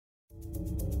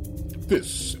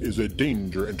This is a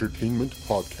Danger Entertainment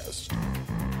podcast.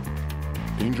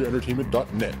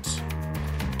 DangerEntertainment.net.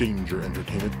 Danger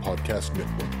Entertainment Podcast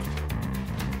Network.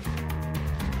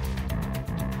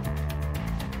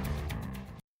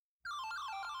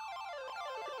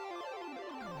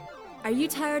 Are you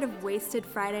tired of wasted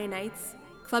Friday nights?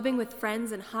 Clubbing with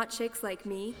friends and hot chicks like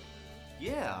me?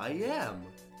 Yeah, I am.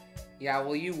 Yeah,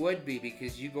 well, you would be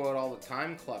because you go out all the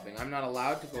time clubbing. I'm not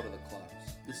allowed to go to the clubs.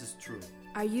 This is true.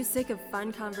 Are you sick of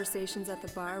fun conversations at the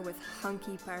bar with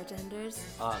hunky bartenders?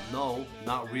 No,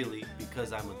 not really,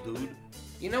 because I'm a dude.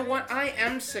 You know what? I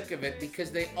am sick of it because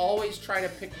they always try to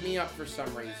pick me up for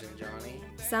some reason, Johnny.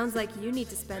 Sounds like you need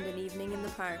to spend an evening in the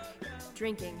park,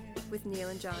 drinking with Neil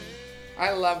and Johnny.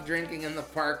 I love drinking in the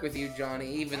park with you, Johnny,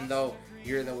 even though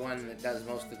you're the one that does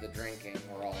most of the drinking,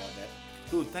 or all of it.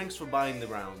 Dude, thanks for buying the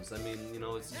rounds. I mean,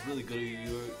 it's really good of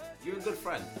you. You're a good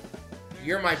friend.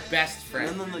 You're my best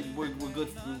friend. No, we're good.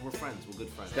 We're friends. We're good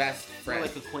friends. Best friend. We're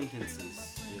like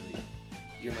acquaintances, really.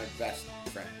 You're my best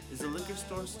friend. Is the liquor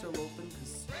store still open?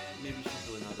 Because maybe we should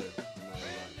do another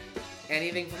run.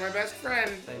 Anything for my best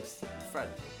friend. Thanks, Fred.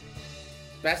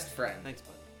 Best friend. Thanks,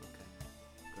 bud.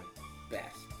 Okay, great.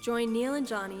 Best. Join Neil and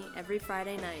Johnny every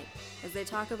Friday night as they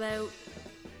talk about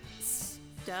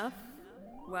stuff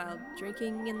while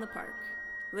drinking in the park.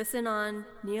 Listen on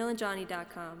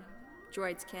neilandjohnny.com,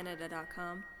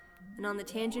 droidscanada.com, and on the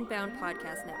Tangent Bound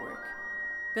Podcast Network.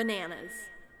 Bananas.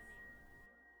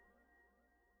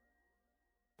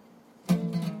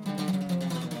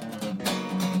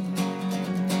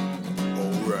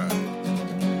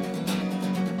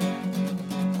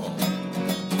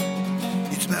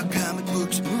 It's about comic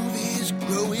books and movies,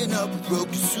 growing up with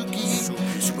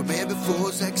Rokusuki. Superman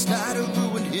before Zack Snyder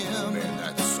ruined him. Man,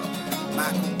 that sucked.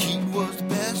 Michael Keaton was the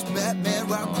best Batman,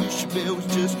 while Christian Bale was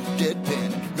just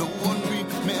deadpan. No one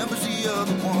remembers the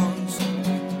other ones.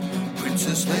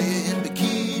 Princess Leia in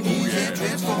bikinis and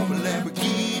Transformer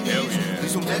Lamborghinis. Yeah.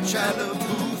 Please don't let Shia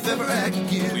LaBeouf ever act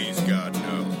again. Please, God,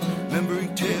 no.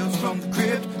 Remembering Tales from the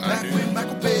Crypt, back do. when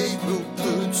Michael Bay wrote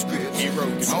good scripts. He wrote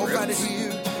And all right scripts.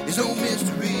 here is no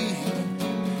mystery,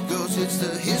 'cause it's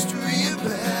the history of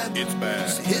bad. It's bad.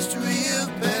 It's the history of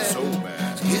bad. So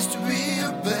bad. It's the history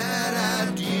of bad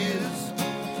ideas.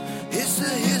 It's the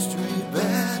history of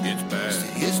bad. It's bad. It's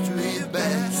the history of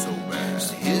bad. So bad. It's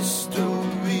the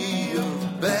history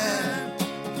of bad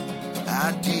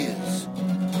ideas.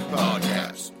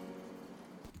 Podcast.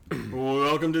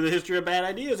 Welcome to the History of Bad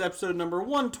Ideas, episode number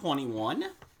 121.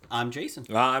 I'm Jason.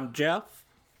 I'm Jeff.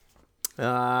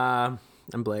 I'm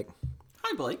Blake.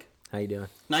 Hi, Blake. How you doing?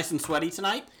 Nice and sweaty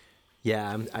tonight.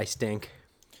 Yeah, I stink.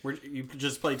 You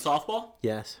just played softball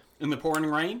Yes. in the pouring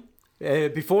rain?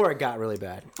 Before it got really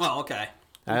bad. Oh, okay.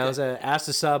 I was asked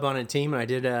to sub on a team, and I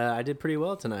did pretty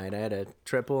well tonight. I had a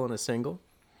triple and a single.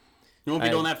 You won't be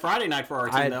doing that Friday night for our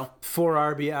I team, had though. 4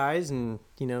 RBIs and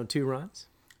 2 runs.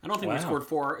 I don't think we Wow. scored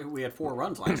 4. We had 4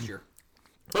 runs last year.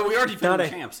 But we are defending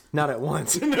champs. Not at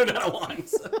once. No, not at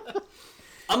once.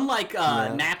 Unlike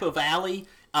Napa Valley,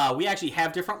 we actually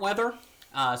have different weather,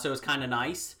 so it's kind of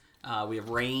nice. We have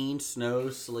rain, snow,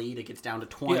 sleet. It gets down to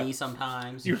 20 Yeah.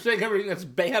 sometimes. You're saying everything that's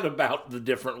bad about the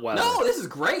different weather. No, this is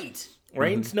great.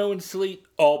 Rain, snow, and sleet,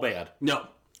 all bad. No.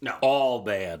 All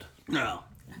bad. No.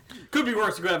 Could be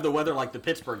worse. We could have the weather like the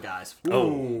Pittsburgh guys.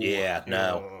 Oh, yeah,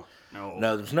 no.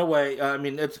 No, there's no way. I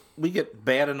mean, we get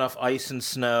bad enough ice and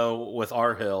snow with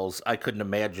our hills. I couldn't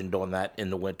imagine doing that in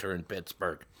the winter in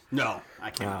Pittsburgh. No, I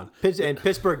can't. And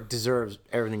Pittsburgh deserves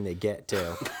everything they get,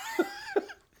 too.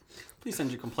 Please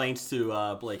send your complaints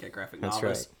to Blake at Graphic That's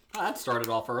Novice. right. That started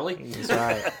off early. That's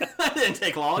right. That didn't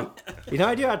take long.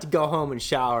 I do have to go home and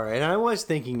shower, and I was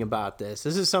thinking about this.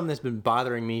 This is something that's been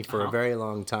bothering me for a very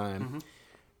long time. Mm-hmm.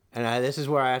 And this is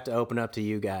where I have to open up to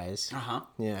you guys. Uh-huh.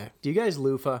 Yeah. Do you guys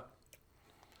loofah?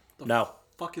 No.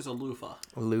 Fuck is a loofah?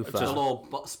 Loofah. The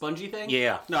little spongy thing?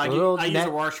 Yeah. No, I little use net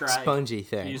a wash rag. spongy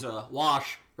thing. I use a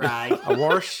wash rag. A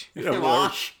wash?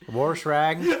 Wash. A wash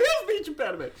rag? It's beach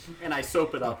impediment. And I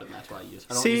soap it up, and that's what I use.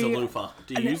 I don't use a loofah.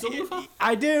 Do you use a loofah?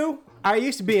 I do. I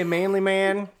used to be a manly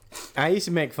man. I used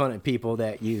to make fun of people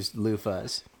that used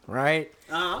loofahs, right?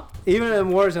 Uh-huh. Even in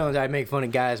war zones, I'd make fun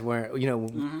of guys wearing,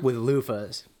 Mm-hmm. with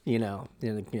loofahs,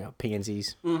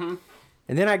 pansies. Mm-hmm.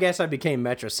 And then I guess I became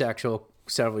metrosexual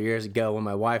several years ago when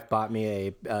my wife bought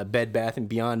me a Bed Bath &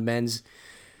 Beyond men's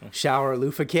shower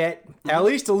loofah kit. At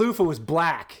least the loofah was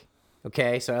black,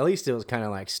 okay? So at least it was kind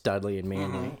of like studly and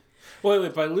manly.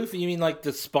 Wait, by loofah you mean like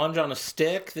the sponge on a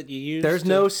stick that you use? There's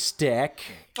no stick.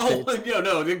 Oh,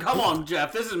 no, come on,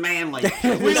 Jeff. This is manly.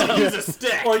 We don't use a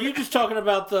stick. Or are you just talking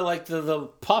about the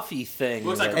puffy thing?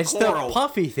 Looks like It's coral. the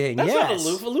puffy thing. That's yes. not a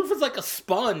loofah. A loofah's like a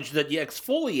sponge that you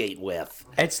exfoliate with.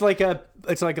 It's like a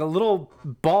little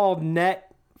ball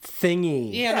net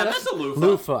thingy. Yeah, that's a loofah.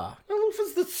 Loofah. A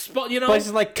loofah's the sponge. But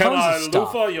it's like can tons I of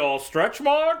stuff. loofah your stretch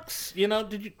marks?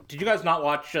 Did you guys not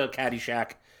watch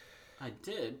Caddyshack? I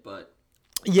did, but...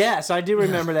 Yes, I do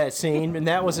remember that scene, and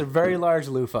that was a very large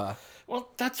loofah. Well,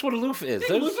 that's what a loofah is. I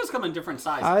think loofahs come in different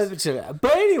sizes.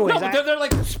 But anyways, No, but they're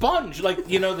like sponge, like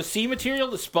the sea material,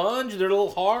 the sponge. They're a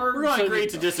little hard. We're going to agree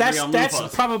to disagree on that's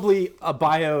loofahs. probably a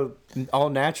bio, all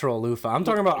natural loofah. I'm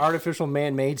talking about artificial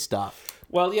man-made stuff.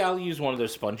 Well, yeah, I'll use one of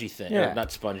those spongy things. Yeah.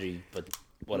 Not spongy, but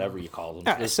whatever you call them.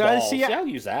 Yeah, Those so balls. see, I'll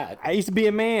use that. I used to be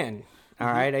a man. All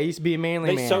right, I used to be a manly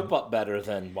They man. soap up better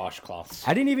than washcloths.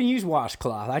 I didn't even use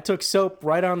washcloth. I took soap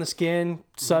right on the skin,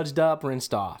 sudsed up,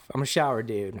 rinsed off. I'm a shower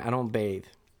dude. I don't bathe.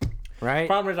 Right?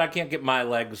 Problem is, I can't get my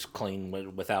legs clean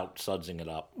without sudsing it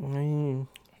up. What are you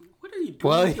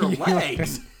doing with your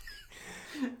legs?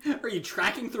 Are you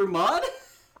tracking through mud?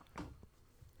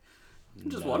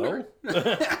 I'm just wondering.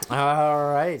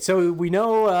 All right. So we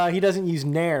know he doesn't use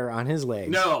Nair on his legs.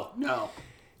 No.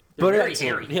 They're But very it's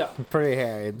hairy. Yeah, pretty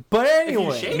hairy. But If you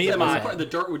anyway. shave Me them, and my- the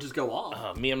dirt would just go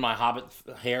off. me and my hobbit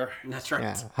hair. That's right.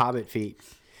 Yeah, hobbit feet.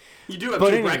 You do have But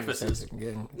two anyways, breakfasts. that's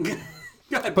good. Go ahead,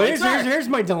 But Blake, sir. here's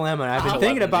my dilemma. I've been I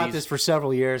thinking love about these. this for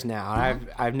several years now.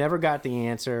 I've never got the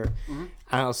answer.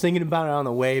 I was thinking about it on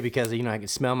the way because I could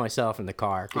smell myself in the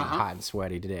car getting hot and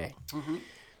sweaty today.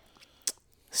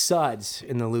 Suds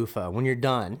in the loofah. When you're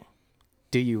done,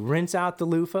 do you rinse out the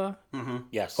loofah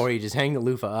Yes. or you just hang the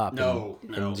loofah up No,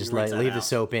 and just you rinse that leave the out.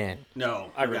 soap in?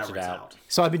 No, I you rinse gotta it out.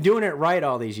 So I've been doing it right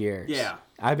all these years. Yeah.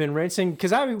 I've been rinsing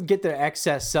because I would get the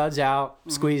excess suds out,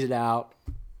 squeeze it out.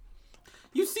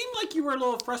 You seemed like you were a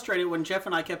little frustrated when Jeff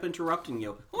and I kept interrupting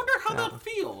you. I wonder how that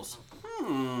feels.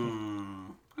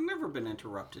 I've never been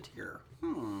interrupted here.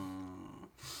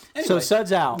 Anyway, So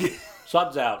suds out.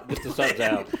 Suds out. Get the suds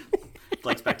out.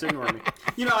 Blake's back to ignore me.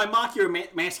 I mock your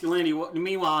masculinity.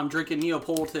 Meanwhile, I'm drinking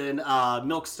Neapolitan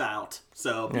milk stout,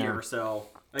 beer. So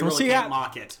I really can't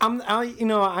mock it.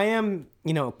 I am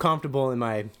comfortable in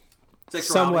my Sexuality.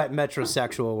 somewhat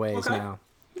metrosexual ways Okay. now.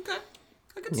 Okay,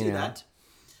 I can see that.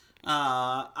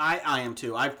 I am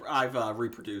too. I've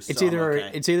reproduced. It's so either I'm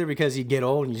okay. it's either because you get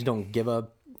old and you just don't give a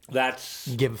That's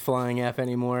flying F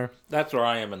anymore. where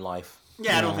I am in life.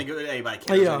 Yeah, I don't think anybody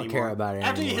cares You don't anymore. care about it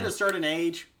After you anymore. hit a certain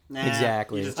age,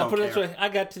 Exactly. you just I'll don't put it care. this way: I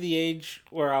got to the age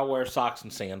where I'll wear socks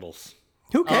and sandals.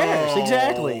 Who cares?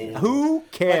 Exactly. Who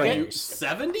cares?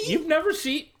 70? You've never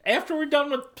seen after we're done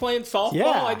with playing softball,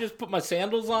 Yeah. I just put my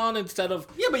sandals on instead of.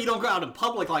 Yeah, but you don't go out in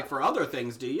public like for other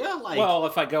things, do you? Like, Well,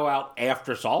 if I go out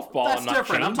after softball, that's I'm not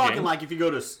different. I'm changing. talking like if you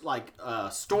go to store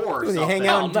or When you something. hang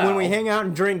out, no. when we hang out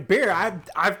and drink beer,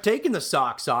 I've taken the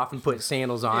socks off and put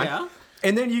sandals on. Yeah.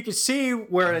 And then you can see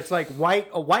where it's like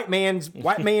a white man's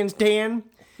tan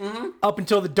up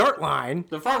until the dirt line.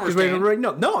 The farmer's 'Cause we- tan.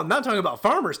 No, I'm not talking about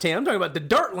farmer's tan. I'm talking about the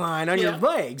dirt line on your Yeah.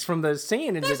 legs from the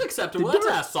sand. And That's the, acceptable. the That's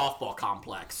dirt. a softball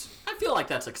complex. I feel like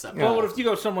that's acceptable. Well, what if you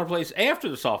go somewhere place after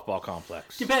the softball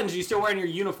complex? Depends. You still wearing your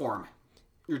uniform,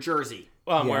 your jersey.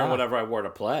 Well, I'm Yeah. wearing whatever I wore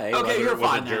to play. Okay, whether you're it was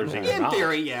fine a then. jersey or In not.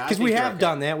 theory, yeah. Because we have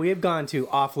done that. We have gone to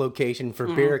off location for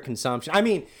beer consumption. I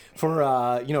mean, for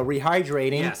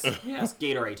rehydrating. Yes,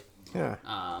 Gatorade. Yeah.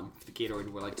 If the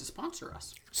Gatorade would like to sponsor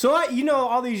us. So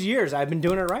all these years I've been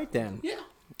doing it right. Then Yeah.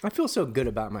 I feel so good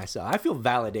about myself. I feel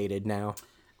validated now.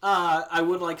 I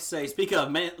would like to say, speaking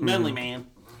of Manly Man,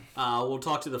 we'll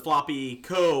talk to the Floppy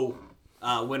Co.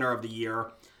 Winner of the year.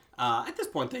 At this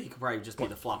point, he could probably just be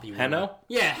the Floppy winner. Heno?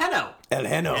 Yeah, Heno. El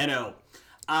Heno. Heno.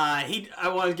 I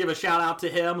want to give a shout out to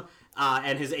him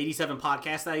and his 87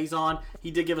 podcast that he's on.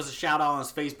 He did give us a shout out on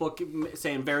his Facebook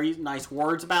saying very nice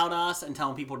words about us and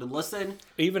telling people to listen.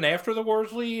 Even after the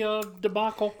Worsley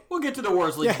debacle? We'll get to the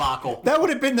Worsley debacle. That would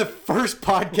have been the first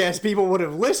podcast people would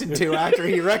have listened to after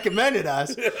he recommended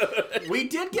us. We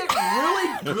did get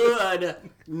really good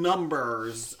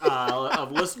numbers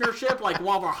of listenership, like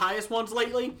one of our highest ones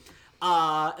lately,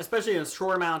 especially in a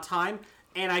short amount of time.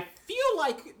 And I feel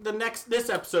like this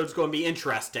episode's going to be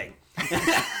interesting.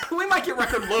 We might get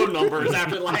record low numbers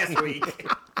after last week.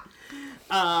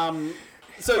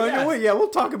 We'll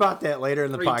talk about that later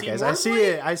in the Are you Team podcast. I see Worsley?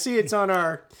 it. I see it's on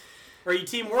our. Are you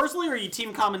Team Worsley or are you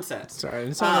Team Common Sense? Sorry,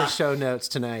 it's on our show notes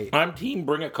tonight. I'm team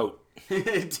bring a coat.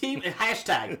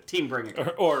 Hashtag team bring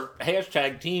it. Or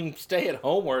hashtag team stay at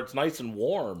home where it's nice and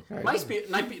warm.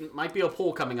 Might be a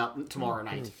poll coming up tomorrow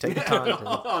night. Take a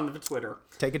tauntaun. On the Twitter.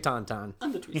 Take a tauntaun.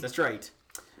 On the tweets. That's right.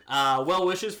 Well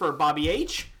wishes for Bobby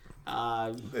H.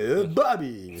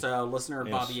 Bobby. So listener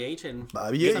Bobby H. And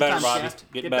Bobby H. Get better, Bobby. Podcast,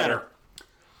 Get better.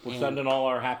 We're sending all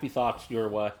our happy thoughts your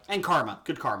way. And karma.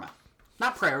 Good karma.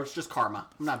 Not prayers, just karma.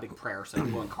 I'm not a big prayer, so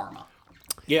I'm going karma.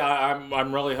 Yeah,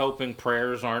 I'm really hoping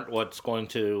prayers aren't what's going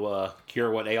to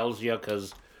cure what ails you,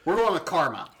 because We're going with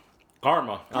karma.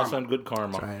 Karma. I'll send good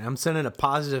karma. All right, I'm sending a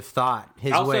positive thought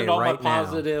his I'll way send all right my now.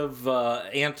 positive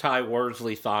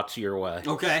anti-Worsley thoughts your way.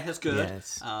 Okay, that's good.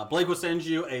 Yes. Blake will send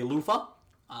you a loofah.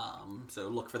 So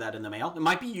look for that in the mail. It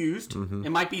might be used. Mm-hmm. It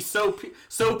might be soapy.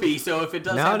 So if it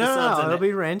does No, have the suds in it'll it.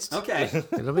 be rinsed. Okay.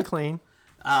 It'll be clean.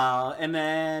 And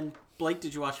then Blake,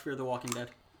 did you watch Fear the Walking Dead?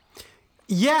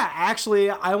 Yeah, actually,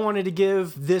 I wanted to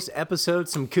give this episode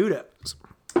some kudos.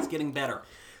 It's getting better.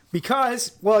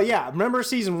 Because, well, yeah, remember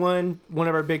season one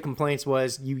of our big complaints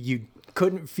was you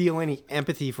couldn't feel any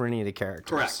empathy for any of the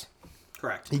characters.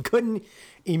 Correct. You couldn't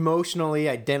emotionally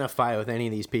identify with any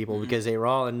of these people because they were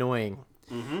all annoying.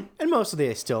 And most of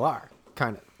they still are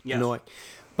kind of annoying.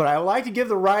 But I would like to give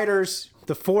the writers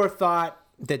the forethought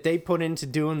that they put into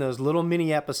doing those little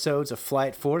mini episodes of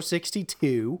Flight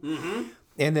 462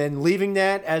 and then leaving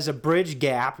that as a bridge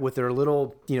gap with their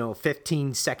little,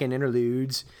 15-second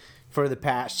interludes for the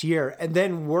past year, and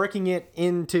then working it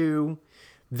into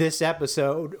this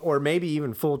episode, or maybe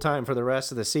even full-time for the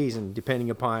rest of the season, depending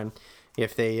upon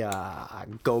if they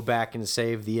go back and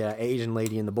save the Asian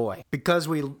lady and the boy. Because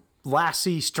we last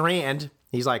see Strand,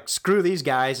 he's like, screw these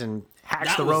guys, and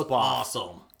hacks the rope off.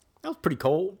 Awesome. That was pretty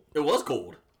cold. It was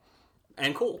cold.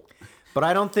 And cool. But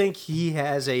I don't think he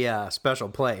has a special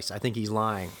place. I think he's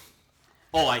lying.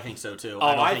 Oh, I think so too.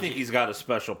 Oh, I think he's got a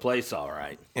special place, all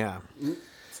right. Yeah.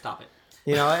 Stop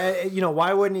it.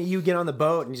 Why wouldn't you get on the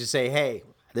boat and just say, hey,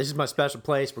 this is my special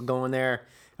place. We're going there.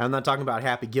 And I'm not talking about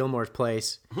Happy Gilmore's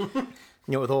place.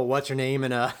 With old what's-her-name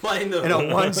in a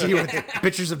onesie with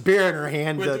pictures of beer in her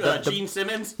hand. With Gene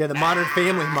Simmons? Yeah, the Modern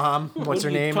Family mom. What's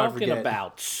her name? I Talking forget.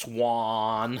 about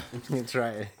Swan. That's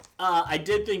right. I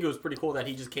did think it was pretty cool that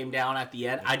he just came down at the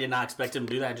end. I did not expect him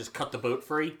to do that and just cut the boat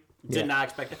free. Did not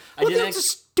expect it. That's a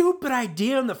stupid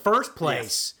idea in the first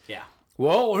place. Yeah.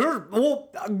 Well, we'll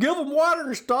give them water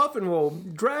and stuff, and we'll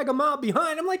drag them out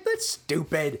behind. I'm like, that's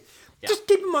stupid. Yeah. Just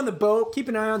keep him on the boat, keep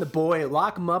an eye on the boy,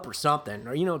 lock him up or something,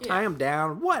 or tie him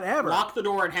down, whatever. Lock the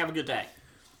door and have a good day.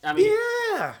 I mean,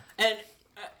 yeah. And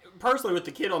personally, with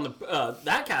the kid on the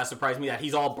that kind of surprised me that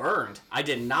he's all burned. I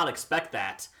did not expect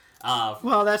that.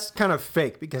 Well, that's kind of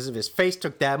fake because if his face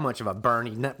took that much of a burn,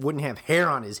 he wouldn't have hair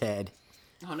on his head.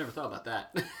 Oh, I never thought about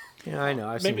that. Yeah, I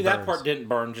know. Maybe that part didn't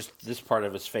burn, just this part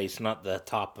of his face, not the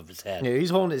top of his head. Yeah,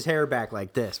 he's holding his hair back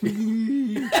like this. Here's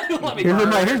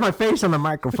my face on the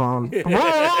microphone.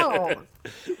 I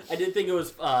did think it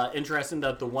was interesting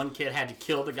that the one kid had to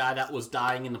kill the guy that was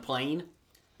dying in the plane,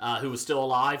 who was still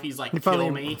alive. He's like,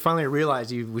 kill me. Finally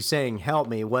realized he was saying help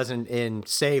me. It wasn't in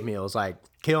save me. It was like,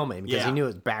 kill me, because he knew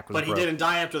his back was But broke. he didn't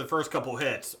die after the first couple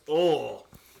hits. Oh,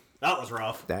 that was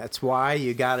rough. That's why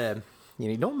you gotta...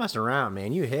 You don't mess around,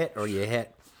 man. You hit or you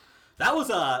hit. It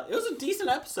was a decent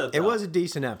episode, though. It was a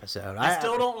decent episode. I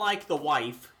still don't like the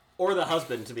wife or the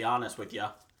husband, to be honest with you.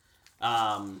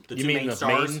 The two main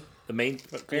stars. The main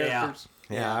characters?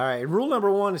 Yeah, all right. Rule number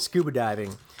 1 is scuba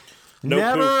diving. No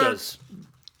Never pukas.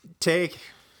 take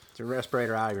the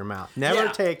respirator out of your mouth. Never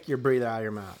take your breather out of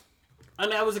your mouth. I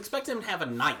mean, I was expecting him to have a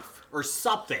knife or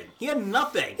something. He had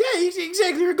nothing. Yeah,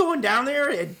 exactly. You're going down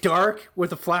there at dark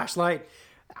with a flashlight.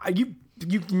 You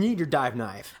need your dive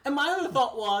knife. And my other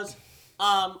thought was,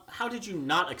 how did you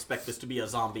not expect this to be a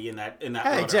zombie in that Yeah,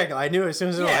 rotor? exactly. I knew as soon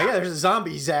as I was like, there's a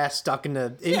zombie's ass stuck in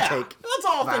the intake. Yeah, let's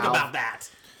all think valve. about that.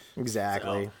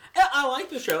 Exactly. So, I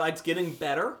like the show. It's getting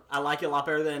better. I like it a lot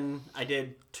better than I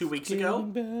did 2 weeks ago.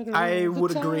 I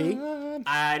would agree.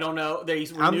 I don't know. They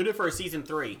renewed it for season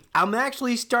 3. I'm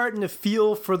actually starting to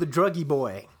feel for the druggy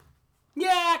boy.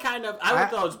 Yeah, kind of. I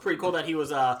thought it was pretty cool that he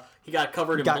was he got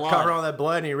covered in blood. Got covered all that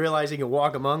blood, and he realized he could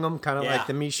walk among them, kind of like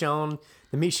the Michonne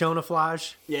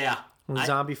flage. Yeah.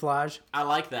 Zombie flage. I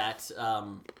like that.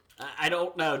 I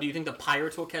don't know. Do you think the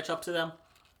pirates will catch up to them?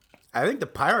 I think the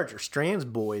pirates are Strand's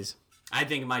boys. I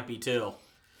think it might be too.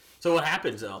 So what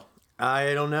happens though?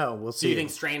 I don't know. We'll see. Do you think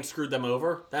Strand screwed them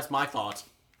over? That's my thought.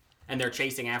 And they're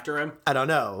chasing after him? I don't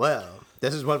know. Well,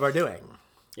 this is what we're doing.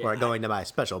 We're going to my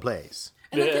special place.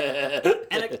 And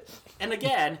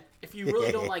again, if you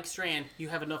really don't like Strand, you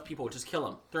have enough people. Just kill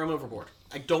him. Throw him overboard.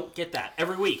 I don't get that.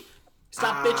 Every week.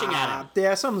 Stop bitching at him.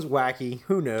 Yeah, something's wacky.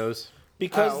 Who knows?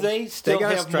 Because they still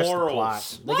gotta have stretch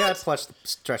morals. The plot. They gotta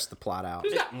stretch the plot out.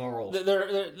 Who's got morals?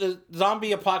 The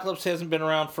zombie apocalypse hasn't been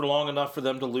around for long enough for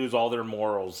them to lose all their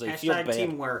morals. They feel Hashtag bad.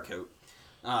 Team Wear a Coat.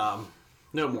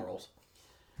 No morals.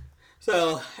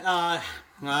 So,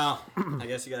 well, I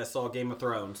guess you guys saw Game of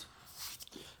Thrones.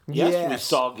 Yes, we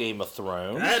saw Game of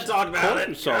Thrones. Go ahead, talk about it.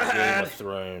 We saw Game of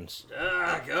Thrones. Go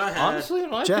ahead. Honestly, in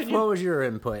my Jeff, opinion, what was your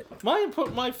input?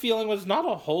 my feeling was not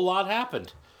a whole lot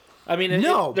happened. I mean,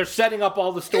 No. they're setting up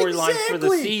all the storylines for the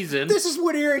season. This is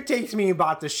what irritates me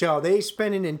about the show. They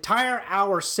spend an entire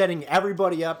hour setting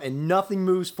everybody up, and nothing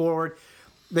moves forward.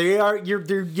 You're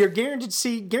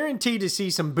guaranteed to see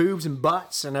some boobs and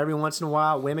butts, and every once in a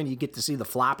while, women you get to see the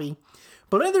floppy.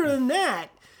 But other than that,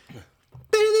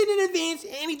 they didn't advance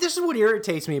any. This is what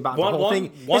irritates me about the whole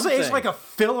thing. It's like a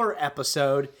filler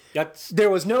episode. There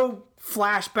was no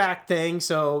flashback thing,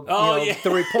 so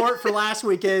the report for last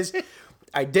week is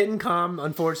I didn't come,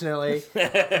 unfortunately.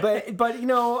 but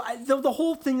the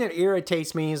whole thing that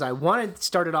irritates me is I wanted to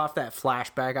start it off that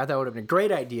flashback. I thought it would have been a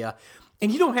great idea.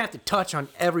 And you don't have to touch on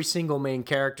every single main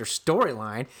character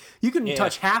storyline. You can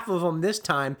touch half of them this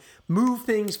time, move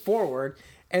things forward,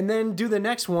 and then do the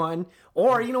next one.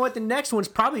 Or, you know what, the next one's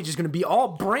probably just going to be all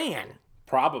Bran.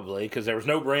 Probably, because there was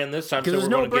no Bran this time. Because there's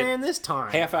no Bran this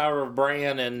time. Half hour of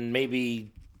Bran and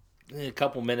maybe a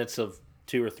couple minutes of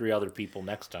 2 or 3 other people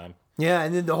next time. Yeah,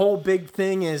 and then the whole big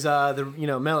thing is,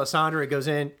 Melisandre goes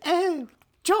in, oh,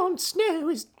 Jon Snow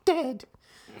is dead.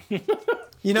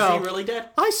 You know, is he really dead?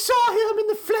 I saw him in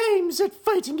the flames at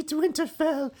fighting at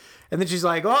Winterfell. And then she's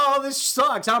like, oh, this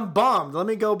sucks. I'm bummed. Let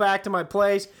me go back to my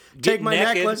place, take my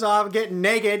necklace off, get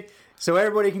naked, so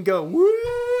everybody can go,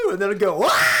 woo, and then it'll go,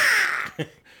 wah!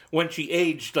 When she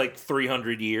aged like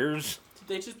 300 years. Did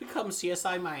they just become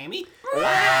CSI Miami?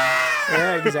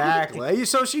 Yeah, exactly.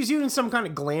 So she's using some kind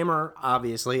of glamour,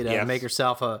 obviously, to make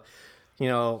herself an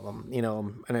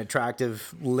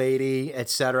attractive lady,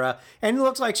 etc. And it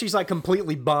looks like she's like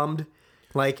completely bummed.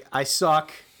 Like, I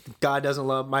suck.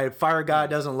 My fire god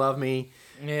doesn't love me.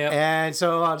 Yeah. And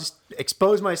so I'll just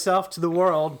expose myself to the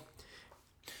world.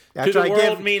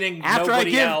 Meaning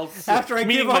nobody else. After I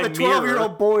give all the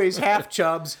 12-year-old boys half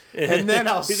chubs, and then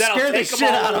I'll scare the shit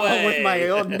out of them with my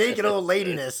old naked old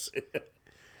ladiness.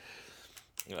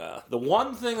 The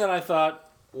one thing that I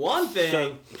thought...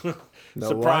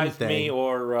 surprised me,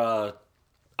 or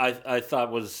I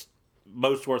thought was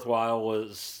most worthwhile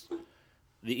was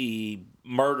the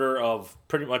murder of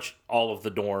pretty much all of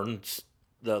the Dorns,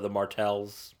 the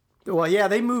Martells. Well, yeah,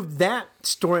 they moved that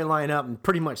storyline up in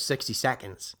pretty much 60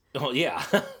 seconds. Oh, yeah.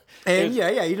 And you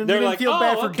didn't feel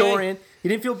bad for Dorian. You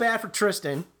didn't feel bad for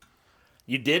Tristan.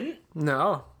 You didn't?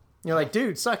 No. You're like,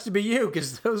 dude, sucks to be you,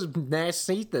 because those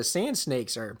the sand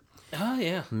snakes are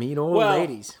mean old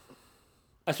ladies.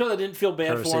 I sort of didn't feel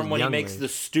bad for him when he makes the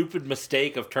stupid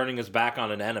mistake of turning his back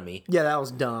on an enemy. Yeah, that was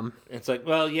dumb. It's like,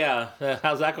 well, yeah,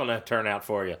 how's that going to turn out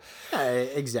for you?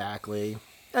 Exactly.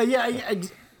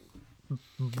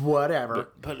 Whatever.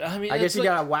 But I mean, I guess you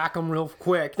gotta whack them real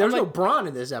quick. There's no Bronn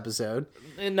in this episode.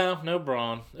 No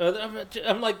Bronn.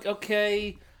 I'm like,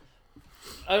 okay.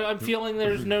 I'm feeling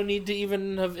there's no need to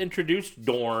even have introduced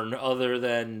Dorne other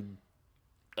than,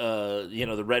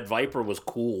 the Red Viper was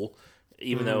cool.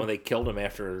 Even though they killed him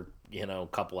after, a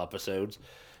couple episodes.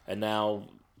 And now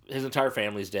his entire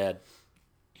family's dead.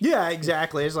 Yeah,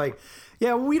 exactly. It's like,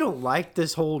 yeah, we don't like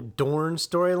this whole Dorne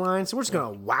storyline, so we're just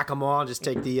going to whack them all and just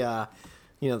take the,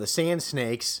 the sand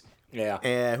snakes.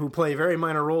 Yeah. Who play very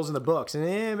minor roles in the books.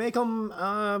 And make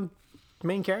them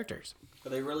main characters. Are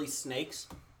they really snakes?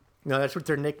 No, that's what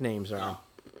their nicknames are.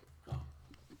 Oh.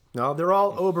 No, they're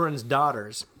all Oberyn's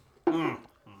daughters.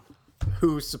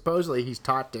 Who supposedly he's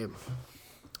taught to...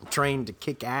 trained to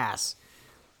kick ass.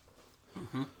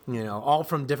 Mm-hmm. All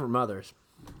from different mothers.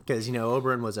 Because,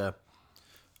 Oberyn was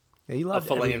he loved a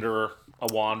philanderer,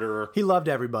 a wanderer. He loved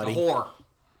everybody. A whore.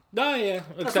 Oh, yeah.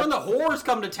 That's when the whores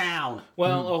come to town.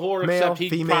 Well, a whore, male, except he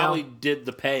female. Probably did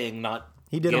the paying, not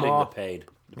getting the paid.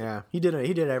 Yeah, he did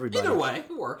everybody. Either way,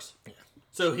 it works.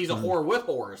 So he's a whore with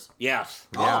whores. Yes.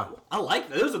 Yeah. I like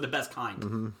that. Those are the best kind.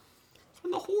 Mm-hmm.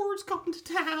 When the whores come to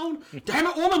town. Damn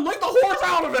it, woman, let the whores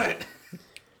out of it!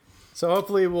 So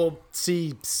hopefully we'll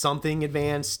see something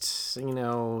advanced,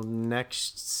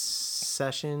 next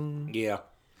session. Yeah.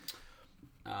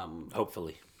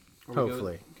 Hopefully.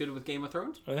 Hopefully. Good with Game of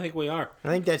Thrones? I think we are. I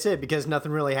think that's it, because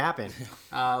nothing really happened.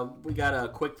 We got a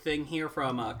quick thing here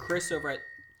from Chris over at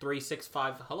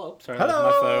 365. Hello. Sorry, that was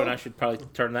my phone. I should probably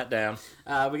turn that down.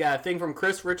 We got a thing from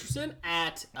Chris Richardson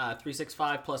at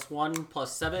 365 plus 1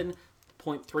 plus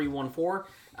 7.314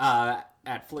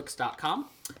 at Flix.com.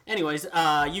 Anyways,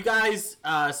 you guys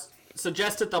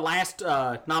suggested the last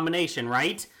nomination,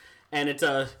 right? And it's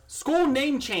a school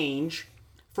name change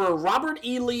for Robert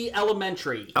E. Lee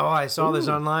Elementary. Oh, I saw this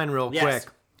online real quick.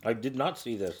 I did not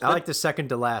see this. I like the second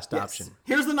to last option.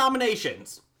 Here's the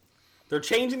nominations. They're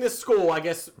changing this school, I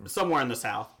guess, somewhere in the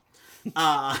South.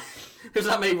 There's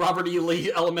not many Robert E.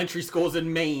 Lee elementary schools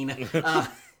in Maine.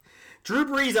 Drew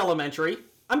Brees Elementary.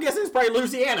 I'm guessing it's probably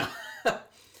Louisiana.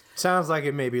 Sounds like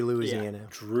it may be Louisiana.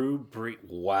 Drew Brees.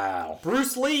 Wow.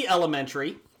 Bruce Lee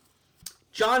Elementary.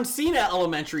 John Cena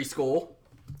Elementary School.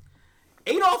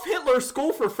 Adolf Hitler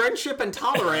School for Friendship and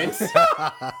Tolerance.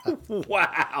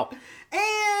 Wow.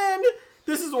 And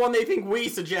this is the one they think we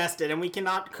suggested, and we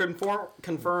cannot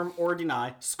confirm or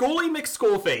deny. Schooly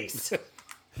McSchoolface.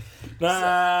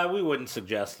 We wouldn't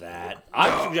suggest that.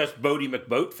 I'd suggest Bodie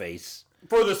McBoatface.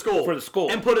 For the school. For the school.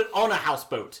 And put it on a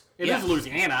houseboat. It Yeah. is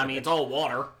Louisiana. I mean, it's all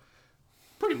water.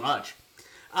 Pretty much.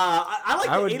 I like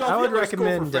the Adolf Hitler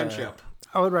School for Friendship.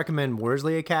 I would recommend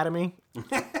Worsley Academy.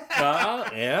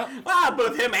 Yeah. Well,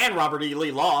 both him and Robert E.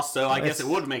 Lee lost, so I guess it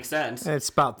would make sense. It's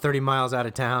about 30 miles out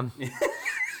of town.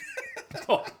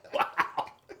 Oh, wow.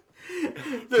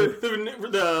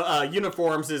 The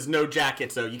uniforms is no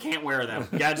jacket, so you can't wear them.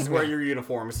 You gotta just wear your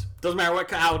uniforms. Doesn't matter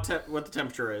what the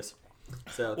temperature is.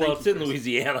 So Well, it's in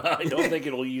Louisiana. I don't think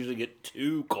it'll usually get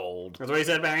too cold. That's what he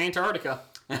said about Antarctica.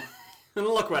 And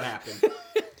look what happened.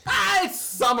 It's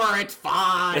summer, it's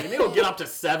fine. It'll get up to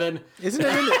 7. Isn't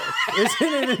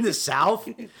it in the South?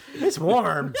 It's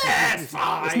warm. Yeah, it's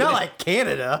fine. It's not like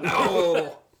Canada.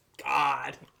 Oh,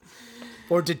 God.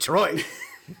 Or Detroit.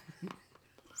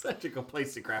 Such a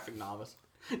complacent graphic novice.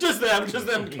 Just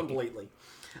them completely.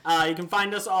 You can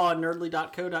find us on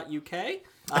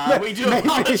nerdly.co.uk. We do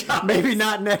apologize. Maybe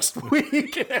not next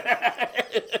week.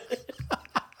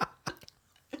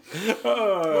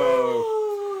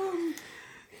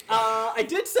 I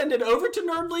did send it over to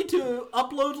Nerdly to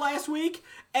upload last week,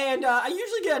 and I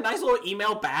usually get a nice little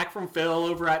email back from Phil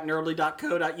over at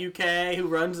nerdly.co.uk who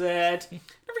runs it.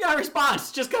 Never got a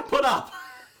response, just got put up.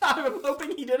 I'm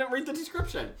hoping he didn't read the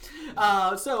description.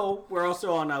 So we're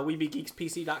also on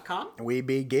WeBeGeeksPC.com. We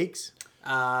be geeks.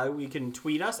 We can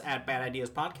tweet us at Bad Ideas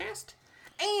Podcast.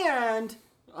 And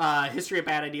History of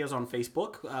Bad Ideas on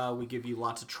Facebook. We give you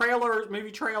lots of trailers,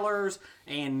 movie trailers,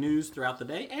 and news throughout the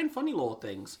day, and funny little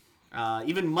things.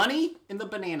 Even money in the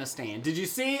banana stand. Did you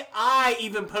see? I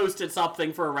even posted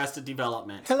something for Arrested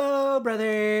Development. Hello,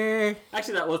 brother.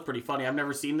 Actually, that was pretty funny. I've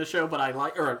never seen the show, but I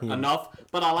like, enough,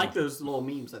 but I like those little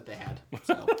memes that they had.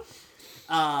 So,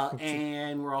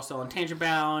 and we're also on Tangent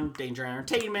Bound, Danger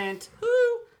Entertainment,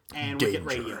 and Wicked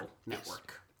Radio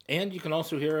Network. And you can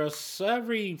also hear us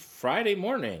every Friday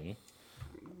morning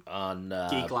on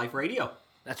Geek Life Radio.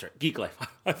 That's right, Geek Life.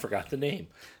 I forgot the name.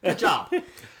 Good job.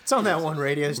 It's on that one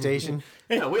radio station.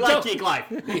 Yeah, we like Geek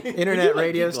Life. Internet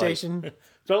radio Geek Life. station.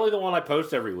 It's only the one I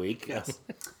post every week. Yes.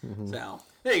 So,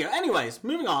 there you go. Anyways,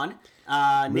 moving on.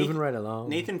 Moving right along.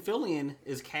 Nathan Fillion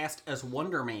is cast as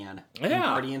Wonder Man in Yeah.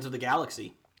 Guardians of the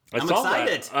Galaxy. I'm I'm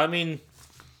excited. That. I mean,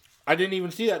 I didn't even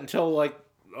see that until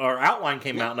our outline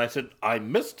came out, and I said, I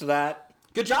missed that.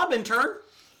 Good job, intern.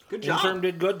 Good job. Intern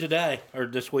did good today, or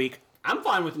this week. I'm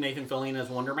fine with Nathan Fillion as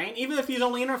Wonder Man, even if he's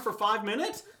only in it for 5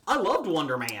 minutes. I loved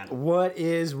Wonder Man. What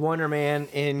is Wonder Man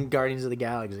in Guardians of the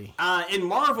Galaxy? In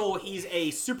Marvel, he's a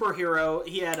superhero.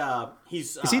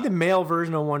 Is he the male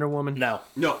version of Wonder Woman? No.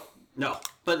 No.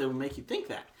 But it would make you think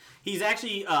that. He's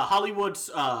actually Hollywood's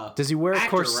Does he wear a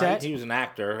actor, corset? right? He was an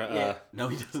actor. Yeah. No,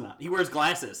 he does not. He wears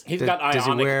glasses. He's got Does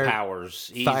he ionic wear powers.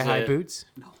 He's thigh-high boots?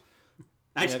 No.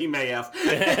 Actually, he may have.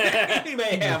 He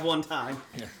may have one time.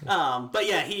 But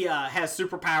yeah, he has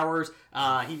superpowers.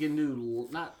 He can do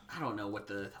I don't know what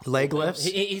the Leg lifts?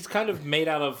 He's kind of made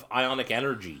out of ionic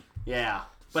energy. Yeah,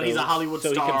 but he's a Hollywood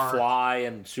so star. So he can fly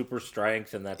and super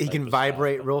strength and that. He type can of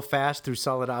vibrate stuff. real fast through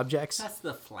solid objects? That's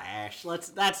the Flash.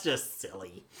 That's just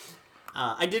silly.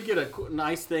 I did get a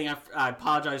nice thing. I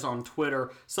apologize on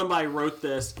Twitter. Somebody wrote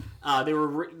this. They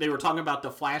were talking about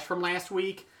the Flash from last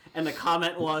week. And the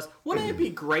comment was, wouldn't it be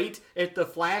great if the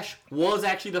Flash was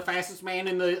actually the fastest man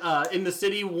in the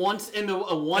city once in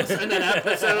an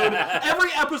episode?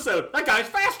 Every episode, that guy's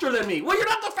faster than me. Well, you're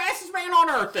not the fastest man on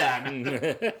Earth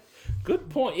then. Good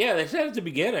point. Yeah, they said at the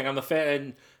beginning on the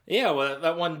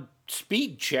that one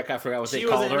speed chick, I forgot what they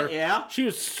called her. Yeah, she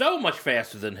was so much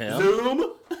faster than him.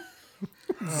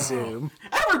 Zoom.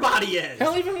 Everybody is.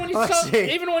 Hell, even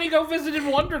when you go visited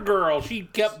Wonder Girl, she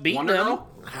kept beating Wonder him. Girl?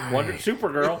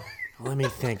 Supergirl. Let me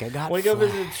think. I got When you go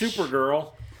Flash. visited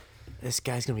Supergirl. This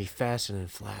guy's going to be faster than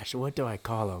Flash. What do I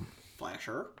call him?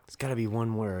 Flasher? It's got to be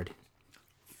one word.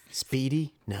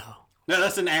 Speedy? No. No,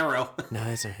 that's an arrow. No,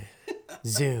 that's a...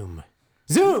 Zoom.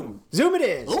 Zoom it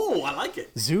is. Oh, I like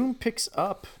it. Zoom picks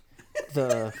up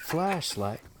the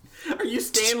flashlight. Are you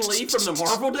Stan Lee from the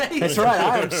Marvel days? That's right.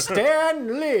 I am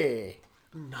Stan Lee.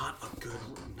 Not a good writer.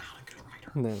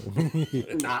 No.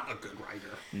 Not a good writer.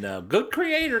 No, good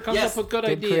creator comes Yes, up with good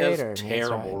good ideas. creator, that's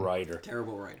Terrible right. writer.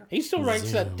 Terrible writer. He still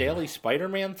writes that Daily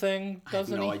Spider-Man thing, I have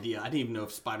doesn't no he? idea. I didn't even know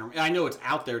if Spider-Man... I know it's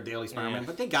out there, Daily Spider-Man,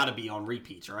 but they got to be on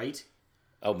repeats, right?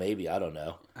 Oh, maybe. I don't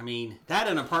know. I mean, that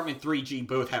and Apartment 3G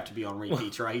both have to be on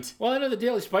repeats, right? Well, I know the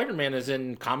Daily Spider-Man is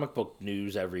in comic book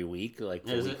news every week, like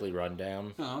the Is it? weekly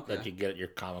rundown Oh, okay. that you get at your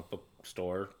comic book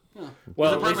store. Huh.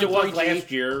 Well, Was at least it Apartment was 3G?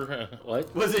 last year.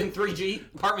 What? Was it in 3G?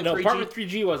 Apartment No, 3G? Apartment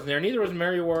 3G wasn't there. Neither was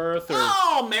Merryworth or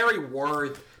Oh, Mary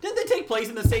Worth. Didn't they take place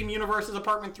in the same universe as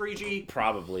Apartment 3G?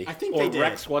 probably. I think or they did.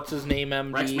 Rex, what's his name,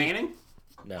 MD? Rex Manning?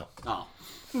 No. Oh.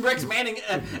 Rex Manning,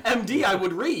 MD, I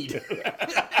would read.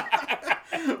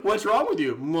 What's wrong with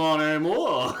you? Money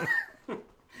more.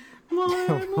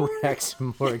 Money more. Rex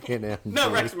Morgan. MD.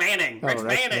 No, Rex Manning. Oh, Rex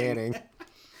Rex Manning. Manning.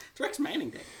 It's Rex Manning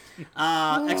Day.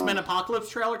 X-Men Apocalypse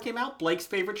trailer came out. Blake's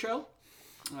favorite show.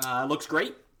 Looks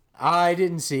great. I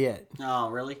didn't see it. Oh,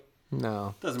 really?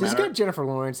 No. Doesn't Does it matter. got Jennifer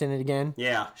Lawrence in it again?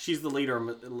 Yeah, she's the leader,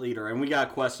 and we got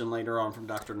a question later on from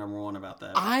Dr. Number One about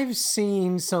that. I've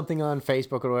seen something on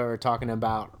Facebook or whatever talking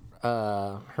about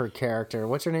her character.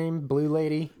 What's her name? Blue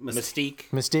Lady? Mystique.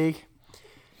 Mystique.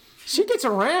 She gets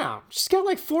around. She's got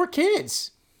like 4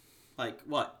 kids. Like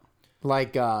what?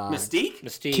 Like Mystique?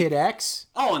 Mystique. Kid X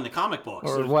Oh, in the comic books.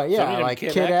 or what? Some of Yeah, them like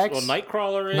Kid X. Well,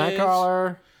 Nightcrawler is.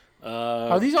 Nightcrawler.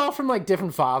 Are these all from like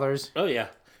different fathers? Oh, yeah.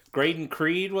 Graydon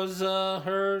Creed was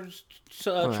her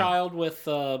child with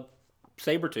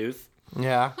Sabretooth.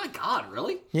 Yeah. My God,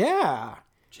 really? Yeah.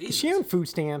 Jesus. Is she on food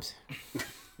stamps?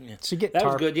 She get That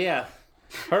was tarp- good, yeah.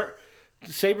 Her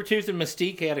Sabretooth and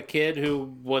Mystique had a kid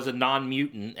who was a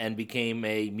non-mutant and became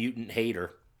a mutant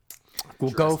hater.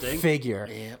 We'll go Interesting. figure.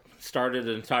 Yeah. Started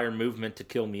an entire movement to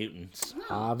kill mutants.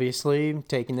 Obviously,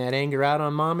 taking that anger out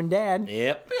on mom and dad.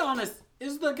 Yep. Be honest,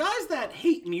 is the guys that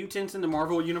hate mutants in the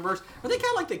Marvel universe, are they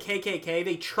kind of like the KKK?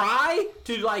 They try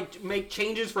to like make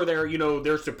changes for their,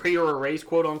 their superior race,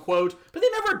 quote unquote, but they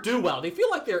never do well. They feel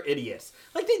like they're idiots.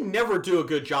 Like they never do a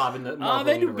good job in the Marvel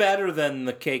They do universe. better than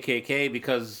the KKK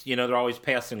because, they're always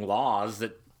passing laws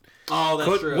that Oh,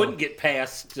 that's true. wouldn't get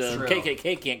passed. True.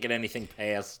 KKK can't get anything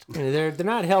passed. They're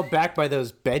not held back by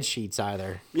those bed sheets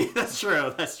either. Yeah, that's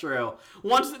true. That's true.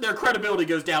 Once their credibility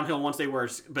goes downhill once they wear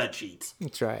bed sheets.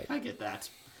 That's right. I get that.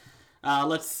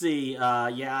 Let's see.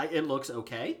 Yeah, it looks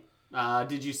okay.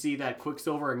 Did you see that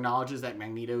Quicksilver acknowledges that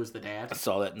Magneto is the dad? I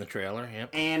saw that in the trailer. Yep.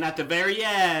 And at the very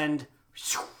end,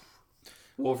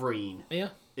 Wolverine Yeah.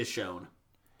 is shown.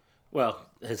 Well,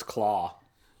 his claw.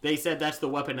 They said that's the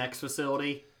Weapon X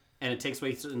facility, and it takes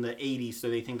place in the 80s, so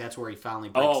they think that's where he finally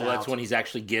breaks out. Oh, that's when he's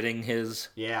actually getting his.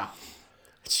 Yeah.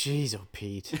 Jeez, oh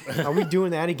Pete. Are we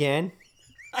doing that again?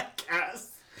 I guess.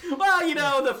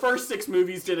 Well, the first 6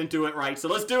 movies didn't do it right, so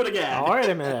let's do it again. Oh, wait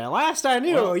a minute. Last I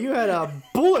knew, you had a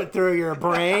bullet through your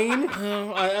brain,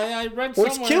 I read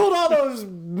which somewhere. killed all those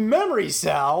memory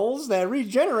cells that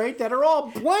regenerate that are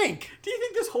all blank. Do you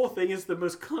think this whole thing is the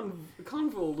most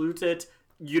convoluted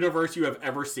universe you have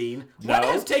ever seen? What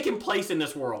No. has taken place in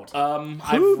this world?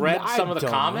 I've read I some of the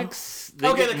don't know. comics. They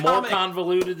Okay, get the more comic-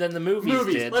 convoluted than the movies,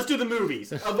 movies. did. Let's do the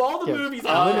movies. Of all the Yeah. movies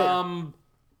out there.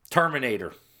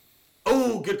 Terminator.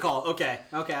 Oh, good call. Okay,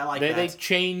 I like They that.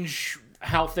 change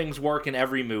how things work in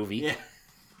every movie. Yeah,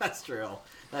 that's true.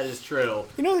 That is true.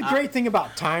 You know the great thing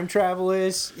about time travel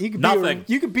is you could Nothing.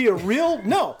 you could be a real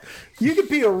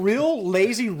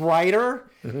lazy writer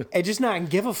and just not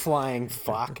give a flying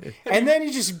fuck. And then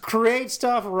you just create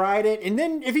stuff, write it, and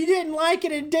then if you didn't like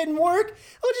it and it didn't work,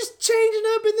 I'll just change it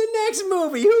up in the next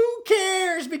movie. Who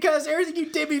cares? Because everything you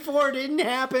did before didn't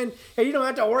happen, and you don't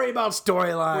have to worry about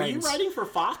storylines. Are you writing for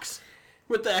Fox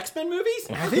with the X-Men movies?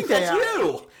 I think they that's are.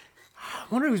 you. I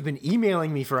wonder who's been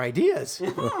emailing me for ideas.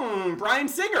 Brian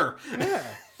Singer. Yeah.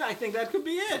 I think that could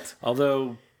be it.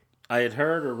 Although I had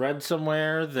heard or read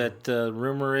somewhere that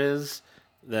rumor is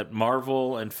that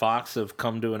Marvel and Fox have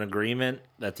come to an agreement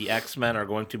that the X-Men are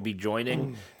going to be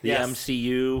joining the Yes.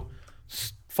 MCU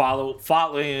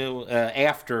following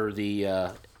after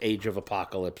the Age of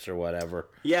Apocalypse or whatever.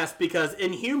 Yes, because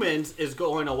Inhumans is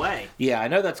going away. Yeah, I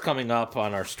know that's coming up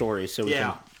on our story, so we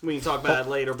Yeah, we can talk about it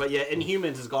later. But yeah,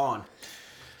 Inhumans is gone.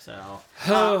 So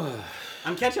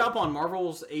I'm catching up on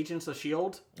Marvel's Agents of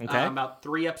S.H.I.E.L.D. Okay. I'm about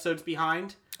 3 episodes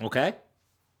behind. can. Okay.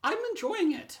 I'm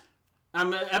enjoying it.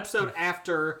 I'm an episode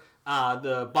after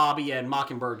the Bobby and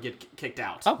Mockingbird get kicked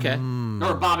out. Okay.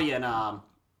 Or Bobby and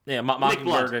Yeah, Nick Blood.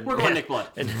 Mockingbird and We're going Nick Blood.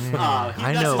 I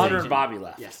That's know. his Hunter and agent. Bobby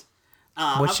left. Yes.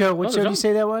 What show did you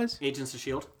say that was? Agents of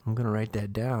S.H.I.E.L.D. I'm going to write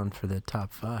that down for the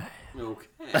top 5. Okay.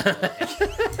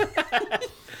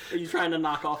 Are you trying to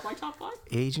knock off my top 5?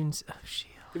 Agents of S.H.I.E.L.D.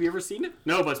 Have you ever seen it?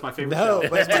 No, but it's my favorite No, show.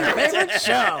 but it's my favorite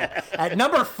show. At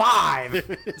number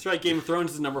 5. That's right, Game of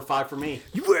Thrones is number 5 for me.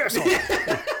 You asshole.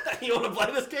 You want to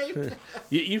play this game?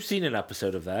 You've seen an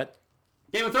episode of that.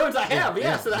 Game of Thrones, I have,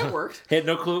 yeah, so that worked. Had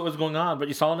no clue what was going on, but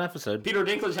you saw an episode. Peter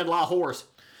Dinklage had a lot of whores.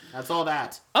 That's all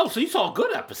that. Oh, so you saw a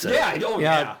good episode. Yeah,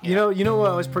 yeah. You know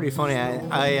what was pretty funny?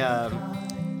 I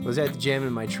was at the gym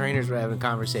and my trainers were having a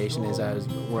conversation as I was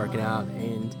working out,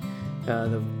 and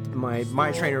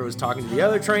my trainer was talking to the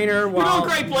other trainer while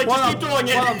doing great, Blake. Just keep doing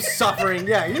it. While I'm suffering.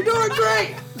 Yeah, you're doing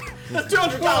great. That's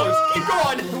 $200. Keep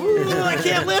going. I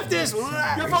can't lift this.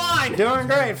 You're fine. Doing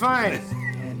great, fine.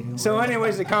 So,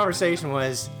 anyways, the conversation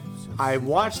was, I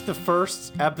watched the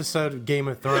first episode of Game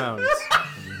of Thrones.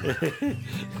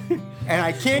 And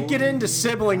I can't get into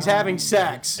siblings having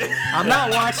sex. I'm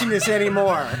not watching this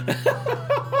anymore.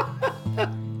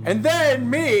 And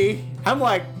then I'm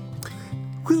like,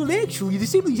 well, actually, the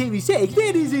siblings having sex,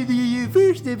 that is in the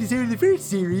first episode of the first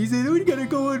series, and we're gonna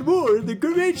go on more. The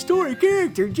great story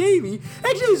character, Jamie,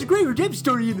 actually there's a great redemption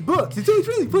story in the books, and so it's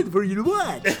really fun for you to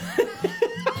watch.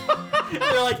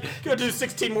 They're like, go do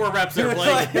 16 more reps there,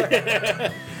 Blake.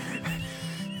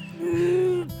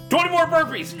 20 more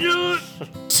burpees.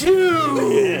 2.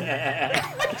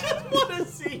 I just want to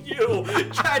see you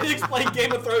try to explain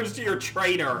Game of Thrones to your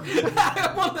trainer.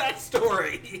 I want that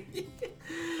story.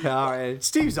 All right,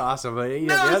 Steve's awesome, but It's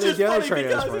just funny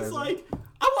because it's like,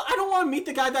 I don't want to meet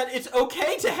the guy that it's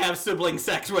okay to have sibling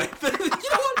sex with. You know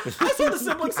what? I saw the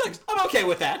sibling sex. I'm okay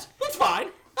with that. It's fine.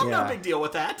 I'm no big deal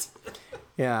with that.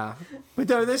 Yeah. But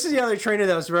though, this is the other trainer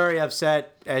that was very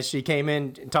upset as she came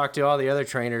in and talked to all the other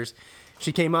trainers.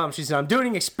 She came up and she said, I'm doing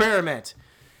an experiment.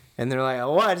 And they're like,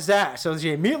 oh, what is that? So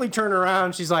she immediately turned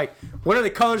around. She's like, what are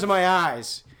the colors of my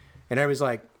eyes? And everybody's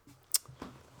like,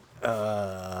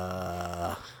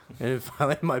 And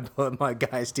finally my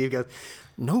guy, Steve, goes,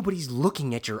 nobody's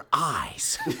looking at your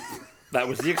eyes. That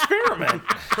was the experiment.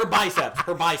 Her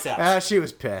biceps. She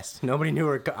was pissed. Nobody knew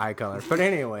her eye color. But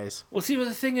anyways. Well, see,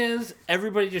 the thing is,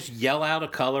 everybody just yell out a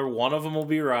color. One of them will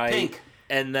be right. Pink.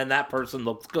 And then that person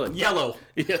looks good. Yellow.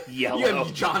 Yellow. You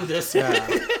have jaundice. Yeah.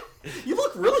 You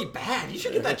look really bad. You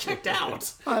should get that checked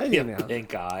out.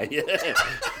 Pink eye.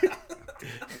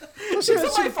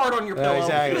 Somebody fart on your pillow.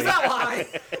 Exactly. Is that why?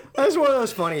 That's one of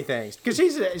those funny things. Because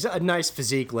she's a nice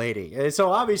physique lady. And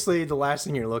so obviously the last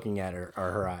thing you're looking at are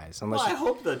her eyes. Unless Well, I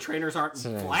hope the trainers aren't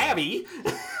flabby.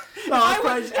 If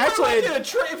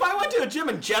I went to a gym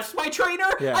and Jeff's my trainer,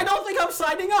 I don't think I'm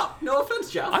signing up. No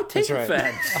offense, Jeff. I take That's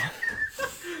right. offense.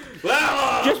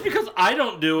 Well, just because I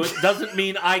don't do it doesn't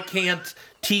mean I can't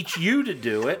teach you to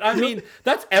do it. I mean,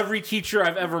 that's every teacher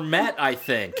I've ever met, I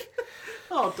think.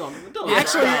 Oh, don't.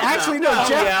 Actually, no, Oh,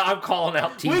 Jeff. yeah, I'm calling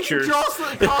out teachers. We can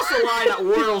cross the line at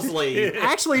Worldsleigh.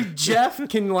 Actually, Jeff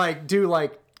can do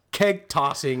keg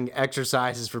tossing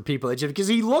exercises for people at gym because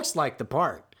he looks like the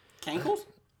part. Cankles?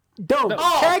 No,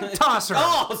 keg tosser.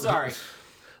 Oh, sorry.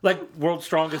 Like World's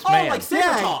Strongest Man. Like saber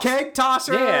toss. Keg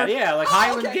tosser. Yeah, like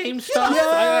Highland Games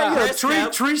stuff.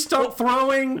 Tree stump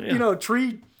throwing.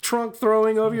 Tree trunk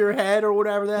throwing over your head or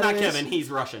whatever that Not is. Kevin, he's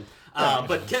Russian.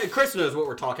 But Chris knows what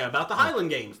we're talking about. The Highland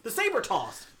Games. The saber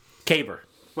toss. Caber.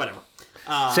 Whatever.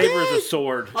 Saber is a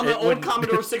sword. On the old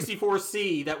Commodore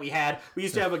 64C that we had, we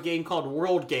used to have a game called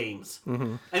World Games.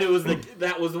 Mm-hmm. And it was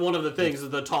that was one of the things,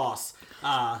 the toss.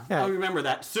 I remember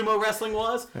that. Sumo wrestling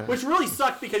was, which really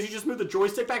sucked because you just moved the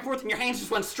joystick back and forth and your hands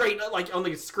just went straight on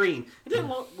the screen. It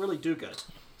didn't really do good.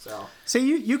 So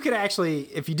you could actually,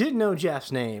 if you didn't know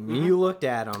Jeff's name, and you looked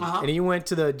at him, and you went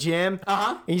to the gym,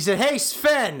 and you said, hey,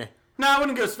 Sven. No, I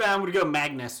wouldn't go Sven. I would go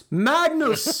Magnus.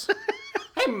 Magnus.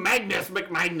 Hey, Magnus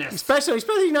McMagnus.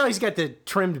 Especially now he's got the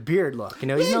trimmed beard look.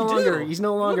 He's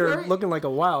no longer looking like a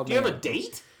wild man. Do you have a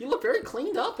date? You look very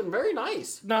cleaned up and very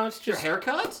nice. No, it's just your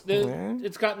haircut.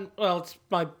 It's gotten it's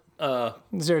my.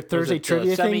 Is there a Thursday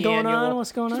trivia thing going on?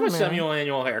 What's going on? It's my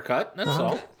semi-annual haircut. That's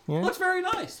all. Yeah. Looks very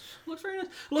nice.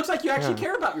 Looks like you actually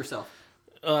care about yourself.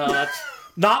 That's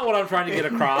not what I'm trying to get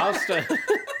across.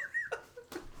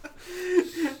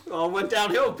 Well, went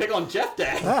downhill. Pick on Jeff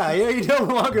Day. He no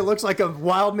longer looks like a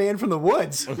wild man from the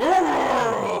woods.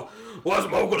 What's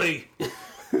Mowgli?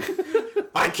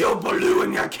 I killed Baloo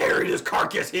and I carried his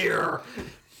carcass here.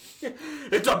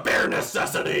 It's a bare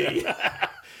necessity.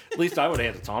 At least I would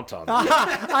have had a tauntaun.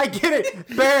 I get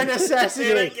it. Bare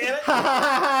necessity. Get it?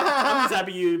 I'm just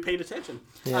happy you paid attention.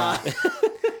 Yeah.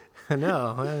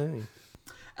 No.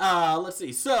 Let's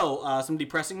see. So, some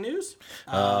depressing news.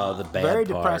 The bad Very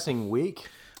part. depressing week.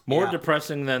 More Yeah.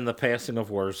 depressing than the passing of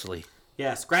Worsley.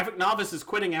 Yes, Graphic Novice is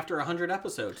quitting after 100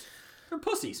 episodes. They're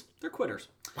pussies. They're quitters.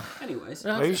 Anyways.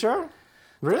 Are you sure?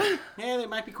 Really? Yeah, they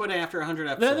might be quitting after 100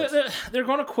 episodes. They're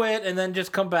going to quit and then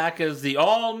just come back as the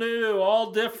all new,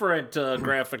 all different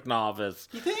Graphic Novice.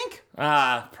 You think?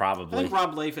 Ah, I probably. think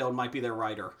Rob Liefeld might be their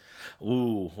writer.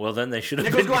 Ooh, well then they should have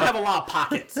Nichols been going to have a lot of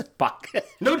pockets. pocket.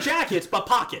 No jackets, but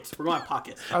pockets. We're going to have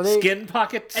pockets. Are they? Skin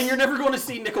pockets. And you're never going to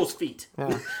see Nichols' feet.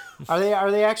 Yeah. Are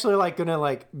they actually like gonna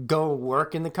like go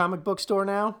work in the comic book store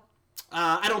now?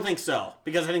 I don't think so,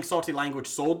 because I think Salty Language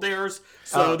sold theirs,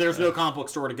 so there's no comic book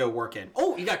store to go work in.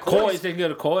 Oh, you got Koi's. Koi's. They can go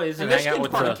to Koi's and And hang out Michigan's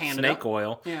with part the of Canada. snake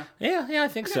oil. Yeah. Yeah, I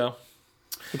think so.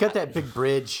 You got that big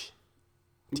bridge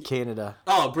to Canada.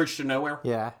 Oh, Bridge to Nowhere?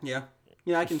 Yeah. Yeah.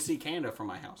 Yeah, I can see Canada from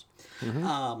my house.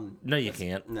 No, you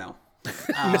can't. No. You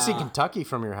can see Kentucky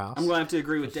from your house. I'm going to have to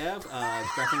agree with Dev.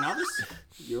 Graphic Novice,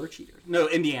 you're a cheater. No,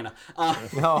 Indiana.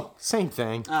 No, same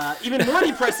thing. Even more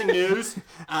depressing news,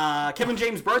 Kevin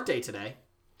James' birthday today.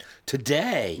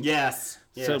 Today. Yes.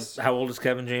 So, how old is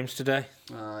Kevin James today?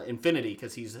 Infinity,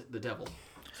 because he's the devil.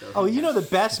 So Oh, you know the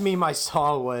best meme I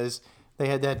saw was they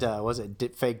had that was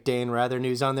it fake Dan Rather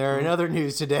news on there. And other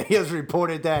news today has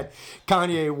reported that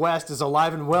Kanye West is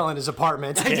alive and well in his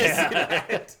apartment. I just see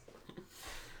that.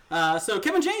 So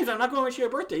Kevin James, I'm not going to wish you a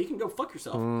birthday. You can go fuck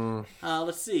yourself.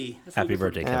 Let's see. Happy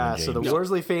birthday, Kevin Yeah, James. so the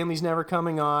Worsley family's never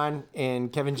coming on,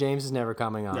 and Kevin James is never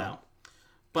coming on. No.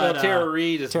 But But Tara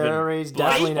Reid has Tara been Reid's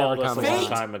definitely never blackballed us coming a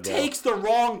long on. time ago. takes the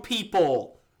wrong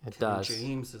people. It does.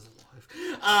 James is alive.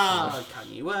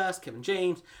 Kanye West, Kevin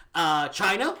James,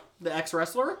 China, the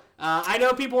ex-wrestler. I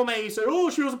know people may say, "Oh,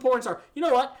 she was a porn star." You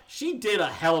know what? She did a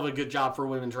hell of a good job for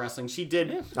women's wrestling. She did.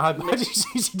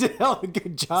 She did a hell of a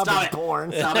good job Stop in it.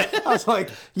 porn. Stop it. I was like,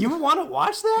 you want to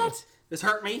watch that? This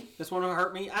hurt me. This one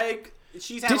hurt me.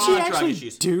 She's had Did a she lot of drug actually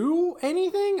issues. do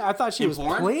anything? I thought she In was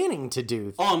porn? planning to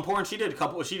do. Oh, in porn, she did a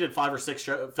couple. She did 5 or 6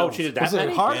 films. Oh, she did that Was it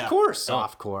many? hardcore or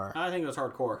softcore? I think it was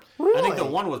hardcore. I Really? think the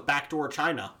one was Backdoor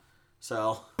China.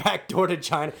 So. Backdoor to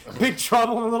China. Big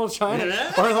Trouble in Little China?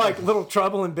 Or like Little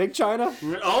Trouble in Big China?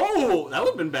 Oh, that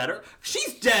would have been better.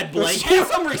 She's dead, Blake. Have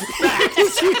some respect.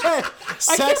 She had I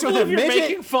sex can't with a believe you're midget?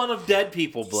 making fun of dead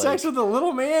people, Blake. Sex with a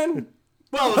little man?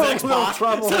 Well, it was Little Xbox.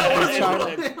 Trouble in Big China.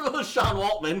 It was Sean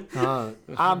Waltman.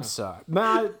 I'm sorry.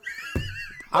 Man,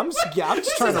 I'm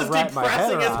just trying to as wrap my head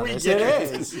depressing as around we this. get.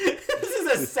 It is. This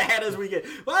is as sad as we get.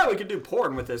 Well, we could do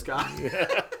porn with this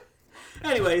guy.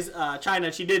 Anyways,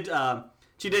 China, she did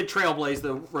trailblaze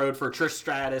the road for Trish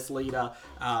Stratus, Lita.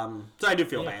 So I do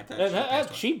feel bad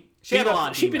that She had a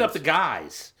lot of She beat up demons. the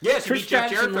guys. Yeah, she Trish beat Jeff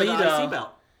Stratus Jarrett and for the IC Lita. belt.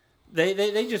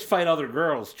 They just fight other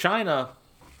girls. China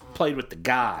played with the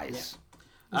guys.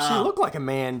 She looked like a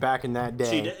man back in that day.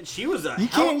 She did. She was a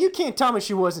You can't tell me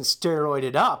she wasn't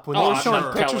steroided up when they were I'm showing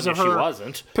not pictures telling of you her. she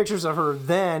wasn't. Pictures of her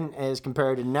then as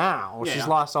compared to now. Yeah. She's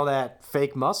lost all that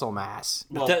fake muscle mass.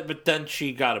 Well, But then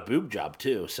she got a boob job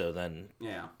too, so then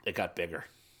yeah. it got bigger.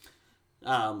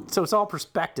 So it's all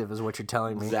perspective, is what you're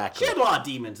telling me. Exactly. She had a lot of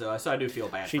demons though, so I do feel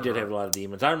bad. She for did her. have a lot of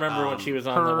demons. I remember when she was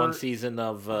on that her- one season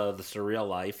of The Surreal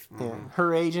Life. Yeah.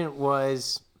 Her agent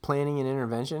was planning an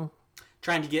intervention.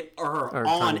 Trying to get her Or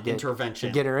on trying to get, intervention.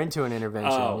 To get her into an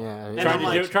intervention. Oh, Yeah. And trying I'm to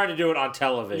like- trying to do it on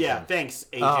television. Yeah, thanks,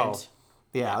 agent. Oh.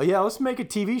 Yeah, let's make a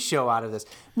TV show out of this.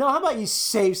 No, how about you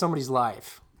save somebody's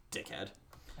life? Dickhead.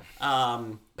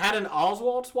 Patton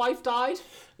Oswalt's wife died.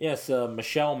 Yes,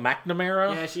 Michelle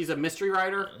McNamara. Yeah, she's a mystery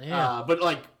writer. Yeah. But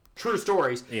like true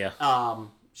stories. Yeah.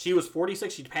 She was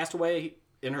 46. She passed away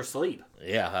in her sleep.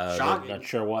 Yeah. Shocking. Not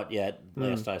sure what yet.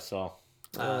 Last I saw.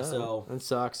 So That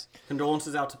sucks.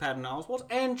 condolences out to Patton Oswalt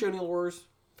and Joni Laura's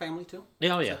family too.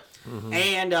 Yeah, oh yeah.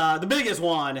 And the biggest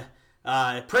one,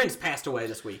 Prince passed away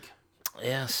this week.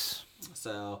 Yes.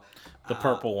 So The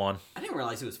purple one. I didn't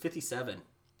realize he was 57.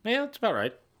 Yeah, that's about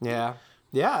right. Yeah.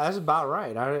 Yeah, that's about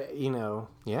right.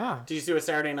 Yeah. Did you see what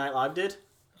Saturday Night Live did?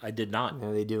 I did not.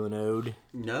 Yeah, they do an ode.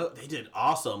 No, they did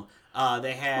awesome.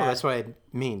 They had. Well, that's what I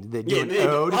mean. Did they do Yeah, an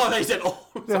ode? Oh, they said. Oh,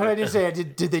 That's what I did say.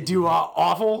 Did they do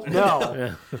awful?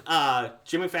 No.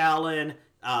 Jimmy Fallon,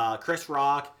 Chris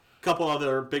Rock, a couple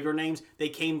other bigger names. They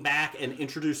came back and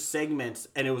introduced segments,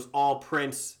 and it was all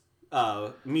Prince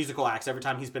musical acts every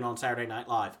time he's been on Saturday Night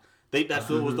Live. That's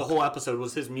what was the whole episode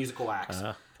was his musical acts,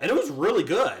 and it was really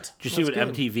good. Did you see what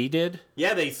MTV did?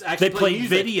 Yeah, they actually They played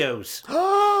music.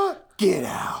 videos. Get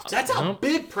out. That's how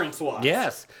big Prince was.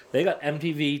 Yes, they got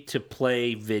MTV to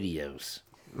play videos.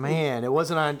 Man, it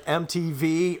wasn't on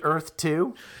MTV Earth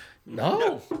 2?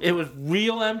 No, it was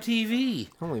real MTV.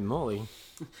 Holy moly.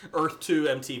 Earth 2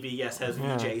 MTV, yes, has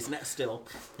VJs still.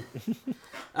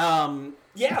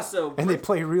 Yeah, so And they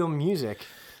play real music.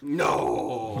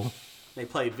 no. They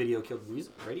played Video Killed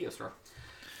Music Radio Star.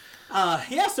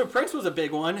 So Prince was a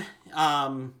big one.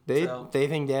 They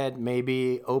think that may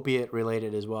be opiate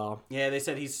related as well. Yeah, they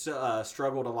said he's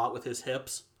struggled a lot with his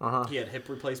hips. He had hip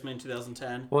replacement in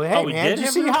 2010. Well, hey, man, did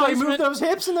you see how he moved those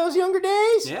hips in those younger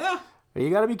days? Yeah. You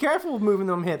got to be careful with moving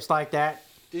them hips like that.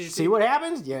 Did you see what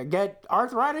happens? You get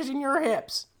arthritis in your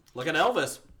hips. Look at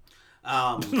Elvis.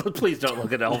 Please don't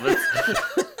look at Elvis.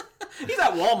 He's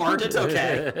at Walmart. It's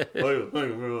okay. Hello.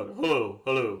 Welcome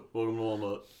to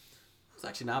Walmart. It's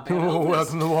actually not bad. Elvis.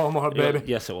 Welcome to Walmart, baby.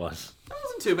 Yes, it was. That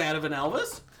wasn't too bad of an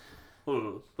Elvis.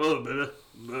 Hello, baby.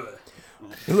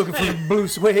 You're looking for the blue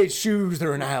suede shoes.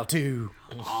 They're in aisle 2.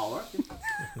 All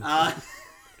right.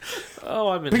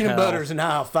 I'm in Peanut hell. butter's in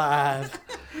aisle 5.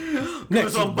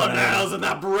 Next some bananas and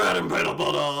that bread and peanut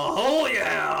butter. Oh,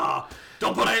 yeah.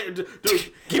 Don't put it.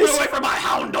 Keep it away from my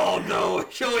hound dog, though.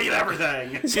 She'll eat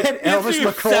everything. Is that Elvis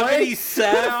LaCroix? 70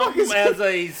 Sound as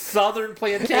a southern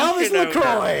plantation Elvis owner.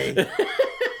 LaCroix.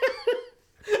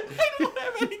 I don't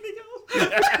have anything else.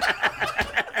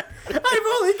 I've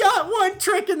only got one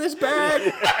trick in this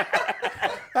bag.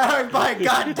 By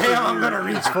goddamn, I'm gonna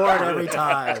reach for it every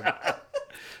time.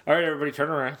 All right, everybody, turn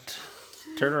around.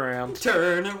 Turn around.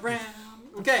 Turn around.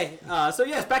 Okay, so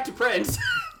yes, back to Prince.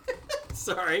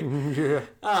 Sorry.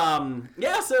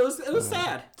 Yeah. So it was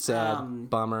sad. Sad.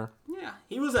 Bummer. Yeah,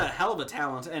 he was a hell of a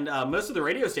talent, and most of the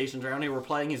radio stations around here were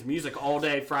playing his music all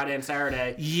day, Friday and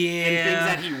Saturday. Yeah. And things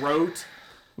that he wrote.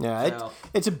 Yeah,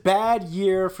 it's a bad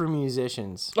year for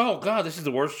musicians. Oh, God, this is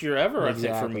the worst year ever, I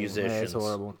think, for Yeah, musicians. it's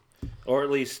horrible. Or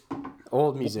at least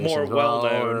Old musicians. more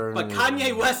well-known. But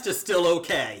Kanye West is still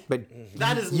okay. But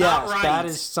that is not right. That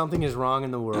is something is wrong in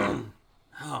the world.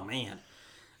 Oh, man.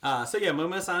 So, yeah,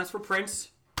 moment of silence for Prince,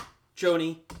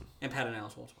 Joni, and Patton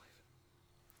Oswalt's wife.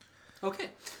 Okay,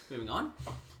 moving on.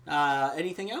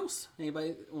 Anything else?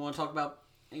 Anybody want to talk about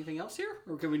anything else here?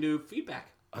 Or can we do feedback?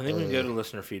 I think we can go to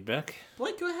listener feedback.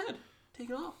 Blake, go ahead. Take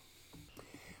it off.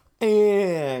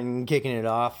 And kicking it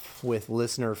off with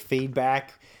listener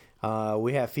feedback.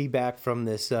 We have feedback from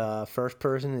this first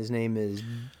person. His name is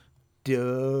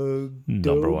Doug.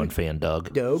 Number one fan,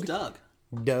 Doug. Doug.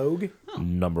 Doug. Oh.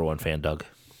 Number one fan, Doug.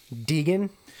 Deegan.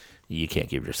 You can't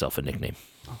give yourself a nickname.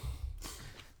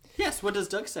 Yes, what does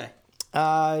Doug say?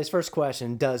 His first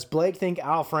question: does Blake think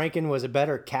Al Franken was a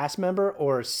better cast member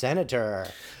or senator?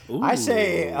 Ooh. I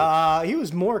say he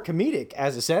was more comedic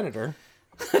as a senator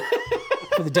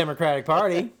for the Democratic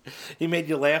Party. He made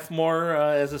you laugh more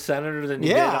as a senator than you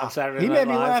did on Saturday Night he Live?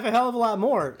 made me laugh a hell of a lot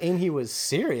more, and he was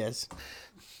serious.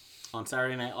 On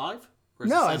Saturday Night Live?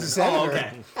 No, as a senator. Oh,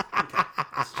 okay.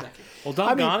 Just checking. Well,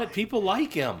 doggone it, people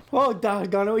like him. Well,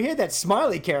 doggone it, he had that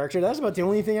smiley character. That's about the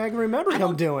only thing I can remember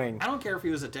him doing. I don't care if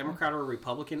he was a Democrat or a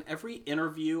Republican. Every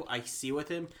interview I see with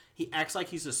him, he acts like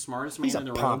he's the smartest man in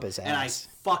the room. pompous And I ass.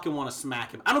 fucking want to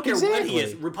smack him. I don't care what he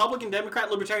is. Republican, Democrat,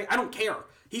 Libertarian, I don't care.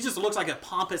 He just looks like a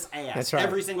pompous ass That's right.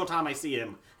 every single time I see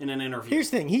him in an interview.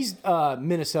 Here's the thing. He's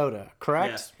Minnesota,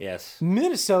 correct? Yes. Yes.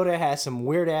 Minnesota has some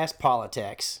weird-ass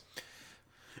politics.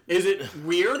 Is it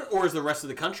weird, or is the rest of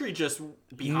the country just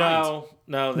behind?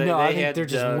 No, I they think had they're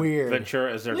just weird.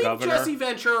 Ventura as their Leave governor. Jesse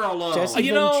Ventura alone. Jesse-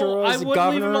 You know, Ventura I as the wouldn't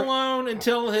leave him governor. alone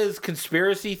until his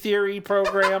conspiracy theory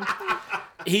program.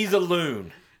 He's a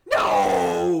loon.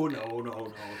 No.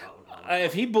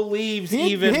 If he believes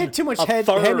He even had too much a head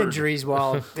third, injuries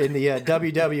while in the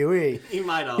WWE. He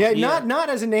might have. Yeah, not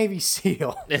as a Navy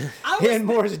SEAL. And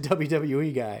more as a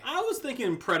WWE guy. I was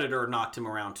thinking Predator knocked him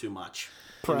around too much.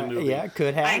 in the movie. Yeah,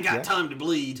 could have. I ain't got yeah. time to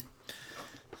bleed.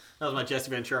 That was my Jesse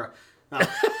Ventura. No,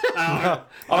 I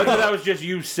thought that was just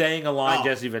you saying a line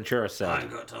Jesse Ventura I said.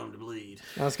 ain't got time to bleed.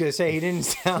 I was gonna say he didn't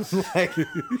sound like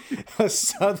a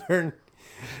Southern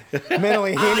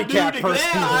mentally handicapped person.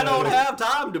 I don't have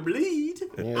time to bleed.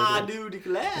 Yeah, I do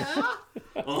declare.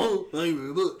 Oh, thank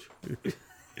you very much.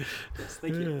 Yes,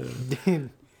 thank you.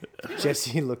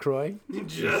 Jesse LaCroix.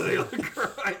 Jesse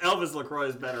LaCroix. Elvis LaCroix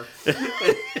is better.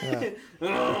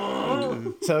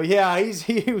 So yeah,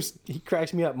 he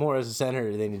cracks me up more as a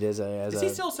senator than he does as Is he a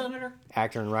still senator?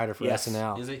 actor and writer for Yes.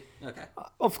 SNL. Is he? Okay.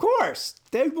 Of course.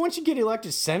 Once you get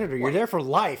elected senator, you're there for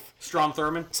life. Strom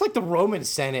Thurmond. It's like the Roman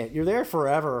Senate. You're there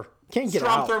forever. Can't get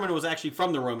Strom out. Thurmond was actually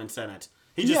from the Roman Senate.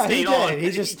 He just Yeah, he stayed on.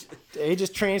 did. He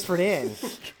just transferred in.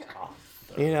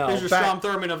 You know, There's your back-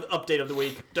 Strom Thurmond update of the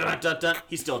week. Dun, dun, dun, dun.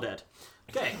 He's still dead.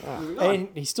 Okay. moving on. and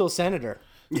he's still senator.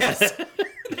 Yes.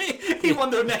 He won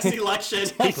the next election.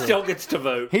 He still gets to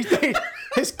vote.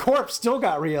 His corpse still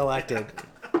got reelected.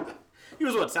 He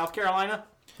was what, South Carolina?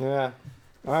 Yeah,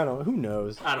 I don't. Who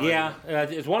knows? I don't know. Yeah,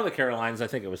 it's one of the Carolines. I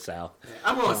think it was Sal.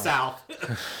 I'm going South.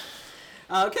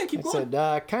 Okay, keep I going.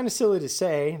 said, kind of silly to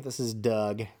say. This is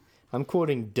Doug. I'm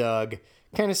quoting Doug.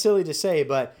 Kind of silly to say,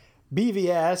 but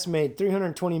BVS made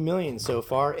 $320 million so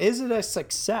far. Is it a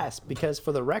success? Because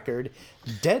for the record,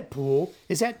 Deadpool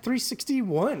is at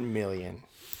 $361 million.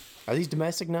 Are these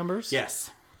domestic numbers?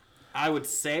 Yes. I would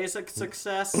say it's a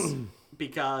success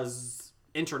because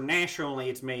internationally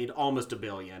it's made almost $1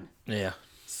 billion. Yeah.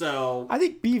 So I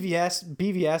think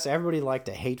BVS, everybody liked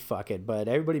to hate fuck it, but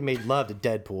everybody made love to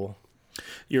Deadpool.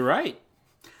 You're right.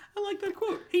 I like that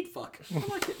quote. Hate fuck. I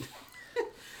like it.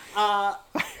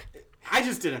 I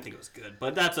just didn't think it was good,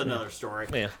 but that's another story.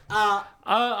 Yeah.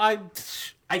 I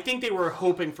think they were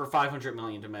hoping for $500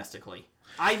 million domestically.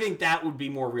 I think that would be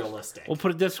more realistic. We'll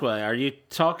put it this way. Are you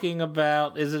talking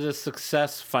about, is it a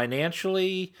success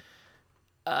financially?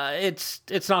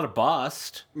 It's not a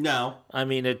bust. No. I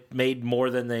mean, it made more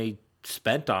than they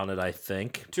spent on it, I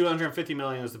think. $250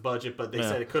 million is the budget, but they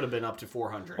said it could have been up to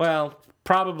 $400. Well,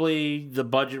 probably the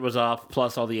budget was off,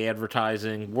 plus all the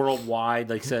advertising worldwide.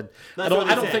 Like I said, I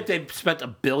don't think they spent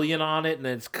 $1 billion on it, and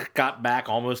it's got back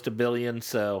almost $1 billion.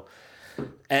 So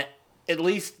at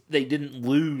least they didn't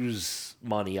lose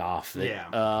money off it.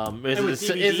 Yeah. Is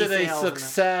it a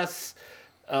success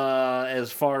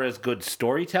as far as good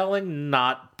storytelling?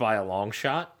 Not by a long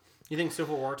shot. You think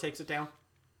Civil War takes it down?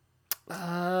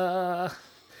 I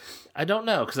don't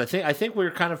know, because I think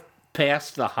we're kind of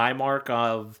past the high mark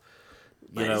of.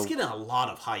 It's getting a lot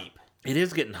of hype. It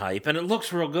is getting hype, and it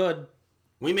looks real good.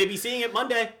 We may be seeing it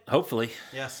Monday. Hopefully.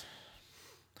 Yes.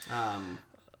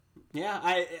 Yeah,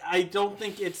 I don't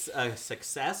think it's a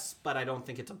success, but I don't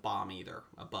think it's a bomb either,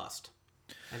 a bust.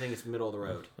 I think it's middle of the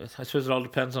road. I suppose it all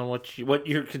depends on what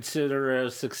you consider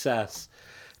a success.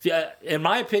 In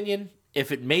my opinion,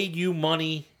 if it made you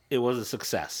money, it was a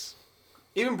success.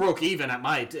 Even broke even at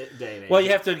my day. Well, you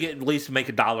have to at least make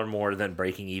 $1 more than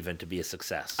breaking even to be a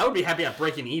success. I would be happy at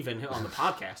breaking even on the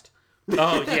podcast.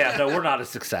 Oh, yeah. No, we're not a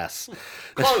success.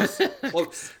 Close.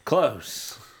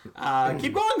 Close.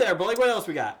 Keep going there, Blake. What else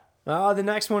we got? The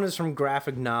next one is from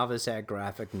Graphic Novice at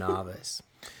Graphic Novice.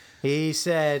 He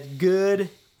said, "Good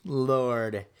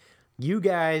Lord, you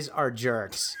guys are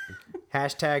jerks.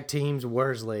 Hashtag Teams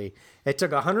Worsley. It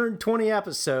took 120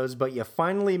 episodes, but you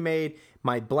finally made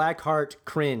my black heart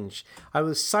cringe. I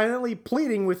was silently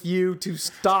pleading with you to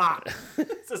stop."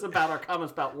 This is about our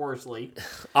comments about Worsley.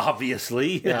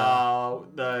 Obviously.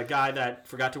 The guy that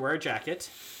forgot to wear a jacket.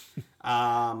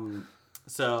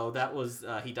 So that was,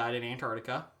 he died in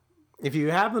Antarctica. If you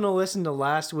happen to listen to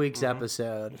last week's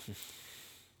episode,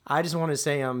 I just want to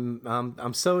say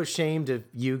I'm so ashamed of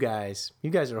you guys. You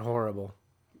guys are horrible.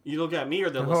 You look at me or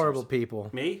the You're horrible people.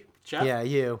 Me? Jeff? Yeah,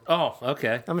 you. Oh,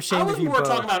 okay. I'm ashamed of you more both.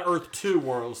 talking about Earth 2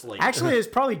 Worsley. Actually, it's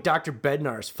probably Dr.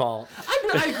 Bednar's fault.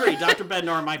 I agree. Dr.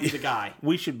 Bednar might be the guy.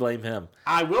 We should blame him.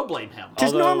 I will blame him.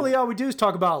 Because normally all we do is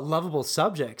talk about lovable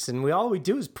subjects, and all we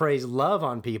do is praise love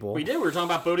on people. We did. We were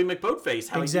talking about Bodie McBoatface.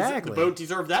 How Exactly. the boat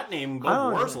deserved that name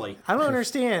above Worsley. I don't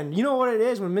understand. You know what it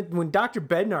is? When Dr.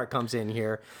 Bednar comes in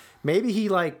here, maybe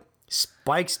he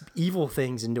spikes evil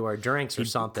things into our drinks or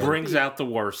something. Brings out the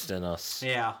worst in us.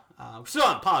 Yeah. Still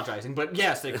not apologizing, but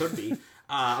yes, it could be.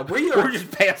 We're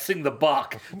just passing the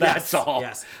buck. That's all.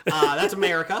 Yes. That's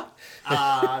America.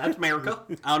 That's America.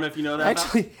 I don't know if you know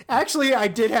that. Actually, I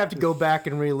did have to go back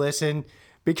and re-listen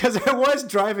because I was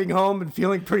driving home and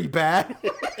feeling pretty bad.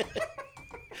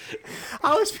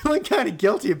 I was feeling kind of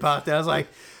guilty about that. I was like,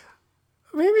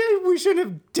 maybe we shouldn't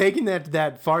have taken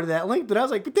that far to that link. But I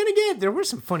was like, but then again, there were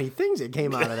some funny things that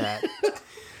came out of that.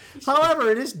 However,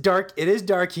 it is dark. It is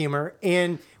dark humor,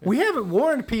 and we haven't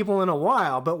warned people in a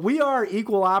while. But we are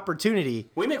equal opportunity.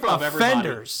 We make fun of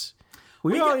offenders.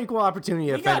 We are equal opportunity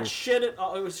offenders.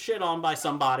 It was shit on by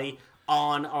somebody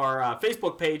on our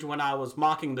Facebook page when I was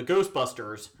mocking the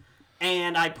Ghostbusters,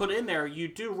 and I put in there, you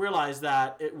do realize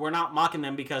that we're not mocking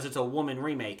them because it's a woman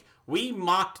remake. We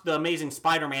mocked the Amazing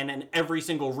Spider-Man in every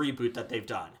single reboot that they've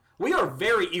done. We are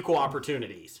very equal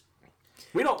opportunities.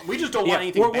 We just don't want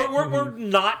anything bad. We're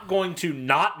not going to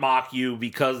not mock you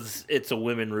because it's a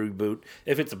women reboot.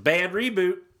 If it's a bad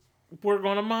reboot, we're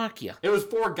going to mock you. It was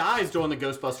 4 guys doing the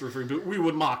Ghostbusters reboot. We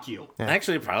would mock you. Yeah.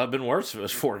 Actually, it'd probably been worse if it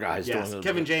was 4 guys doing it.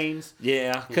 Kevin James.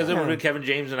 Yeah, because it would have been Kevin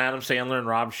James and Adam Sandler and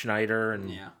Rob Schneider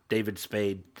and David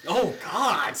Spade. Oh,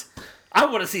 God. I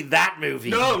want to see that movie.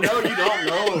 No, you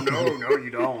don't. No, you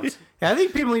don't. I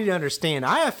think people need to understand.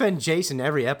 I offend Jason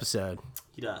every episode.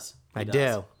 He does. I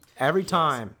do. Every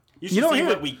time. You should see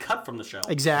what we cut from the show.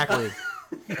 Exactly.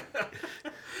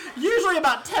 Usually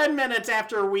about 10 minutes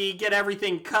after we get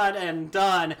everything cut and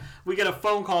done, we get a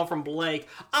phone call from Blake.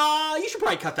 You should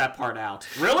probably cut that part out.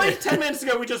 Really? 10 minutes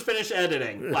ago, we just finished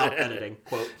editing. Well, editing.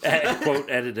 Quote. Quote,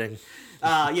 editing.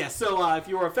 So if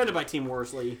you were offended by Team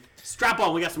Worsley, strap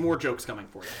on. We got some more jokes coming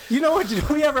for you. You know what? Did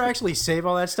we ever actually save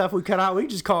all that stuff we cut out? We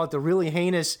just call it the really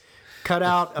heinous cut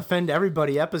out offend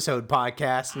everybody episode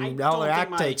podcast, and I all don't the think act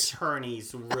my takes.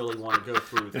 attorneys really want to go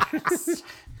through that.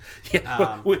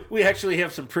 Yeah, we actually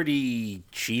have some pretty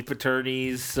cheap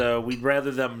attorneys, so we'd rather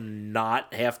them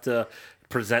not have to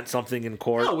present something in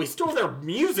court. No, we stole their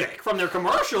music from their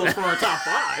commercials for our top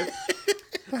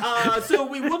 5. So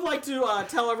we would like to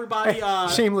tell everybody...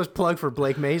 Shameless plug for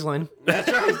Blake Maislin.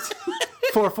 That's right.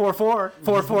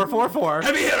 444-4444.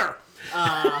 Heavy hitter!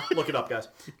 Look it up, guys,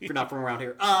 if you're not from around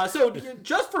here. So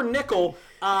just for nickel,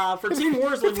 for Team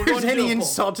Worsley, we're going There's to do any a poll.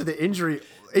 insult to the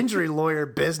injury lawyer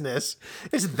business,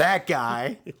 it's that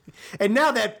guy. And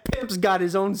now that pimp's got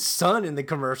his own son in the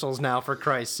commercials now, for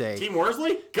Christ's sake. Team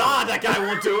Worsley? God, that guy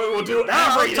won't do it. We'll do it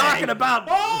That's what I'm every day. talking about.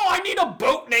 Oh, I need a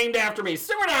boat named after me.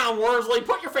 Simmer down, Worsley.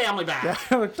 Put your family back.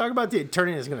 Talk about the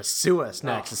attorney that's going to sue us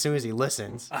next as soon as he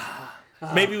listens.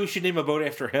 Maybe we should name a boat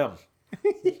after him.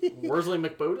 Worsley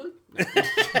McBoatley?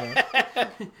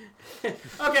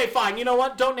 Okay, fine. You know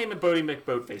what? Don't name it Bodie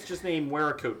McBoatface. Just name Wear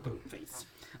a Coat Boatface.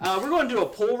 We're going to do a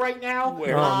poll right now.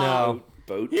 No.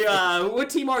 Boat. Yeah, what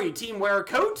team are you? Team Wear a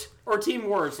Coat or Team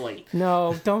Worsley?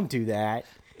 No, don't do that.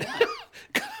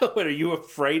 What, are you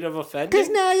afraid of offending? Because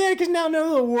now none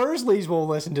of the Worsleys will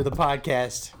listen to the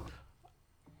podcast.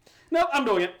 Nope, I'm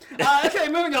doing it. Okay,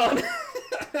 moving on.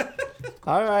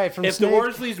 All right, from If the Snake,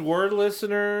 Worsleys were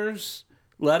listeners,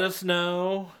 let us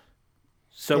know,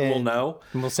 so we'll and know.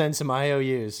 we'll send some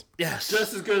IOUs Yes.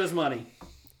 Just as good as money.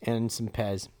 and some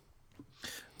Pez.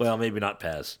 Well, maybe not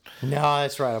Pez. No,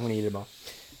 that's right. I'm going to eat them all.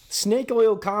 Snake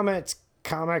Oil Comics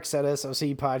at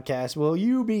SOC Podcast. Will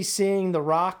you be seeing The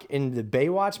Rock in the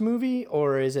Baywatch movie,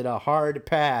 or is it a hard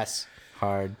pass?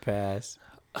 Hard pass.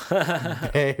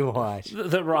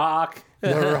 Baywatch. The Rock.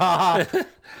 The Rock.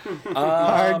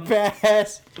 Hard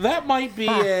pass. That might be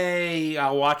a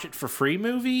I'll watch it for free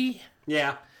movie.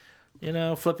 Yeah. You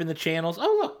know, flipping the channels.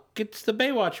 Oh, look, it's the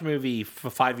Baywatch movie for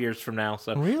 5 years from now.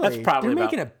 So Really? that's probably They're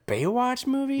about... making a Baywatch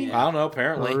movie? I don't know,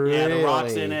 apparently. Yeah, The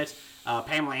Rock's Really? in it.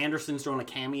 Pamela Anderson's doing a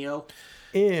cameo.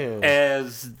 Ew.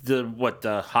 As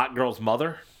the hot girl's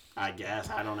mother. I guess.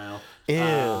 I don't know.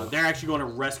 Ew. They're actually going to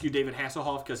rescue David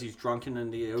Hasselhoff because he's drunken in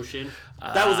the ocean.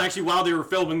 That was actually while they were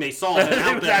filming. They saw it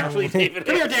out It was there. actually David.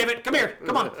 Come here, David. Come here.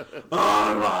 Come on.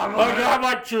 I got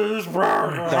my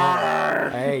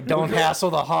cheeseburger. Hey, don't hassle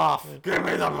the Hoff. Give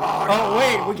me the burger. Oh,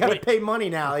 wait, we got to pay money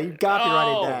now. You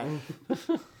copyrighted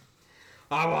that.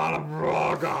 I want a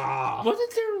burger.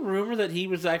 Wasn't there a rumor that he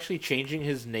was actually changing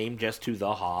his name just to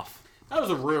the Hoff? That was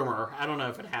a rumor. I don't know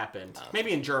if it happened.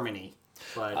 Maybe in Germany.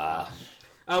 But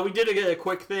we did a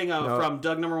quick thing from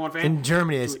Doug Number One Fan. In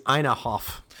Germany, it's Eine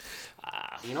Hoff.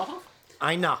 You know Hoff?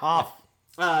 Eine Hoff.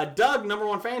 Doug, Number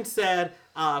One Fan, said,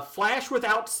 Flash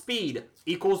without speed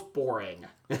equals boring.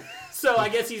 So I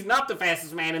guess he's not the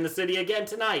fastest man in the city again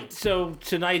tonight. So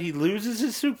tonight he loses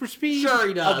his super speed? Sure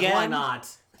he does. Again? Why not?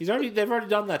 They've already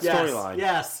done that storyline.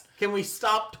 Yes. Can we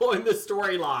stop doing the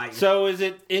storyline? So is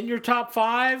it in your top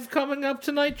 5 coming up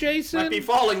tonight, Jason? Might be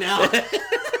falling now.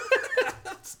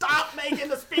 Stop making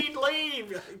the speed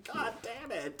leave. God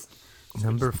damn it.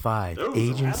 Number 5,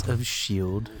 Agents of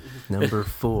S.H.I.E.L.D. Number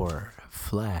 4,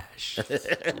 Flash.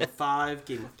 Number 5,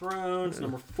 Game of Thrones.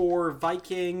 Number 4,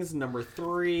 Vikings. Number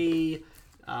 3,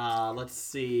 let's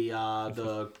see,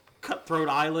 the Cutthroat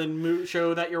Island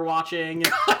show that you're watching.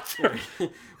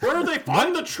 Where do they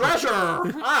find the treasure?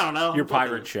 I don't know. Your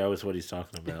pirate show is what he's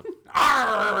talking about.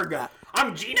 Arg!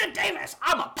 I'm Gina Davis.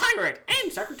 I'm a pirate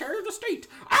and Secretary of the State.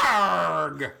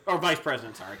 Arg! Or Vice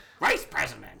President, sorry. Vice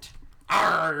President.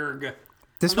 Arg!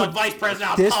 This I'm the Vice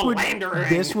President of Polandering.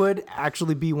 this would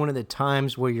actually be one of the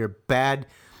times where your bad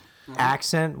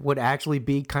accent would actually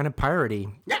be kind of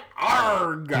piratey. Yeah,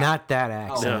 arg! Not that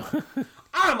accent.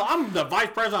 I'm the Vice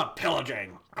President of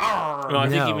Pillaging. Arg! No, I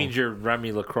think No. he means your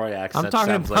Remy LaCroix accent. I'm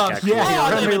talking sounds about, like actually. yeah,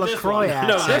 Oh, your Remy this LaCroix one.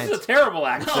 No, accent. this is a terrible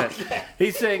accent.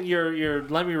 He's saying your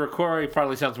Lemmy LaCroix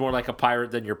probably sounds more like a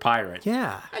pirate than your pirate.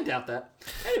 Yeah. I doubt that.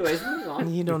 Anyways, moving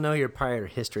on. You don't know your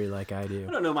pirate history like I do.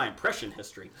 I don't know my impression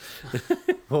history.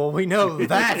 Well, we know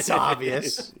that's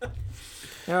obvious.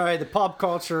 All right, the Pop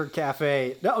Culture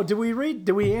Cafe. No, did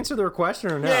we answer their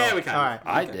question or no? Yeah, we kind of. All right.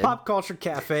 I did. Pop Culture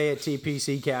Cafe at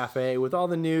TPC Cafe with all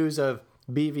the news of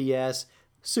BVS,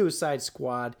 Suicide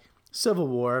Squad, Civil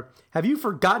War. Have you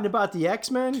forgotten about the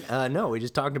X-Men? No, we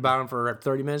just talked about them for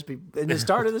 30 minutes in the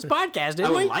start of this podcast, didn't I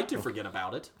would we? like to forget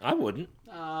about it. I wouldn't.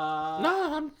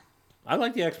 No, I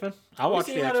like the X-Men. I'll We watch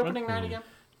see the that X-Men. opening night again?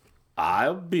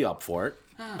 I'll be up for it.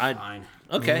 Fine.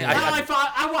 Okay.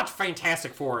 I watched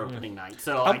Fantastic Four opening night,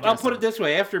 so I'll put it this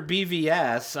way. After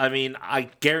BVS, I mean, I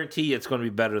guarantee it's going to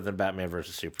be better than Batman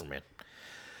versus Superman.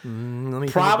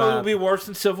 Probably will be worse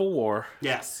than Civil War.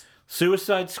 Yes.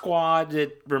 Suicide Squad,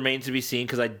 it remains to be seen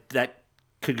because that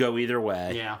could go either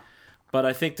way. Yeah. But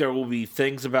I think there will be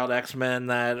things about X-Men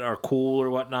that are cool or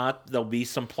whatnot. There'll be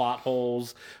some plot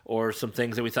holes or some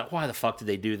things that we thought, why the fuck did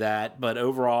they do that? But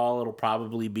overall, it'll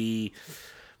probably be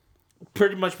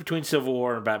pretty much between Civil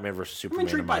War and Batman vs. Superman,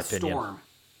 intrigued in my by opinion. Storm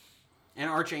and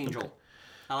Archangel.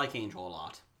 I like Angel a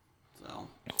lot. So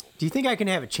Do you think I can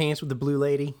have a chance with the Blue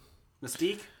Lady?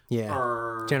 Mystique? Yeah.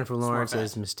 Or Jennifer Lawrence Smurfette?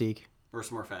 as Mystique. Or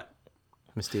Smurfette?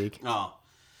 Mystique. Oh.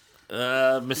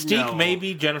 Mystique, No.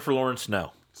 maybe. Jennifer Lawrence,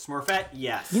 no. Smurfette?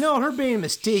 Yes. You know, her being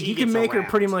Mystique, She you can gets make her around.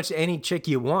 pretty much any chick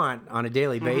you want on a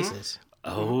daily basis.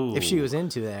 Oh. If she was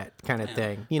into that kind of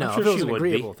thing. You know, I'm sure if it was she an would be.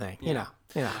 agreeable thing. You know.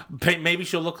 Maybe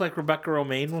she'll look like Rebecca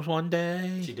Romaine was one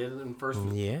day. She did it in first.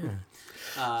 Yeah.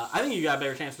 I think you got a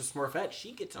better chance with Smurfette.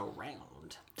 She gets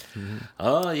around.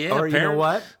 Oh, yeah. Or you know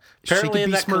what? She Apparently could in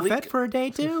be that Smurfette for a day,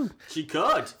 too. She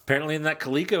could. Apparently in that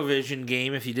ColecoVision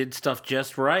game, if you did stuff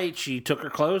just right, she took her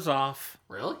clothes off.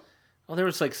 Really? Well, there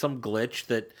was like some glitch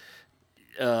that,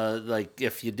 like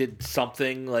if you did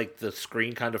something, like the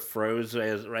screen kind of froze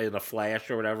as right in a flash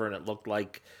or whatever, and it looked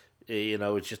like,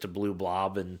 it's just a blue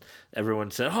blob, and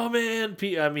everyone said, "Oh man!"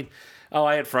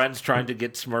 I had friends trying to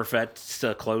get Smurfette's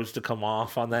clothes to come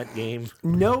off on that game.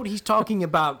 Note he's talking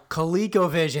about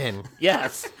ColecoVision.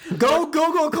 Yes. Go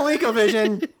Google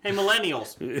ColecoVision. Hey,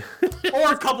 millennials.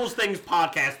 Or Couples Things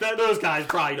podcast. Those guys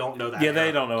probably don't know that. Yeah,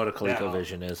 they don't know what a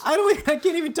ColecoVision is. I can't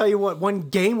even tell you what one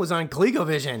game was on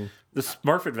ColecoVision. The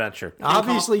Smurf Adventure.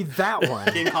 Obviously that one.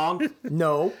 King Kong?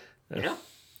 No. Yeah.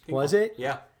 Was it?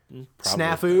 Yeah.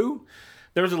 Snafu?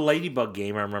 There was a Ladybug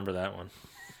game. I remember that one.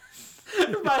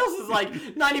 Miles is like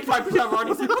 95% of our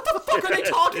audience. Like, what the fuck are they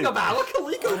talking about? What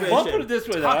ColecoVision? Well, I'll put it this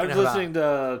way, though. I was Talking about- listening to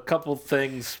a Couple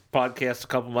Things podcast a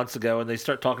couple months ago, and they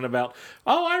start talking about,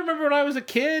 I remember when I was a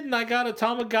kid and I got a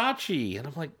Tamagotchi. And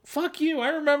I'm like, fuck you. I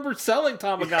remember selling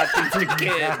Tamagotchis to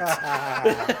kids.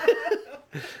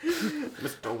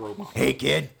 Mr. Robot. Hey,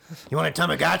 kid. You want a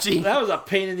Tamagotchi? That was a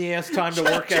pain in the ass time to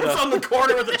work at Jim's on a... the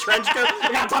corner with a trench coat.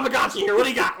 I got a Tamagotchi here. What do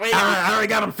you got? Wait. I already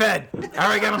got him fed.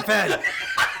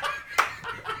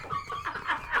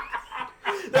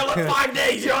 They're like 5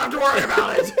 days. You don't have to worry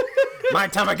about it. My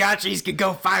Tamagotchis could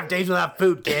go 5 days without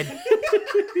food, kid.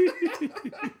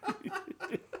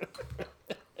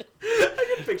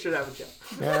 I can picture that with you.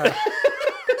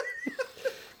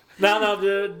 Now,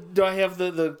 do I have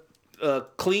the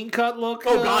clean cut look?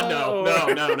 Oh, God, no.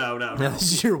 or- No. Now,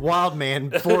 this is your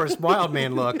Forrest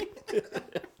Wildman look. Are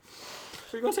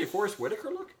you going to say Forrest Whitaker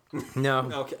look? No.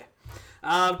 Okay.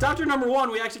 Doctor number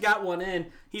one, we actually got one in.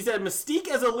 He said, Mystique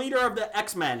as a leader of the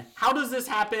X-Men. How does this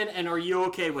happen, and are you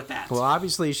okay with that? Well,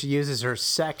 obviously she uses her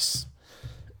sex.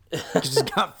 She's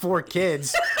got 4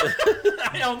 kids.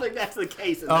 I don't think that's the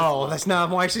case. In this Oh, one. that's not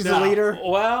why she's the No. leader?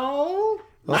 Well,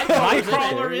 Nightcrawler's in it.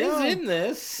 Nightcrawler you is go. in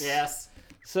this. Yes.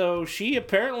 So she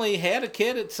apparently had a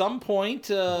kid at some point,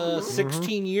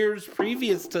 16 years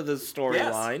previous to the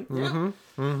storyline.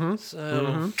 Yes.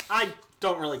 So I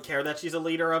don't really care that she's a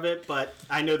leader of it, but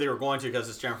I know they were going to because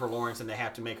it's Jennifer Lawrence and they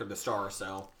have to make her the star,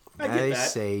 so I get I that.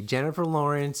 say Jennifer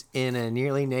Lawrence in a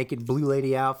nearly naked Blue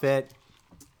Lady outfit.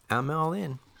 I'm all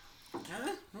in.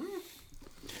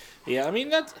 yeah, I mean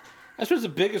that's I suppose the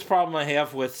biggest problem I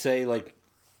have with say like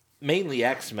mainly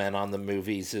X-Men on the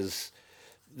movies is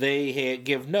they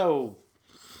give no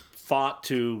thought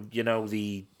to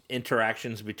the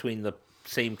interactions between the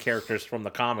same characters from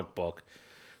the comic book.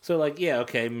 So, like, yeah,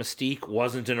 okay, Mystique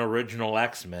wasn't an original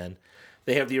X-Men.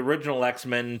 They have the original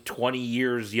X-Men 20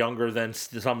 years younger than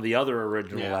some of the other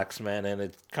original X-Men, and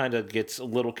it kind of gets a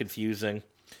little confusing,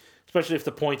 especially if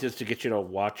the point is to get you to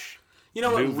watch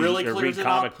What really or clears read it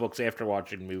comic up? books after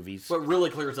watching movies. What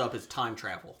really clears up is time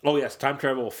travel. Oh, yes, time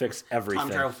travel will fix everything.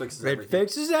 Time travel fixes It everything.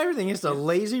 fixes everything. It's the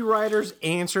lazy writer's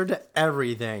answer to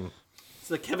everything. It's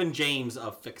the Kevin James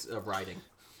of writing.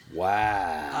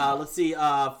 Wow. Let's see. Face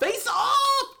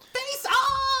Off! Face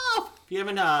Off! If you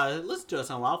haven't listened to us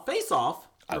in a while, Face Off.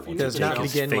 Does not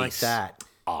Takeoff's begin like face that.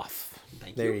 Off.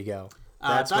 Thank There you. you go.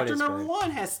 That's what Doctor it's number for.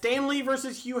 one has Stan Lee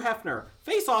versus Hugh Hefner.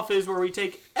 Face Off is where we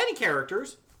take any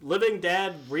characters, living,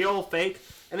 dead, real, fake,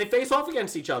 and they face off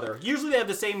against each other. Usually they have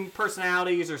the same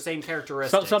personalities or same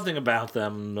characteristics. Something about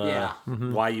them. Yeah.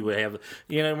 Why you would have.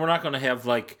 We're not going to have,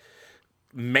 like,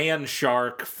 man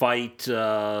shark fight.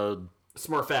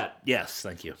 Smurfette. Yes,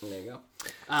 thank you. There you go.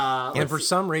 And for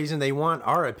some reason, they want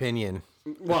our opinion.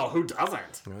 Well, who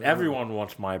doesn't? Everyone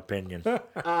wants my opinion.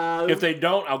 If they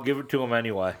don't, I'll give it to them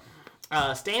anyway.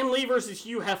 Stan Lee versus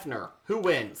Hugh Hefner. Who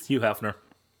wins? Hugh Hefner.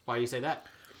 Why do you say that?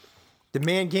 The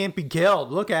man can't be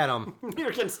killed. Look at him.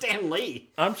 Neither can Stan Lee.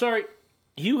 I'm sorry.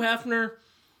 Hugh Hefner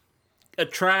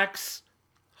attracts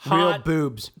Real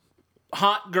boobs.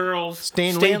 hot girls.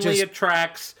 Stan Lee Lee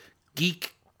attracts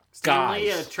geek Stan Lee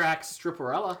guys. attracts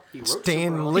Stripperella. He wrote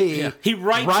Stan Stripperella. Lee. He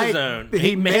writes his own.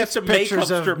 He makes has to make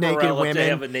pictures up of naked Stripperella women. to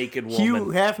have a naked woman. Hugh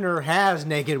Hefner has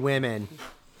naked women.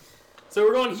 So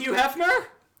we're going Hugh Hefner?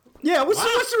 Yeah, what's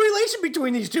the relation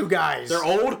between these two guys? They're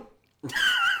old?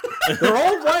 They're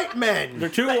old white men. They're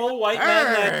two old white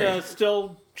men that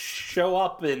still show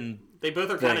up in. They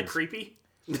both are kind of Things. creepy.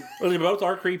 Well, they both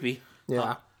are creepy.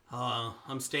 Yeah.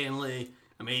 I'm Stan Lee.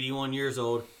 I'm 81 years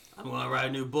old. I'm going to write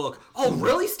a new book. Oh,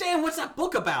 really, Stan? What's that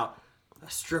book about?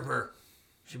 A stripper.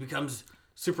 She becomes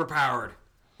superpowered.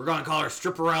 We're going to call her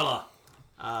Stripperella.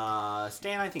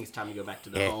 Stan, I think it's time to go back to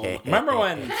the home. Remember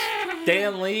when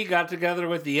Stan Lee got together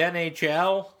with the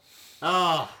NHL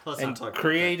Oh, let's not and talk about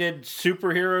created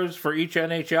superheroes for each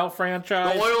NHL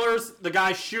franchise? the Oilers, the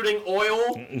guy shooting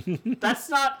oil. That's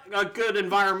not a good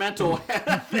environmental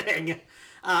thing.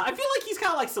 I feel like he's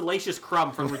kind of like Salacious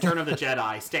Crumb from Return of the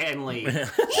Jedi, Stan Lee.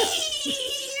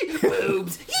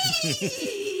 Boobs.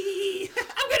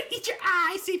 I'm gonna eat your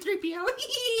eye, C-3PO.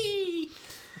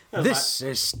 This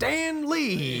is Stan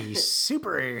Lee.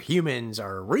 Superhumans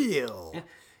are real. You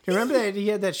remember that he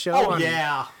had that show Oh, on...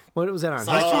 yeah. What was that on?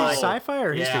 Sci-fi. Sci-fi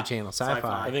or History Yeah. Channel? Sci-fi.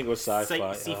 Sci-fi. I think it was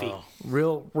sci-fi. Sci-fi. Oh,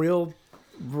 Real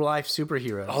life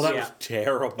superheroes. Oh, that Yeah. was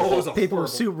terrible. Oh, it was a People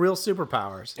horrible. with real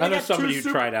superpowers. I know got somebody two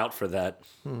who tried out for that.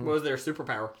 What was their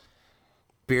superpower?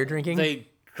 Beer drinking? They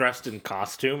dressed in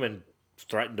costume and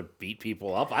threatened to beat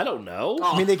people up. I don't know.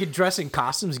 I mean, they could dress in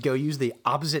costumes and go use the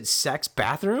opposite sex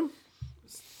bathroom?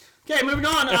 Okay, moving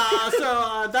on.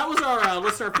 So that was our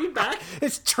listener feedback.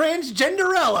 It's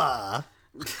Transgenderella.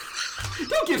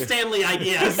 Don't give Stanley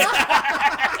ideas.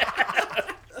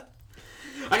 I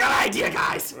got an idea,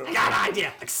 guys. I got an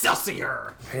idea.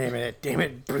 Excelsior. Wait a minute. Damn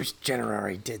it. Bruce Jenner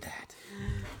already did that.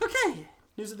 Okay,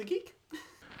 news of the geek.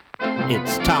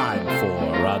 It's time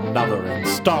for another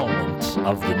installment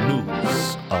of the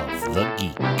News of the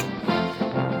Geek.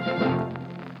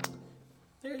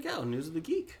 There you go, news of the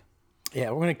geek.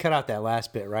 Yeah, we're going to cut out that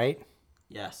last bit, right?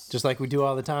 Yes. Just like we do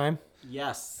all the time?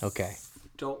 yes. Okay.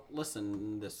 Don't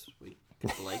listen this week,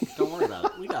 Blake. Don't worry about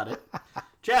it. We got it.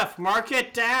 Jeff, mark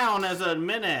it down as a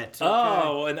minute. Okay.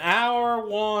 Oh, an hour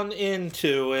one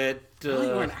into it. Really?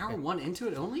 We're an hour one into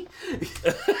it only?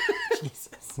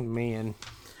 Jesus, man.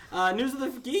 News of the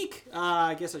geek.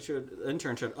 I guess the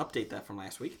intern should update that from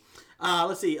last week.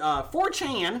 Let's see.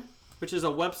 4chan, which is a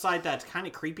website that's kind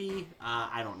of creepy.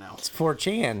 I don't know. It's for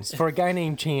Chan. It's for a guy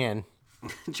named Chan.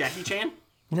 Jackie Chan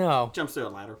No. jumps through a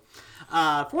ladder.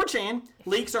 4chan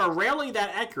leaks are rarely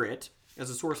that accurate as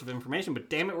a source of information, but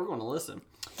damn it, we're going to listen.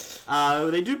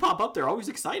 They do pop up. They're always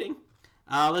exciting.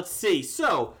 Let's see.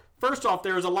 So, first off,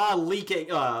 there's a lot of leaking,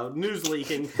 news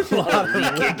leaking. That's all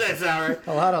right.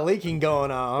 A lot of leaking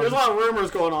going on. There's a lot of rumors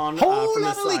going on. Whole from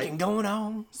lot this of site. leaking going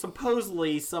on.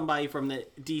 Supposedly, somebody from the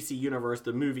DC universe,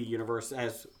 the movie universe,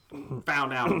 has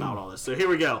found out about all this. So here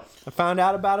we go. I found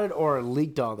out about it or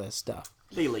leaked all this stuff.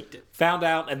 They leaked it. Found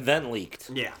out and then leaked.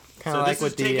 Yeah. Kinda So like this is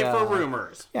with the, taken for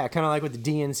rumors. Yeah, kind of like what the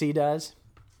DNC does.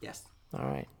 Yes. All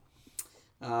right.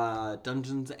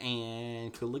 Dungeons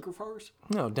and calligraphers?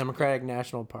 No, Democratic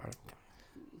National Party.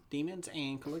 Demons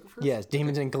and calligraphers? Yes,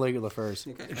 demons and calligraphers.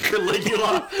 Okay.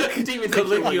 Caligula. Demons and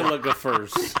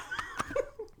Caligulographers.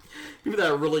 People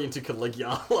that are really into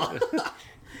Caligula.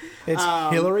 It's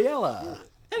Hillaryella.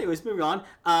 Anyways, moving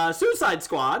on. Suicide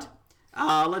Squad.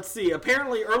 Let's see.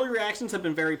 Apparently, early reactions have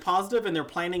been very positive, and they're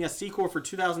planning a sequel for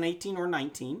 2018 or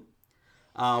 19.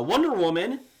 Wonder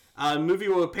Woman. Movie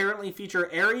will apparently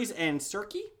feature Ares and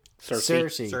Cersei.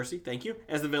 Cersei, thank you,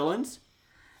 as the villains.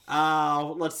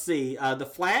 Let's see. The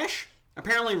Flash.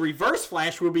 Apparently, Reverse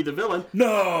Flash will be the villain.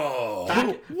 No.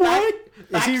 What?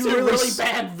 Back Is he to really really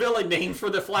bad villain name for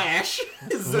the Flash.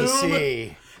 Zoom. Let's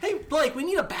see. Hey, Blake, we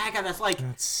need a bad guy that's like,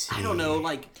 see. I don't know,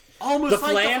 like almost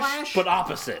The like Flash, the Flash. but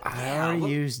opposite. I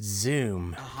already used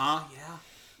Zoom. Yeah. What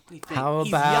do you think? How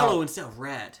He's about- yellow instead of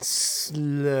red.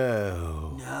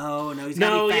 Slow. No, he's got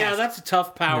to No, be fast. yeah, that's a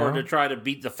tough power No. to try to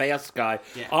beat the fast guy.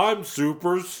 Yeah. I'm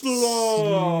super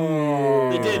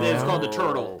slow. They did. It's called the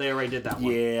Turtle. They already did that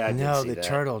one. Yeah, I did No, see the that.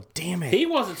 turtle. Damn it. He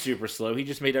wasn't super slow. He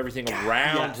just made everything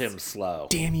around Yes. him slow.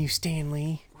 Damn you,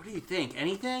 Stanley. What do you think?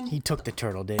 Anything? He took the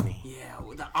turtle, didn't he? Yeah,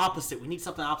 well, the opposite. We need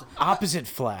something opposite. Opposite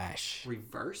Flash.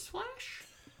 Reverse Flash?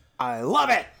 I love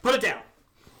it. Put it down.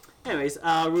 Anyways,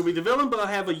 Ruby the villain will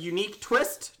have a unique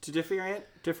twist to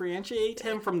differentiate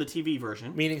him from the TV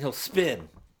version. Meaning he'll spin.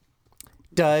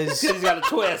 Does He's got a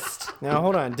twist. now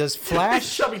hold on? Does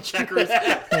Flash? Chubby checkers.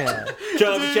 Yeah.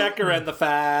 Chubby Checker and the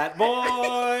Fat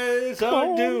Boys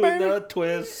are doing baby. the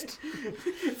twist.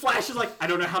 Flash is like, I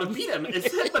don't know how to beat him.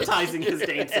 It's hypnotizing his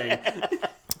dancing.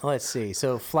 Let's see.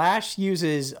 So Flash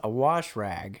uses a wash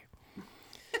rag.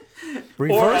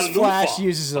 Reverse a Flash loofah.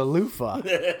 uses a loofah.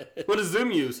 What does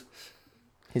Zoom use?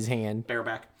 His hand.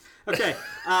 Bareback. Okay.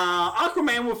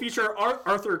 Aquaman will feature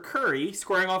Arthur Curry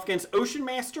squaring off against Ocean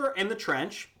Master and the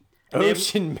Trench.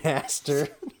 Ocean Master.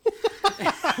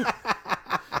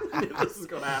 This is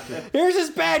going to happen. Here's this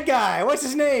bad guy. What's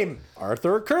his name?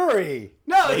 Arthur Curry.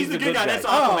 No, he's the the good good guy. guy. That's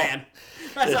Aquaman.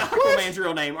 That's Aquaman's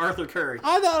real name, Arthur Curry.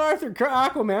 I thought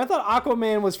Aquaman. I thought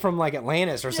Aquaman was from like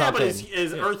Atlantis or Yeah, something. but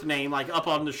his Earth name, like up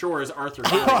on the shore, is Arthur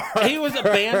Curry. He was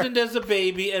abandoned as a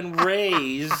baby and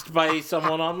raised by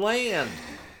someone on land.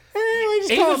 We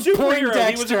just He call was a him superhero. He was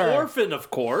Poindexter. an orphan, of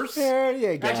course. There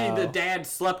you go. Actually, the dad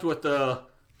slept with the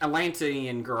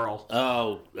Atlantean girl,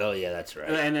 Oh, yeah, that's right.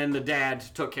 and then the dad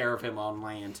took care of him on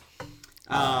land.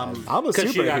 I'm a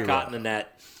Because she got superhero. caught in the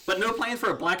net. But no plans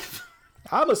for a black.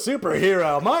 I'm a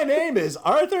superhero. My name is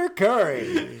Arthur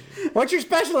Curry. What's your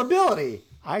special ability?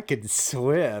 I can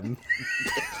swim.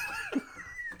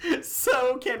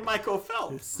 So can Michael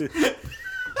Phelps.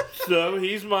 So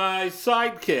he's my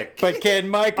sidekick. But can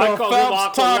Michael I call him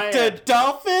Phelps talk to Aquaman.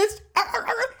 dolphins?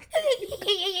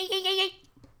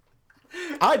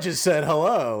 I just said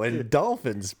hello in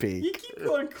dolphin speak. You keep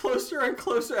going closer and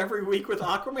closer every week with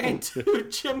Aquaman to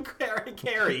Jim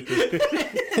Carrey.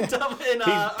 He's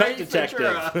Pet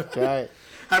Detective. Right.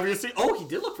 Have you seen? Oh, he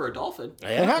did look for a dolphin.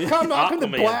 And how come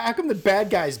Aquaman. how come the bad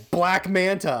guy's Black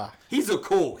Manta? He's so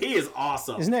cool. He is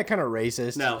awesome. Isn't that kind of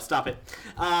racist? No, stop it.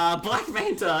 Black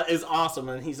Manta is awesome,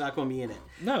 and he's not going to be in it.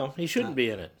 No, he shouldn't be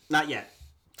in it. Not yet.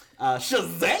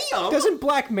 Shazam! Doesn't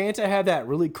Black Manta have that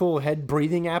really cool head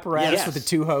breathing apparatus Yes. with the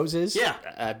two hoses? Yeah,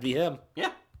 That'd be him. yeah.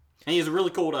 And he has a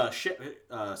really cool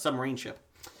submarine ship.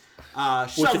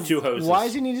 With the two hoses. Why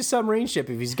does he need a submarine ship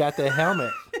if he's got the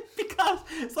helmet? Because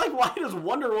it's like, why does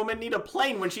Wonder Woman need a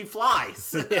plane when she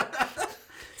flies?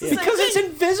 Because it's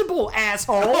invisible,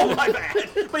 asshole. Oh, my bad.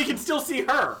 But you can still see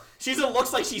her. She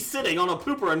looks like she's sitting on a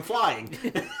pooper and flying.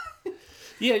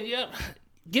 Yeah.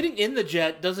 Getting in the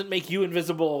jet doesn't make you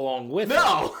invisible along with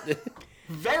No! it.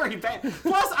 Very bad.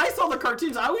 Plus, I saw the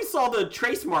cartoons. I always saw the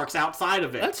trace marks outside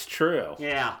of it. That's true.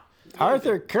 Yeah.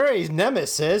 Arthur Curry's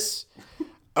nemesis,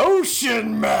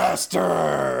 Ocean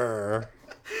Master,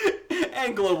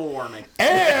 And global warming.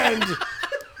 and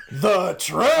the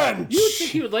Trench, You would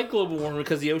think he would like global warming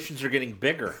because the oceans are getting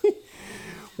bigger.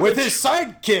 with his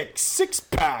sidekick,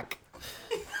 six-pack.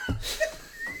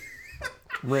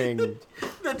 Ring.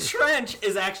 The trench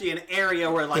is actually an area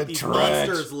where, like, The these trench.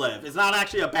 monsters live. It's not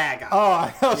actually a bad guy. Oh,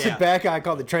 I know it's Yeah. a bad guy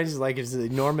called the Trench is like it's an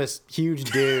enormous, huge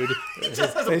dude. He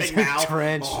just has a It's big a mouth.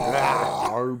 trench.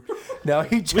 No,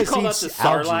 he just We call that eats the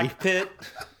Sarlacc algae. pit.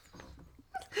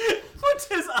 What's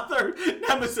his other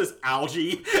nemesis?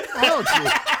 Algae. Algae.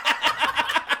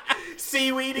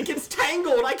 Seaweed. It gets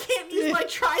tangled. I can't use my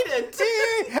trident.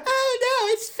 Oh no,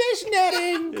 it's fish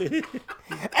netting.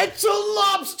 It's a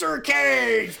lobster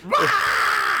cage.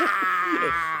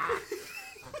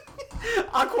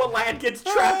 Aqualad gets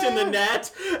trapped in the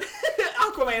net.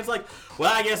 Aquaman's like,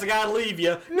 well, I guess I gotta leave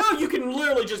you. No, you can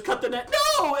literally just cut the net.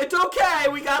 No, it's okay.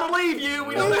 We gotta leave you.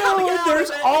 We don't know how to get out There's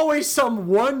of it. always some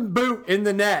one boot in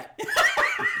the net.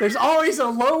 There's always a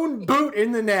lone boot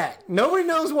in the net. Nobody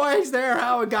knows why it's there,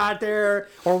 how it got there,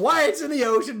 or why it's in the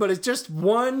ocean, but it's just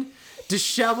one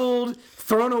disheveled,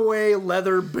 thrown away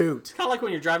leather boot. Kind of like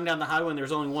when you're driving down the highway and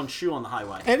there's only one shoe on the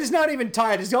highway. And it's not even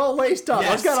tied, it's all laced up.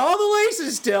 Yes. It's got all the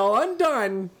laces still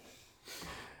undone.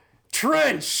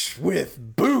 Trench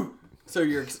with boot. So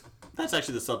that's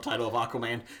actually the subtitle of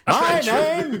Aquaman. My Trench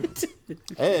with name boot.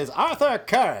 is Arthur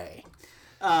Curry.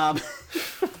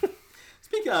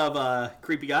 Speaking of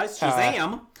creepy guys,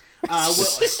 Shazam.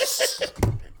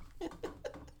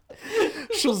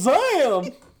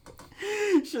 Shazam!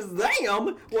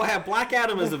 Shazam will have Black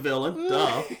Adam as a villain.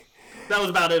 Duh. That was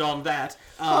about it on that.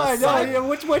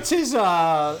 No, what's his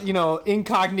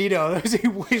incognito?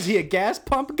 Is he a gas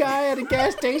pump guy at a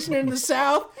gas station in the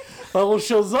South? Oh, well,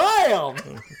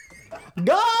 Shazam!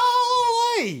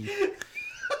 Golly!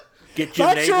 Get your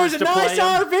That neighbors sure is a to nice play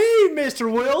 'em. RV,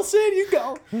 Mr. Wilson. You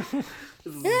go. Yeah,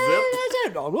 that's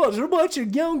it. Oh, there's a bunch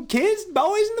of young kids,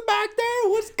 boys in the back there.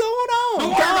 What's going on? Don't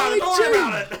worry about it. Don't worry Golly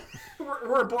about it.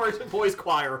 We're a boys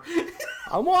choir.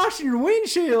 I'm washing your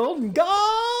windshield, and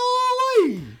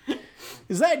golly,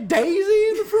 is that Daisy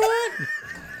in the front?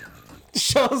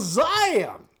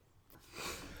 Shazam!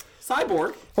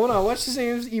 Cyborg. Hold on, what's his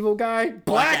name? Evil guy?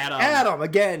 Black Adam.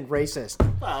 Again, racist.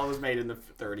 Well, it was made in the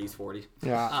 30s, 40s.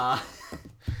 Yeah.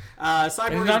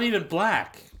 Cyborg. He's not even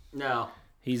black. No.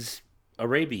 He's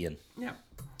Arabian. Yeah.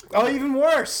 Oh, even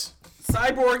worse.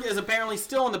 Cyborg is apparently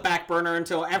still on the back burner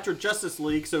until after Justice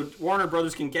League, so Warner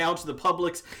Brothers can gauge the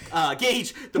public's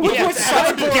gauge the What's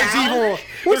Cyborg's evil?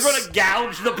 We're going to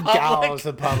gouge the public. Gouge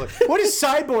the public. What is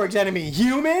Cyborg's enemy?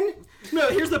 Human? No,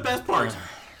 here's the best part.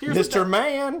 Mr.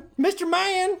 Man. Mr.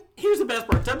 Man. Here's the best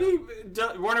part.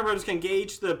 Warner Brothers can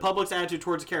gauge the public's attitude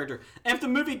towards a character. And if the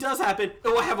movie does happen, it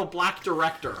will have a black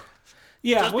director.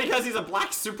 Yeah, Just because he's a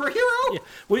black superhero? Yeah,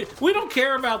 we don't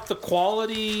care about the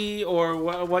quality or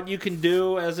what you can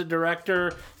do as a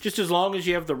director, just as long as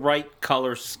you have the right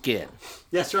color skin.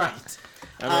 That's right.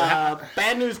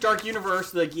 Bad News Dark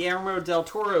Universe, the Guillermo del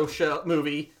Toro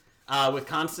movie with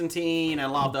Constantine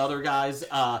and a lot of the other guys,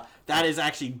 that is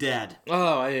actually dead.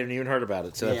 Oh, I didn't even heard about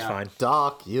it, so that's fine.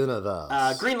 Dark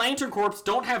Universe. Green Lantern Corps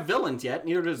don't have villains yet,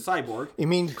 neither does Cyborg. You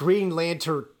mean Green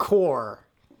Lantern Corps?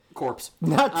 Corpse.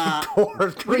 Not the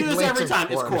Corps. We do this every time.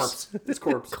 It's Corpse. It's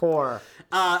Corpse. Corps.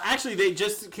 Actually, they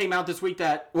just came out this week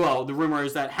that, well, the rumor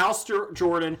is that Hal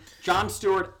Jordan, Jon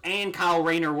Stewart, and Kyle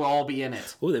Rayner will all be in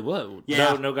it. Oh, they will?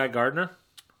 Yeah. No Guy Gardner?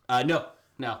 No.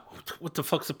 What the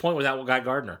fuck's the point without Guy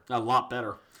Gardner? A lot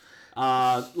better.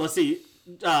 Let's see.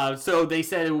 So they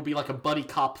said it will be like a buddy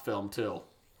cop film, too.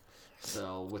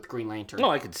 So, with Green Lantern. Oh,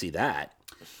 I could see that.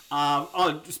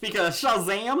 Speaking of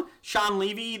Shazam, Sean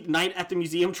Levy, Night at the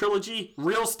Museum trilogy,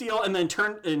 Real Steel, and then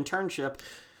Internship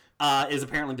is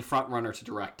apparently the front runner to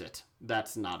direct it.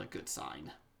 That's not a good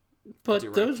sign.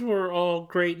 But those were all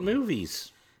great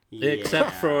movies. Yeah.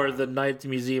 Except for the Night at the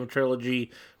Museum trilogy,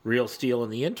 Real Steel,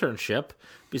 and The Internship.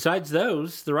 Besides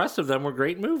those, the rest of them were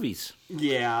great movies.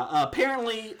 Yeah.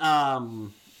 Apparently,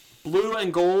 Blue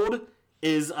and Gold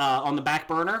is on the back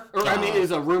burner. Is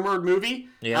a rumored movie.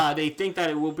 Yeah. They think that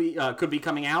it will be could be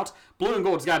coming out. Blue and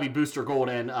Gold's got to be Booster Gold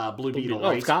and Blue Beetle, right? Oh,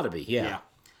 it's got to be, yeah.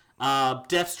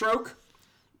 Deathstroke,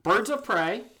 Birds of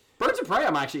Prey. Birds of Prey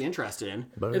I'm actually interested in.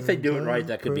 If they do it right,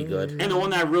 that could be good. And the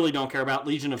one that I really don't care about,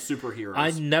 Legion of Superheroes.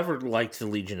 I never liked the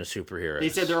Legion of Superheroes. They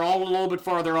said they're all a little bit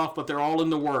farther off, but they're all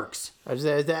in the works. Is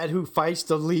that who fights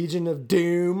the Legion of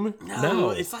Doom?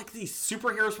 No. It's like these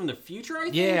superheroes from the future, I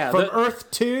think? Yeah. From Earth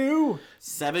 2?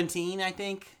 17, I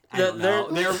think. I don't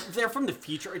know. They're from the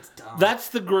future. It's dumb. That's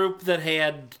the group that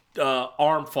had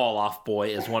Arm Fall Off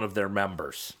Boy as one of their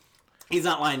members. He's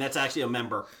not lying. That's actually a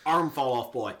member. Arm Fall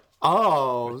Off Boy.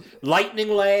 Oh. Lightning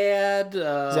Lad.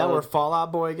 Is that where Fall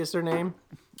Out Boy gets their name?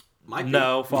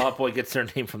 No, Fall Out Boy gets their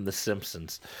name from The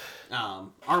Simpsons.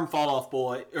 Arm Fall Off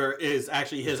Boy is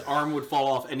actually his arm would fall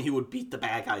off and he would beat the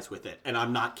bad guys with it. And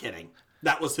I'm not kidding.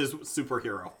 That was his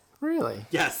superhero. Really?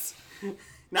 Yes.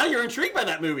 Now you're intrigued by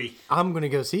that movie. I'm going to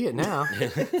go see it now.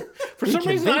 For some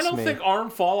reason, I don't think Arm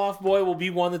Fall Off Boy will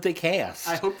be one that they cast.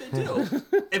 I hope they do.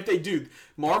 If they do,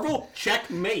 Marvel,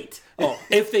 checkmate. Oh,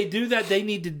 if they do that, they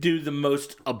need to do the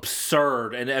most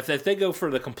absurd. And if they go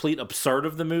for the complete absurd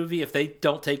of the movie, if they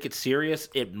don't take it serious,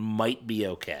 it might be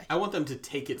okay. I want them to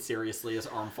take it seriously as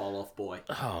Arm Fall Off Boy.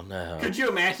 Oh, no. Could you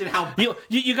imagine how...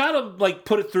 You gotta,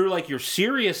 put it through like you're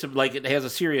serious, like it has a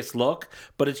serious look,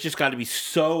 but it's just gotta be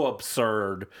so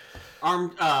absurd.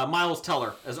 Miles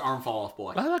Teller as Arm Fall Off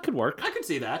Boy. Well, that could work. I could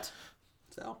see that.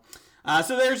 So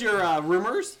there's your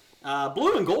rumors.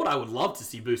 Blue and Gold, I would love to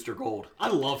see Booster Gold. I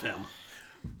love him.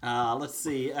 Let's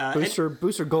see.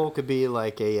 Booster Gold could be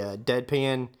like a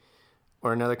deadpan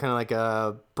or another kind of like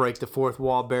a break the fourth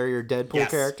wall barrier Deadpool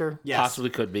character. Yes. Possibly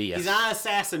could be, yes. He's not an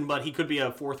assassin, but he could be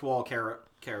a fourth wall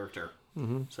character.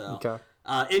 Mm-hmm. So, okay.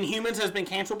 Inhumans has been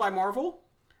canceled by Marvel.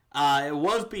 It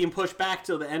was being pushed back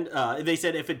till the end. They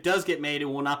said if it does get made, it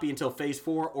will not be until Phase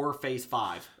 4 or Phase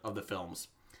 5 of the films.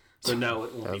 So no,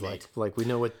 it won't be made. Like we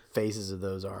know what phases of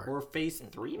those are. Or Phase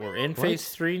 3 now? We're in Phase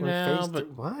 3 now,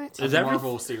 but... What? Is that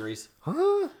Marvel series?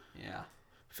 Huh? Yeah.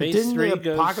 Didn't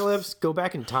the Apocalypse go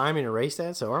back in time and erase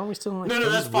that? So aren't we still in No,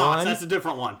 that's Fox. That's a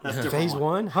different one. That's a different Phase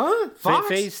 1? Huh? Fox?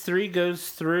 Phase 3 goes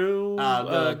through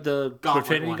the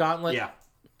Infinity Gauntlet. Yeah.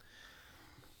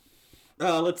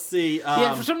 Let's see.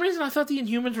 For some reason I thought the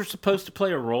Inhumans were supposed to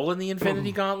play a role in the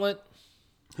Infinity Gauntlet.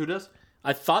 Who does?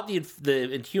 I thought the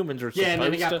Inhumans were supposed to. Yeah, and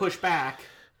then it got pushed back.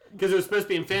 Because it was supposed to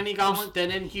be Infinity Gauntlet,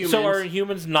 then Inhumans. So are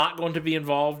Inhumans not going to be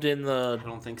involved in the... I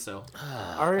don't think so.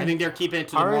 I think they're keeping it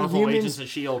to the Marvel Agents of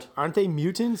S.H.I.E.L.D. Aren't they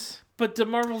mutants? But the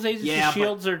Marvel's Agents of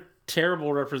S.H.I.E.L.D. are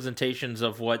terrible representations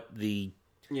of what the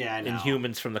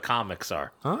Inhumans from the comics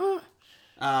are. Huh?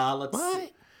 Let's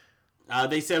see.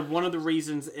 They said one of the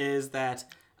reasons is that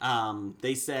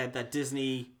they said that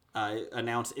Disney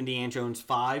announced Indiana Jones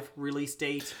 5 release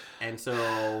date, and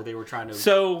so they were trying to...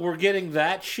 So we're getting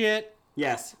that shit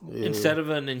Yes. instead of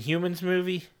an Inhumans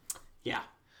movie? Yeah.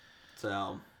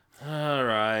 So... All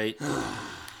right.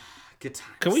 Good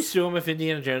times. Can we sue him if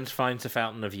Indiana Jones finds the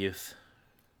Fountain of Youth?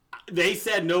 They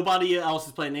said nobody else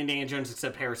is playing Indiana Jones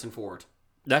except Harrison Ford.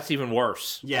 That's even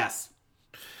worse. Yes.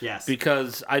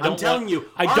 Because I I'm telling you,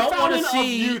 I our don't want to Fountain of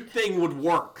see... Youth thing would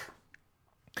work.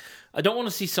 I don't want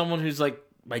to see someone who's like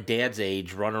my dad's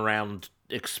age run around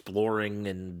exploring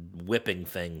and whipping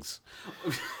things.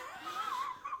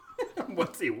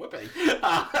 What's he whipping?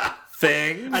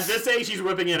 Things? At this age, he's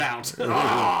whipping it out.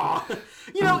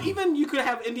 You know, even you could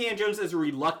have Indiana Jones as a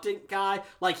reluctant guy.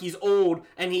 Like, he's old,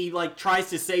 and he, like, tries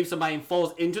to save somebody and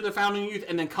falls into the Fountain of Youth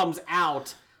and then comes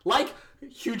out. Like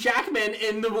Hugh Jackman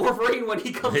in the Wolverine when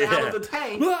he comes out of the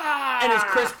tank. And it's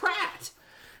Chris Pratt.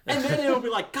 And then it'll be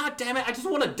like, God damn it, I just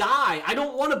want to die. I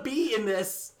don't want to be in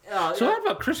this. So what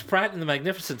about Chris Pratt in The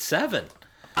Magnificent Seven?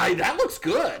 That looks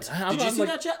good. Did you see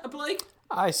like- that, Blake?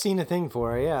 I seen a thing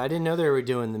for it. Yeah, I didn't know they were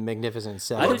doing the Magnificent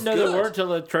Seven. I didn't know good. there were until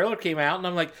the trailer came out, and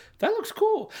I'm like, that looks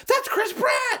cool. That's Chris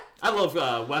Pratt! I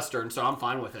love Western, so I'm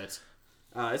fine with it.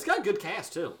 It's got a good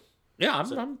cast, too. Yeah,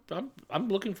 I'm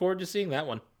looking forward to seeing that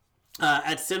one.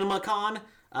 At CinemaCon,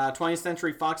 20th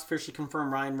Century Fox officially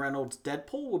confirmed Ryan Reynolds'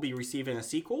 Deadpool will be receiving a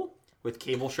sequel, with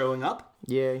Cable showing up.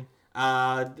 Yay.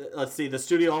 Let's see, the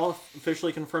studio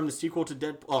officially confirmed the sequel to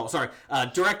Deadpool. Oh, sorry.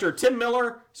 Director Tim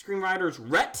Miller, screenwriters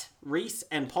Rhett Reese,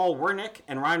 and Paul Wernick,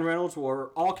 and Ryan Reynolds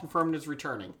were all confirmed as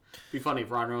returning. Be funny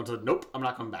if Ryan Reynolds said, nope, I'm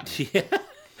not coming back. Yeah.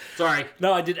 Sorry.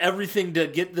 No, I did everything to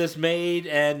get this made,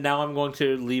 and now I'm going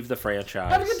to leave the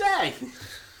franchise. Have a good day.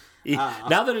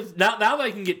 Now that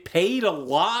I can get paid a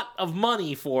lot of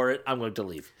money for it, I'm going to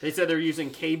leave. They said they're using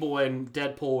Cable and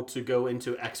Deadpool to go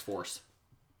into X-Force.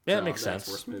 Yeah, that makes sense.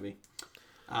 X-Force movie.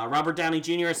 Robert Downey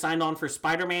Jr. has signed on for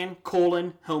Spider-Man: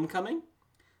 Homecoming.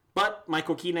 But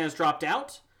Michael Keaton has dropped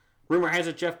out. Rumor has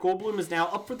it Jeff Goldblum is now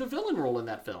up for the villain role in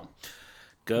that film.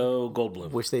 Go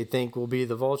Goldblum. Which they think will be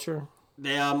the Vulture.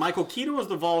 Michael Keaton was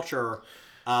the Vulture,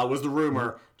 was the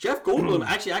rumor. Jeff Goldblum,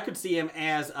 actually, I could see him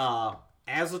as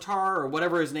Azatar, or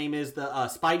whatever his name is, the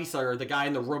Spidey Slayer, the guy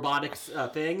in the robotics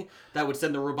thing that would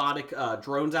send the robotic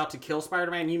drones out to kill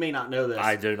Spider-Man. You may not know this.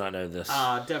 I do not know this.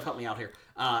 Dev, help me out here.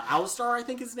 Alistar, I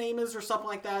think his name is, or something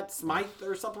like that. Smythe,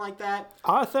 or something like that.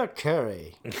 Arthur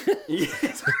Curry.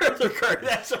 Yes, Arthur Curry,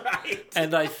 that's right.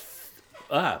 And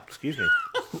excuse me.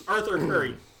 Arthur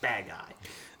Curry, bad guy.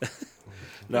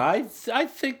 No, I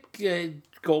think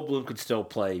Goldblum could still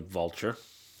play Vulture.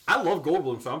 I love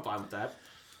Goldblum, so I'm fine with that.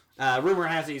 Rumor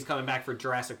has it he's coming back for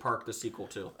Jurassic Park, the sequel,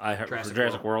 too. I heard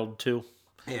Jurassic World 2.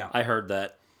 Yeah. I heard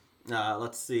that.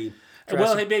 Let's see.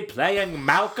 Will he be playing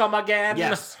Malcolm again?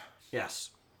 Yes.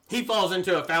 He falls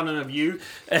into a Fountain of Youth.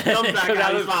 Comes back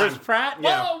out, he's Chris fine. Pratt?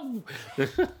 Yeah. Whoa!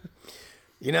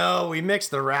 You know, we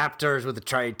mixed the Raptors with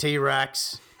the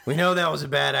T-Rex. We know that was a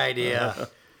bad idea.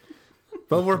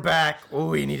 But we're back.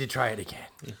 Oh, we need to try it again.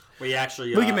 We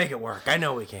actually... we can make it work. I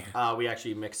know we can. We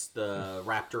actually mixed the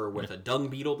raptor with a dung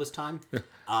beetle this time.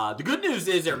 The good news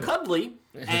is they're cuddly,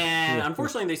 and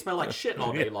unfortunately they smell like shit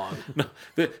all day long. No,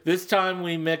 this time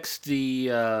we mixed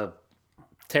the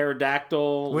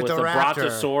pterodactyl with the the raptor.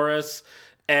 brontosaurus,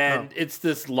 and it's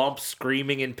this lump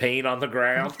screaming in pain on the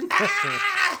ground.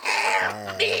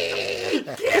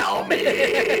 Kill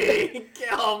me!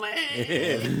 Kill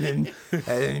me!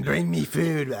 Bring me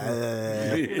food. We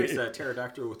mixed a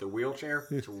pterodactyl with a wheelchair.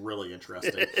 It's really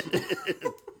interesting.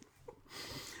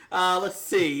 Let's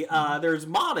see. There's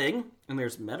modding, and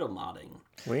there's meta-modding.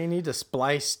 We need to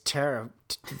splice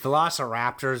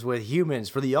velociraptors with humans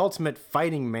for the ultimate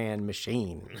fighting man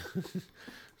machine.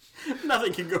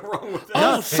 Nothing can go wrong with that.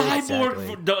 Oh, Exactly.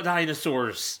 cyborg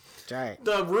dinosaurs. Right.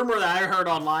 The rumor that I heard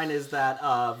online is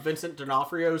that Vincent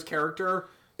D'Onofrio's character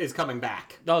is coming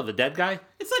back. Oh, the dead guy?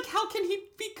 It's like, how can he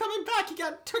be coming back? He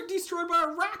got destroyed by a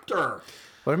raptor.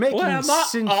 We're making Well, not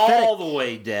synthetic. all the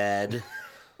way dead.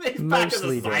 He's back as a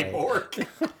Mostly dead. cyborg.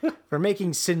 We're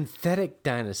making synthetic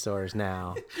dinosaurs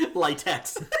now.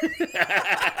 Latex.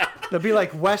 It'll be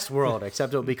like Westworld,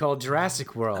 except it'll be called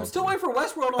Jurassic World. I'm still waiting for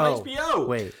Westworld on HBO.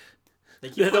 Wait. They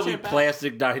keep There'll pushing be it back.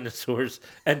 plastic dinosaurs,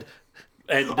 and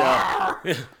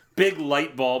big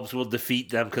light bulbs will defeat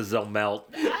them because they'll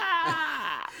melt.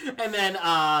 And then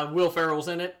Will Ferrell's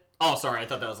in it. Oh, sorry. I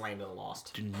thought that was Land of the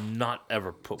Lost. Do not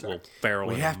ever put Will Ferrell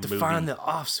We in have a to movie. find the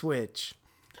off switch.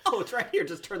 Oh, it's right here.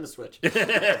 Just turn the switch.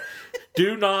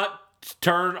 Do not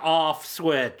turn off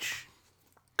switch.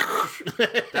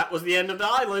 That was the end of the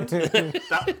island.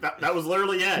 That was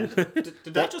literally the end.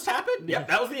 Did that just happen? Yep,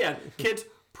 that was the end. Kids,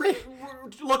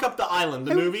 Look up The Island,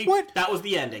 the Hey, movie. what? That was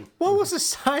the ending. What was a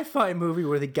sci-fi movie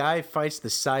where the guy fights the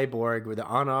cyborg where the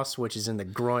on-off switch is in the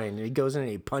groin? And he goes in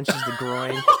and he punches the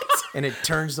groin, and it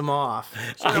turns them off.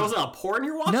 So that wasn't a porn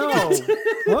you're watching? No, It?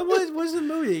 what was the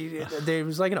movie? There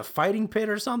was like in a fighting pit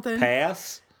or something.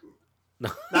 Pass. No,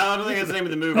 I don't think that's the name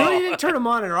of the movie. No, you didn't turn them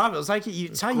on and off. It was like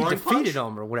it's how you Groin defeated punch?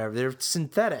 them or whatever. They're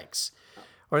synthetics,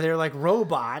 or they're like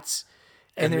robots.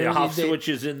 And the they're- off they- switch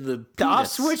is in the The off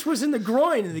penis. switch was in the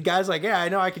groin, and the guy's like, "Yeah, I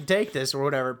know I can take this or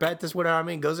whatever, bet this, whatever." I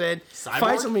mean, goes in, Cyborg?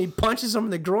 fights him, and he punches him in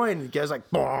the groin, and the guy's like,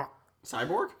 "Bah."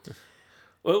 Cyborg?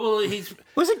 Well, he's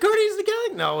Was it Guardians of the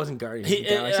Galaxy? No, it wasn't Guardians of the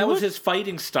Galaxy. that was What? his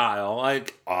fighting style.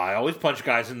 Like, I always punch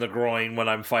guys in the groin when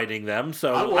I'm fighting them,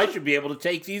 so I should be able to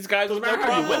take these guys with no Doesn't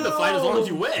matter how you win problem. the fight as long as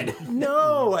you win.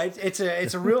 No, it's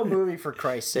a real movie for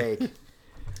Christ's sake.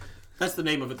 That's the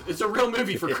name of it. It's a real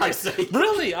movie, for Christ's sake.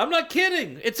 Really, I'm not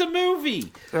kidding. It's a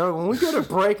movie. When we go to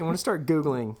break, I'm going to start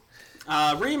Googling.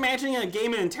 Reimagining a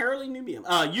game in an entirely new medium.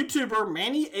 YouTuber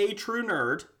Manny A. True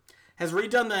Nerd has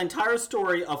redone the entire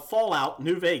story of Fallout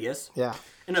New Vegas Yeah.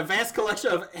 in a vast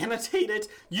collection of annotated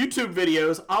YouTube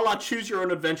videos a la Choose Your Own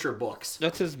Adventure books.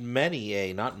 That says Manny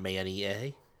A, not Manny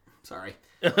A. Sorry.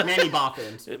 Manny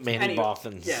Boffins. Manny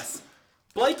Boffins. Yes.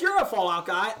 Blake, you're a Fallout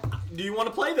guy. Do you want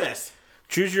to play this?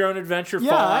 Choose Your Own Adventure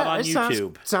Fallout on it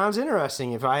YouTube. sounds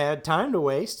interesting if I had time to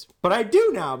waste. But I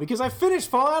do now because I finished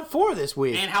Fallout 4 this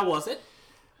week. And how was it?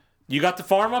 You got the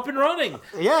farm up and running.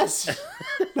 Yes.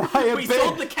 I have We been-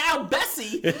 sold the cow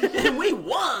Bessie, and we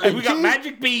won. And we got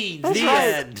magic beans. The right.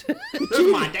 end. Those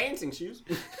are my dancing shoes.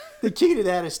 The key to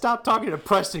that is stop talking to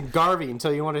Preston Garvey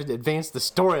until you want to advance the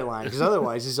storyline. Because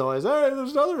otherwise he's always, hey,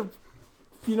 there's another,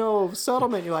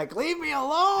 settlement. You're like, leave me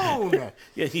alone.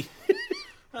 Yeah,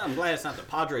 I'm glad it's not the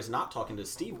Padres not talking to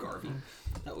Steve Garvey.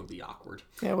 That would be awkward.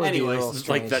 Yeah, it would be a Anyways, little like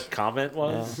strange. that comment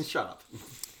was. shut up.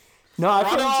 No, I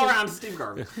Run all finished, around to Steve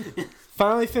Garvey.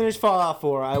 finally finished Fallout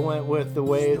 4. I went with the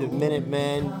way of the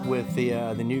Minutemen with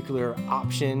the nuclear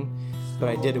option, but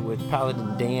I did it with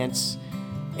Paladin Dance.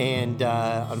 And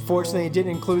unfortunately, it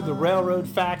didn't include the Railroad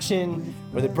faction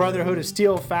or the Brotherhood of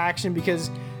Steel faction because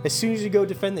as soon as you go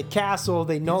defend the castle,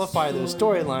 they nullify those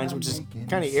storylines, which is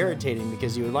kind of irritating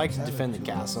because you would like to defend the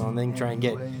castle and then try and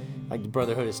get like the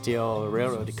Brotherhood of Steel or the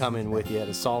Railroad to come in with you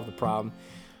to solve the problem.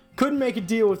 Couldn't make a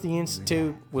deal with the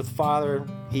Institute with Father,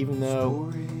 even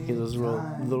though it was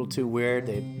a little too weird.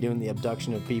 They're doing the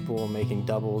abduction of people and making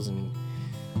doubles and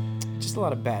just a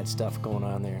lot of bad stuff going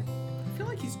on there. I feel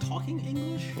like he's talking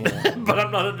English. But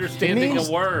I'm not understanding means-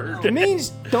 a word. It means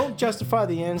don't justify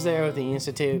the ends there with the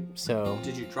Institute, so...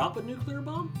 Did you drop a nuclear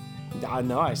bomb? I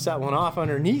know, I set one off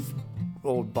underneath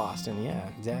old Boston, yeah,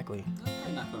 exactly.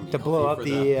 Probably not going to be To blow up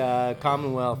healthy for the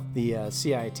Commonwealth, the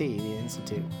CIT, the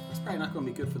Institute. It's probably not going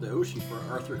to be good for the ocean for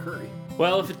Arthur Curry.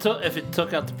 Well, if it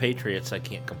took out the Patriots, I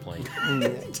can't complain.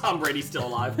 Tom Brady's still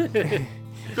alive.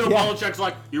 Bill Belichick's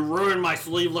like, you ruined my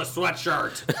sleeveless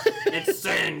sweatshirt. It's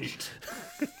singed.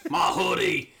 My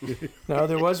hoodie. No,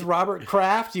 there was Robert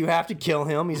Kraft. You have to kill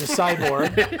him. He's a cyborg.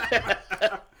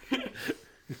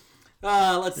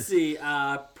 Let's see.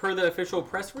 Per the official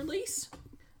press release,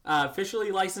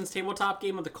 officially licensed tabletop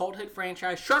game of the cult hit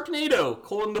franchise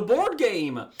Sharknado: the board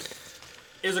game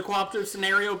is a cooperative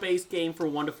scenario-based game for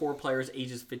 1 to 4 players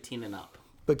ages 15 and up.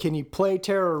 But can you play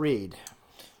Tara Reid?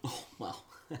 Well,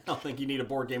 I don't think you need a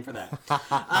board game for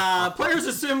that. Players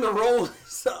assume the roles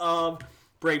of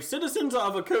brave citizens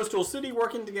of a coastal city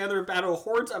working together to battle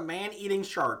hordes of man-eating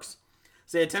sharks.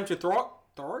 As they attempt to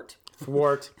thwart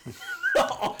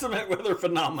ultimate weather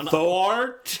phenomena.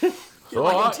 Thwart.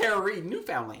 Like in Tara Reid,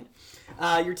 Newfoundland.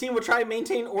 Your team will try to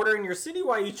maintain order in your city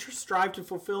while you strive to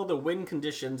fulfill the win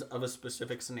conditions of a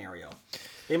specific scenario.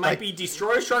 They might be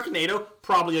destroy a Sharknado,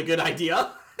 probably a good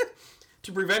idea,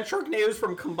 to prevent Sharknadoes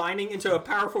from combining into a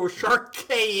powerful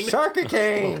Sharkcane,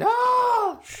 Sharkicane!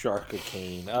 Oh!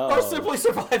 Sharkicane. or Oh. simply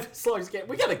survive as long as you can.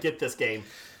 We gotta get this game.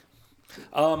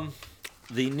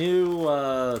 The new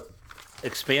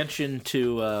expansion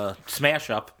to Smash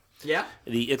Up, Yeah?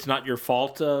 the It's Not Your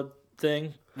Fault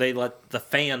thing, they let the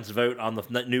fans vote on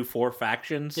the new 4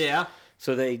 factions. Yeah.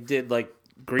 So they did like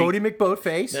Greek. Bodie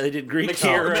McBoatface. They did Greek Mc-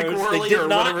 heroes. McWhirly They or did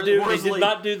not whatever, do. They Worsley. did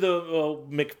not do the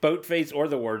McBoatface or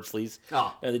the Wordsleys.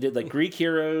 Oh. They did like Greek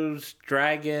heroes,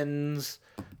 dragons.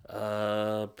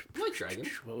 I like Dragon.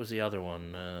 What was the other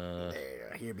one?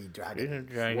 Here be dragon.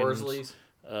 Dragons.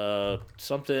 Worsleys.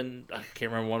 Something I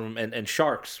can't remember one of them. And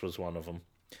sharks was one of them.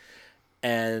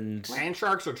 And Land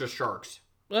sharks or just sharks?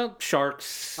 well,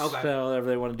 sharks. Okay. However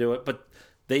they want to do it, but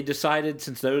they decided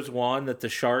since those won that the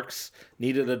sharks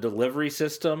needed a delivery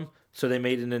system, so they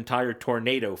made an entire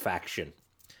tornado faction.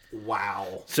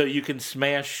 Wow. So you can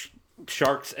smash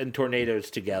sharks and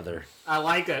tornadoes together. I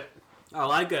like it.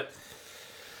 I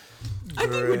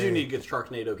think we do need to get the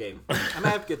Sharknado game. I'm going to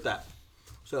have to get that.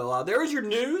 So there is your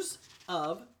news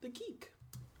of the geek.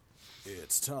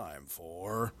 It's time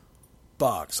for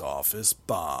Box Office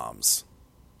Bombs.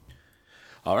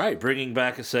 All right, bringing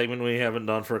back a segment we haven't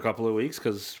done for a couple of weeks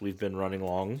because we've been running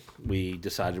long. We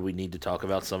decided we need to talk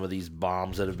about some of these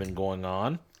bombs that have been going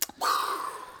on.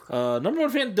 Number one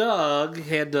fan Doug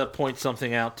had to point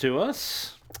something out to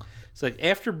us. It's like,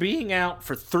 after being out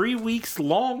for 3 weeks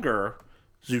longer,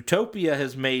 Zootopia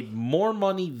has made more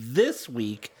money this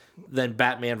week than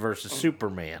Batman vs.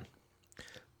 Superman.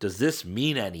 Does this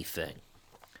mean anything?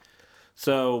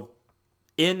 So,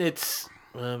 in its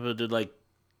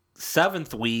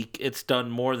seventh week, it's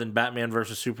done more than Batman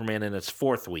vs. Superman in its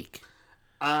fourth week.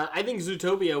 I think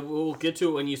Zootopia, we'll get to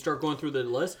it when you start going through the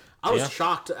list. I was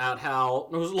shocked at how,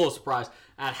 I was a little surprised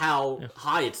at how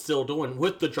high it's still doing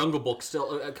with the Jungle Book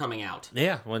still coming out.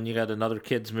 Yeah, when you got another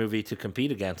kids movie to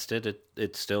compete against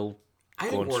it's still I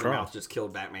think word of mouth just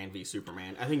killed Batman v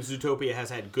Superman. I think Zootopia has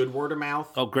had good word of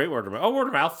mouth. Oh, great word of mouth. Oh, word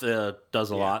of mouth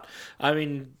does a lot. I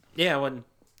mean, yeah, when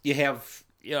you have,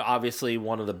 obviously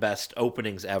one of the best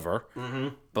openings ever,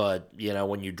 but,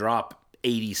 when you drop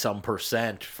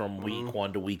 80-some% from week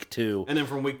 1 to week 2. And then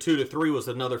from week 2 to 3 was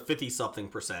another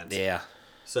 50-something%. Yeah.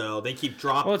 So they keep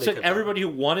dropping. Well, it's like everybody who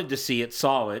wanted to see it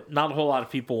saw it. Not a whole lot of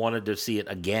people wanted to see it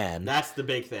again. That's the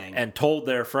big thing. And told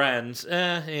their friends,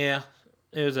 yeah,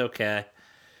 it was okay.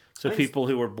 So people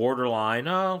who were borderline,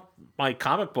 oh, my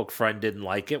comic book friend didn't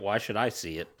like it. Why should I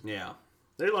see it? Yeah.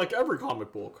 They like every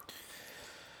comic book.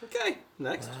 Okay,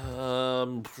 next.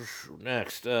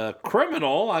 Next.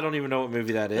 Criminal. I don't even know what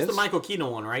movie that is. It's the Michael Keaton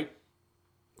one, right?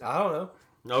 I don't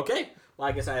know. Okay. Well,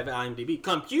 I guess I have IMDb.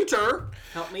 Computer,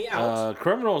 help me out.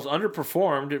 Criminal is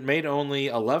underperformed. It made only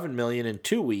 $11 million in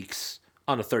 2 weeks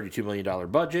on a $32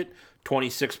 million budget,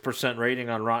 26% rating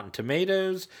on Rotten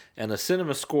Tomatoes, and a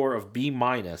cinema score of B-.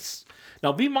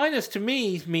 Now, B- to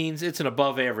me means it's an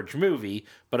above-average movie,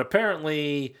 but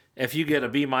apparently, if you get a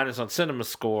B- on cinema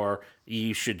score,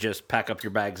 you should just pack up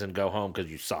your bags and go home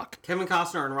because you suck. Kevin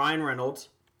Costner and Ryan Reynolds,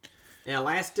 in a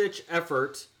last-ditch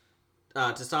effort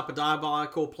to stop a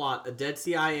diabolical plot, a dead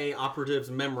CIA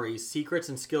operative's memories, secrets,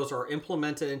 and skills are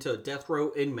implemented into a death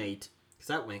row inmate, because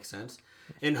that makes sense,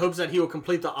 in hopes that he will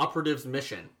complete the operative's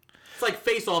mission. It's like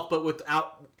Face Off, but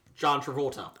without John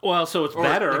Travolta. Well, so it's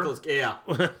better. Yeah.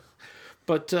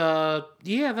 But,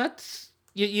 that's...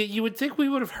 You would think we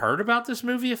would have heard about this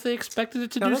movie if they expected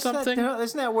it to do something.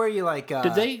 Isn't that where you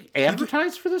Did they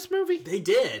advertise for this movie? They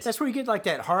did. That's where you get like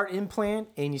that heart implant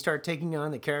and you start taking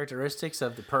on the characteristics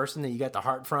of the person that you got the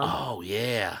heart from. Oh,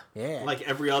 yeah. Yeah. Like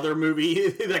every other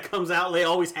movie that comes out, they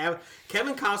always have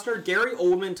Kevin Costner, Gary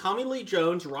Oldman, Tommy Lee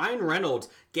Jones, Ryan Reynolds,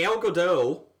 Gal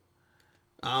Gadot.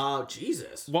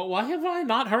 Jesus. Well, why have I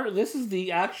not heard? This is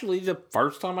actually the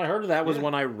first time I heard of that was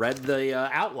when I read the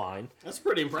outline. That's a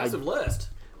pretty impressive list.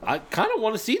 I kind of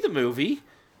want to see the movie.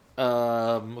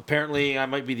 Apparently, I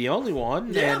might be the only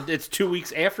one, and it's 2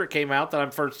 weeks after it came out that I'm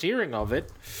first hearing of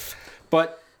it.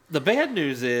 But the bad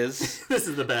news is... This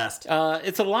is the best.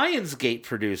 It's a Lionsgate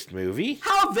produced movie.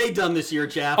 How have they done this year,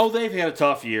 Jeff? Oh, they've had a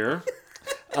tough year.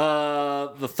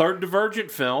 The third Divergent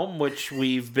film, which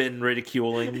we've been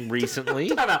ridiculing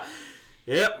recently.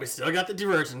 Yep, we still got the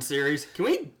Divergent series. Can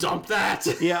we dump that?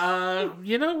 Yeah,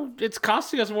 it's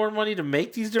costing us more money to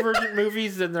make these Divergent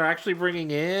movies than they're actually bringing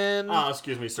in.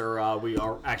 Excuse me, sir. We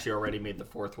are actually already made the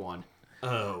fourth one.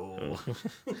 Oh.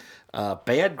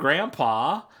 Bad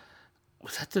Grandpa.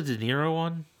 Was that the De Niro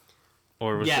one?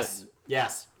 Or was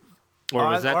Yes. Or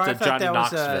was that the Johnny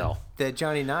Knoxville? The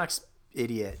Johnny Knox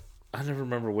idiot. I never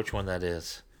remember which one that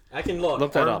is. I can look.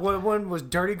 Look that up. One was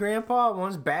Dirty Grandpa,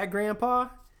 one's Bad Grandpa.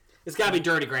 It's got to be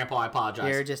Dirty Grandpa, I apologize.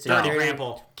 You're just Dirty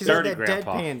Grandpa. Because Dirty that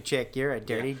Grandpa. deadpan chick, you're a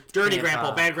dirty Dirty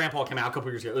Grandpa. Bad Grandpa came out a couple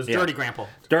years ago. It was Yeah. Dirty Grandpa.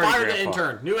 Dirty Fire Grandpa. the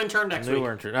intern. New intern next week. New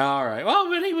intern. All right. Well,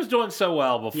 but he was doing so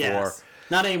well before. Yes.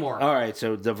 Not anymore. All right.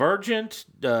 So Divergent,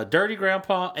 Dirty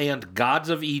Grandpa, and Gods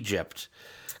of Egypt.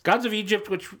 Gods of Egypt,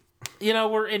 which,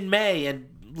 we're in May, and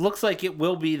looks like it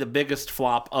will be the biggest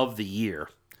flop of the year.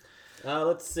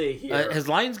 Let's see here. Has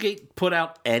Lionsgate put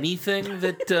out anything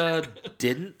that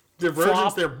didn't Divergent's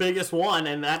flop? their biggest one,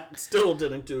 and that still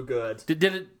didn't do good. Did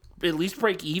it at least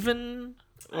break even?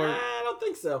 Or I don't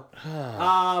think so.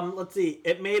 Let's see.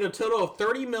 It made a total of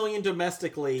 $30 million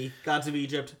domestically, Gods of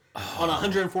Egypt, on a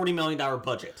 $140 million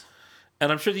budget.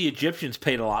 And I'm sure the Egyptians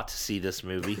paid a lot to see this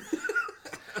movie.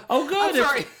 Oh, good. I'm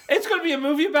sorry. It's going to be a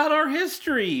movie about our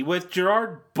history with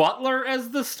Gerard Butler as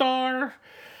the star.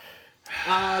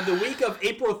 The week of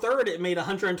April 3rd, it made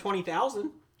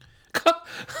 $120,000.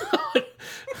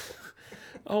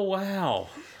 Oh, wow.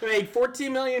 It made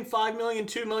 14 million, 5 million,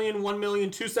 2 million, 1 million,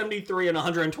 273, and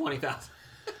 120,000.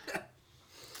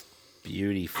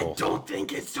 Beautiful. I don't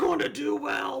think it's going to do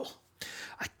well.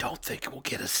 I don't think we'll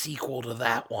get a sequel to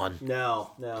that one.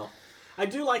 No. I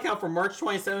do like how from March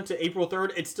 27th to April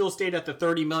 3rd, it still stayed at the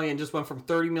 30 million, just went from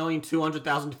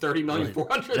 30,200,000 to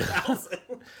 30,400,000.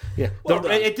 Yeah. Well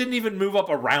done. It didn't even move up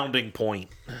a rounding point.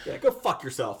 Yeah, go fuck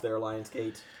yourself there,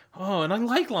 Lionsgate. Oh, and I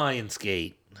like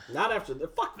Lionsgate. Not after the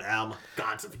fuck them.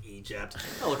 Gods of Egypt.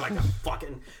 I look like a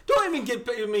fucking. Don't even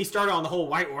get me started on the whole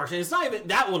whitewashing. It's not even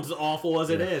that one's awful as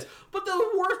it is. But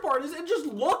the worst part is it just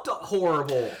looked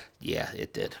horrible. Yeah,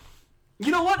 it did.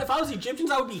 You know what? If I was Egyptians,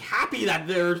 I would be happy that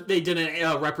they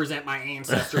didn't represent my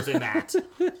ancestors in that.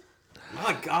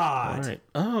 My God. All right.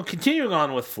 Oh, continuing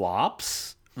on with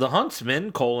flops. The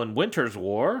Huntsman, Winter's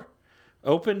War,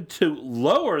 opened to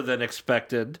lower than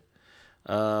expected.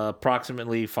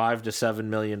 Approximately $5 to $7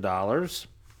 million. That's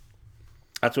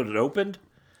what it opened.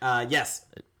 Yes.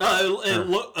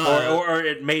 Or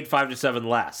it made 5 to 7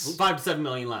 less. 5 to 7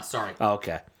 million less. Sorry. Oh,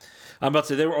 okay. I'm about to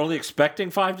say they were only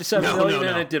expecting 5 to 7 million,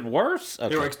 and it did worse. Okay.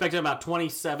 They were expecting about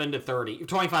 25 to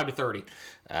 30.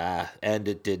 And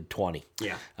it did 20.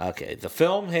 Yeah. Okay. The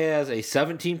film has a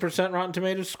 17% Rotten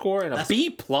Tomatoes score and a B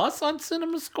plus on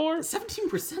Cinema Score.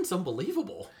 17% is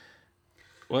unbelievable.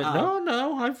 Well,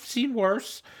 no, I've seen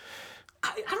worse.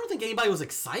 I don't think anybody was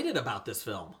excited about this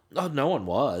film. Oh, no one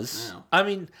was. No. I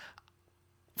mean,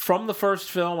 from the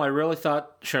first film, I really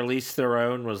thought Charlize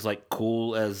Theron was like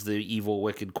cool as the evil,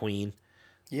 wicked queen.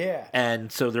 Yeah.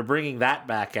 And so they're bringing that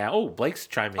back out. Oh, Blake's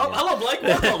chiming in. Oh, hello, Blake.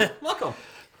 Welcome. Welcome.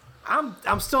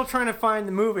 I'm still trying to find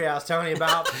the movie I was telling you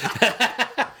about,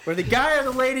 where the guy or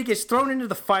the lady gets thrown into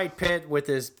the fight pit with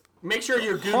his Make sure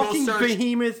your Google hulking search.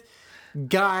 behemoth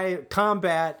guy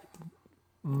combat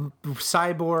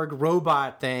cyborg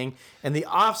robot thing, and the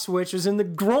off switch is in the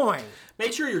groin.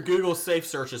 Make sure your Google safe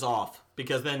search is off,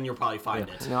 because then you'll probably find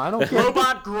it. No, I don't get.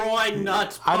 Robot groin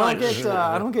nuts punch.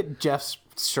 I don't get Jeff's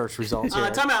search results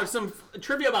here. Time out. Some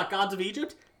trivia about Gods of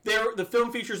Egypt. The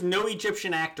film features no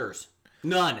Egyptian actors.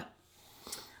 None.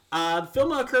 The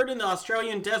film occurred in the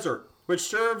Australian desert, which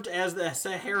served as the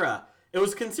Sahara. It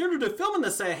was considered a film in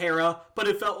the Sahara, but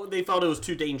they felt it was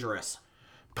too dangerous.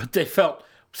 But they felt,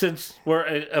 since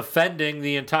we're offending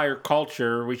the entire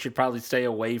culture, we should probably stay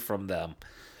away from them.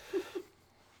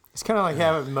 It's kind of like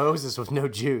having Moses with no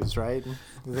Jews, right? Is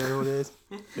that what it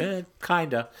is?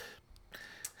 Kinda.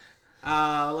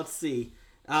 Let's see.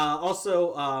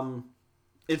 Also,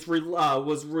 it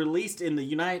was released in the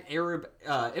United Arab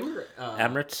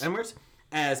Emirates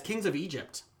as Kings of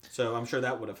Egypt. So I'm sure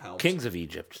that would have helped. Kings of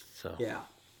Egypt. So Yeah.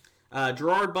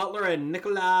 Gerard Butler and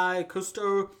Nikolai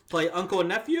Cousteau play uncle and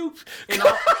nephew. And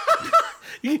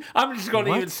I'm just going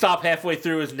to even stop halfway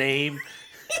through his name.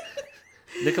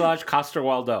 Nicolaj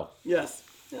Coster-Waldau. Yes.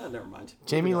 Yeah, never mind.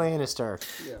 Jamie Lannister.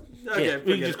 Yeah. Okay,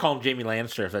 We can just call him Jamie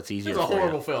Lannister if that's easier. It's a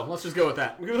horrible film. Let's just go with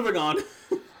that. We're moving on.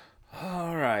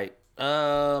 All right.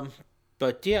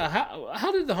 But yeah,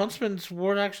 how did The Huntsman's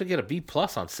War actually get a B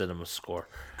plus on Cinema Score?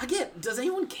 Again, does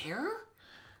anyone care?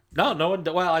 No one.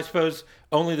 Well, I suppose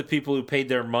only the people who paid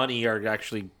their money are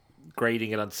actually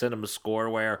grading it on Cinema Score,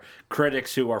 where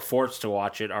critics who are forced to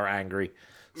watch it are angry.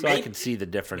 So I can see the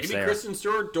difference maybe there. Kristen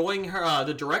Stewart doing her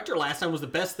the director last time was the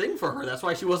best thing for her. That's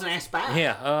why she wasn't asked back.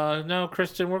 Yeah. No,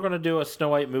 Kristen, we're going to do a Snow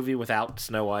White movie without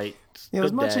Snow White.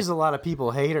 As much as a lot of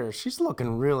people hate her, she's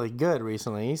looking really good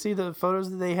recently. You see the photos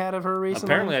that they had of her recently?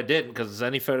 Apparently I didn't, because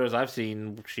any photos I've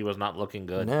seen, she was not looking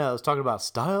good. No, I was talking about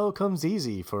style comes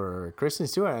easy for Kristen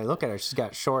Stewart. I look at her; she's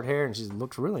got short hair and she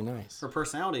looks really nice. Her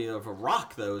personality of a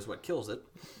rock, though, is what kills it.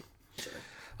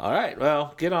 All right,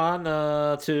 well, get on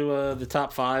to the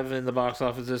top 5 in the box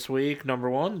office this week. Number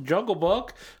 1, Jungle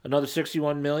Book, another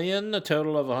 $61 million, a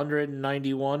total of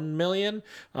 $191 million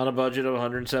on a budget of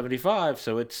 $175.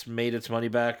 So it's made its money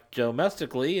back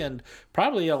domestically and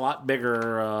probably a lot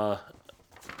bigger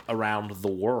around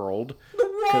the world. The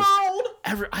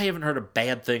world! I haven't heard a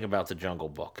bad thing about the Jungle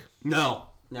Book. No.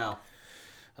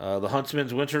 The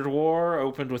Huntsman's Winter's War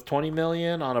opened with $20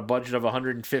 million on a budget of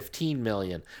 $115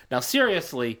 million. Now,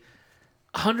 seriously,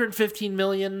 $115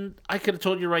 million, I could have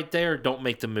told you right there, don't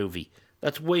make the movie.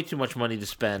 That's way too much money to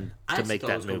spend to make that movie. I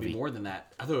thought it was going to be more than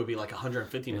that. I thought it would be like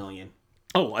 $150 million.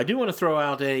 Oh, I do want to throw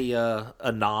out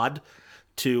a nod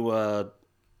to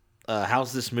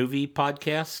How's This Movie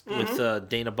podcast with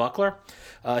Dana Buckler.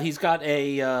 He's got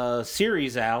a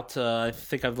series out. I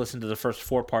think I've listened to the first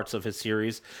 4 parts of his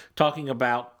series, talking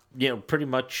about pretty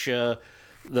much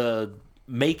the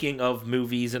making of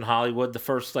movies in Hollywood. The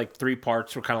first 3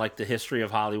 parts were kind of like the history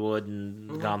of Hollywood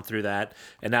and gone through that.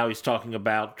 And now he's talking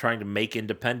about trying to make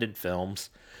independent films.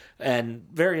 And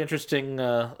very interesting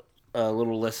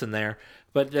little listen there.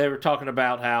 But they were talking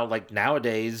about how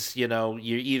nowadays, you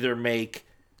either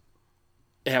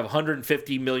have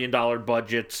 $150 million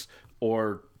budgets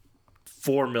or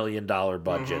 $4 million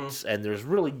budgets. And there's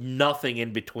really nothing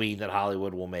in between that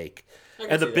Hollywood will make.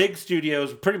 And the big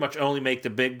studios pretty much only make the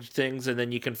big things, and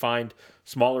then you can find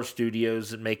smaller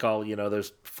studios that make all,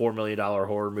 those $4 million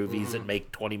horror movies that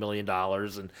make $20 million.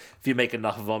 And if you make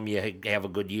enough of them, you have a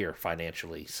good year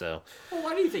financially. So, well,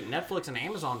 why do you think Netflix and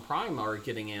Amazon Prime are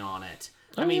getting in on it?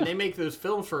 I mean, they make those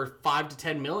films for $5 to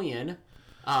 $10 million.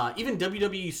 Even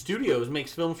WWE Studios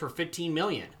makes films for $15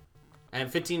 million.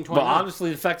 And 15, 20 But honestly,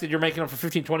 the fact that you're making them for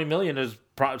 15, 20 million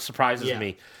surprises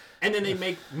me. And then they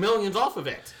make millions off of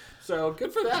it. So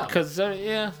good for them. Because,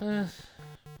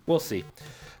 we'll see.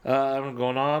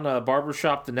 Going on,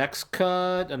 Barbershop, the next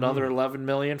cut, another $11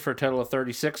 million for a total of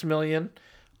 $36 million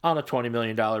on a $20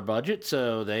 million budget.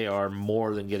 So they are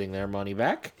more than getting their money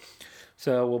back.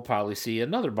 So we'll probably see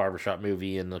another Barbershop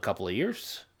movie in a couple of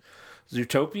years.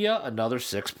 Zootopia, another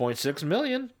 $6.6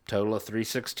 million, total of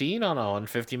 $316 on a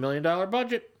 $150 million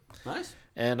budget. Nice.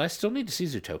 And I still need to see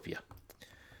Zootopia.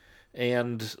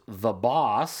 And The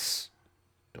Boss.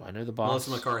 Do I know The Boss?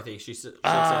 Melissa McCarthy. She's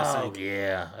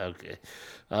yeah. Okay.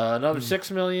 Another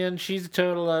 $6 million. She's a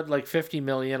total at $50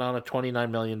 million on a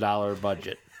 $29 million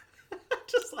budget.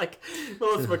 Just like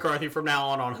Melissa McCarthy from now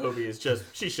on Hobie is just,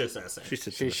 she shits in the sink. She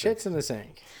shits in the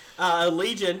sink.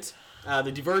 Allegiant,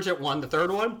 the Divergent one, the third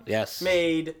one. Yes.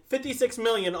 Made $56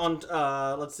 million on,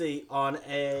 on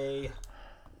a,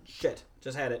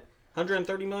 just had it.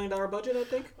 $130 million budget, I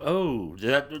think. Oh,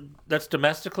 that's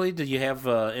domestically? Did you have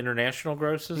international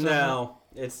grosses? No,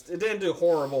 it didn't do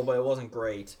horrible, but it wasn't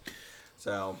great.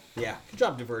 So yeah, good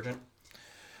job, Divergent.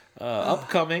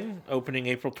 Upcoming, opening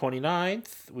April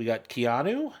 29th, we got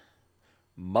Keanu,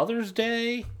 Mother's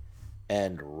Day,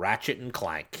 and Ratchet and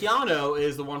Clank. Keanu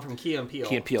is the one from Key and Peele.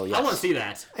 Key and Peele, yes. I want to see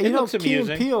that. It looks amusing.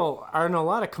 Key and Peele are in a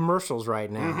lot of commercials right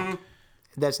now.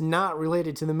 That's not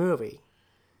related to the movie.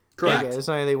 Correct. Yeah, it's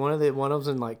like one of them's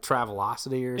in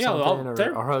Travelocity or something,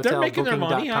 or they're making their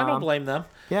money. hotelbooking.com. I don't blame them.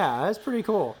 Yeah, that's pretty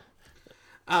cool.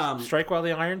 Strike while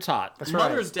the iron's hot. That's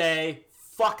Mother's right. Day,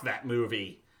 fuck that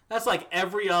movie. That's like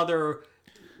every other.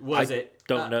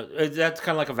 Don't know. That's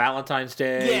kind of like a Valentine's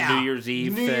Day, New Year's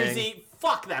Eve thing. New Year's Eve.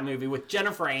 Fuck that movie with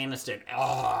Jennifer Aniston. Oh,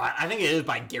 I think it is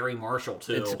by Gary Marshall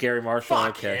too. It's Gary Marshall.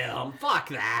 Fuck okay. him. Fuck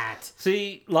that.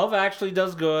 See, Love Actually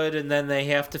does good, and then they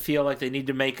have to feel like they need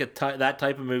to make that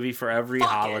type of movie for every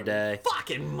holiday.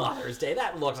 Fucking Mother's Day.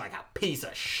 That looks like a piece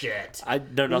of shit. I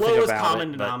know nothing Lowest about common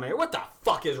it. denominator. What the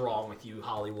fuck is wrong with you,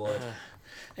 Hollywood?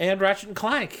 And Ratchet and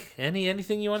Clank.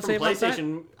 Anything you want to say From about that?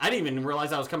 PlayStation, I didn't even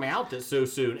realize that was coming out so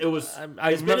soon.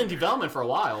 It's been in development for a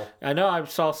while. I know I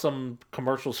saw some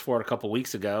commercials for it a couple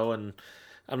weeks ago, and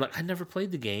I'm like, I never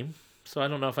played the game, so I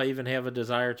don't know if I even have a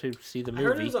desire to see the movie. I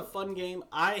heard it was a fun game.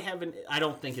 I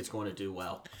don't think it's going to do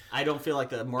well. I don't feel like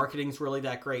the marketing's really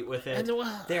that great with it.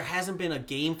 There hasn't been a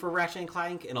game for Ratchet and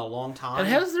Clank in a long time. And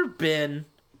has there been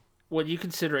what you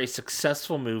consider a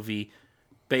successful movie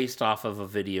based off of a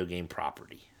video game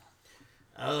property?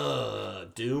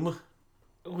 Doom.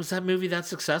 Was that movie that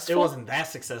successful? It wasn't that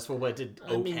successful, but it did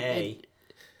okay.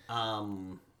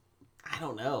 I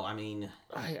don't know. I mean,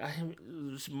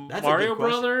 Mario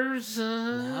Brothers?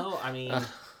 No, I mean,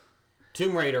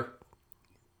 Tomb Raider.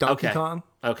 Donkey Kong?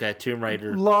 Okay, Tomb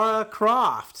Raider. Lara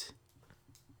Croft.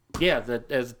 Yeah,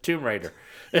 as Tomb Raider.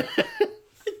 I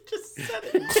just said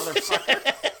it,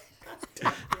 motherfucker.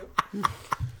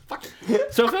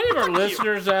 So if any of our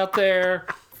listeners out there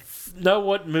know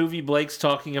what movie Blake's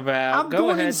talking about, I'm go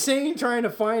going ahead. insane trying to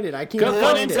find it. I can't Go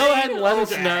find it. ahead and let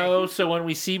us know. So when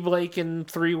we see Blake in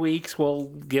 3 weeks, we'll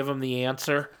give him the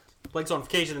answer. Blake's on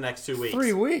vacation the next 2 weeks.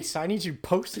 3 weeks. I need you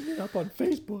posting it up on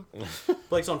Facebook.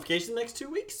 Blake's on vacation the next 2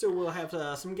 weeks, so we'll have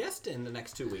some guests in the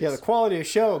next 2 weeks. Yeah, the quality of the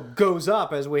show goes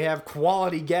up as we have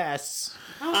quality guests.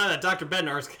 Dr.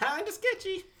 Bednar is kind of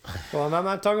sketchy. Well, I'm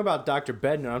not talking about Dr.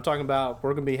 Bednar. I'm talking about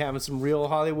we're going to be having some real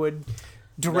Hollywood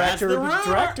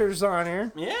directors on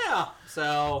here. Yeah,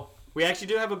 so we actually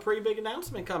do have a pretty big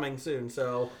announcement coming soon,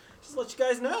 so just to let you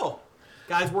guys know.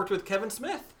 Guys worked with Kevin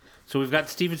Smith. So we've got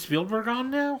Steven Spielberg on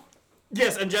now?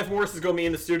 Yes, and Jeff Morris is going to be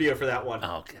in the studio for that one.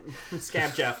 Oh, okay.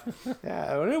 Scab Jeff.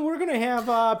 Yeah, we're going to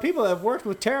have people that have worked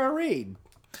with Tara Reid.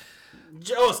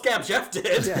 Oh, Scab Jeff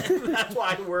did. Yeah. That's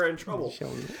why we're in trouble.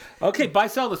 Okay, buy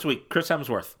sell this week. Chris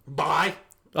Hemsworth. Buy?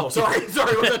 Oh, sorry, was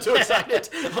that too excited?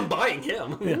 I'm buying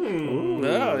him. Yeah.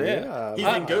 Oh, yeah. He's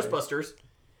in Ghostbusters.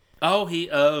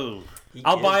 Oh,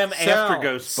 I'll buy him after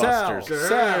Ghostbusters.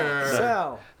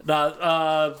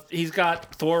 Sell. He's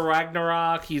got Thor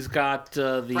Ragnarok. He's got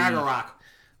the Ragnarok.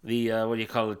 The what do you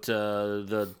call it?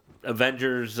 The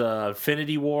Avengers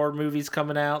Infinity War movies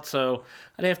coming out. So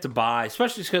I'd have to buy,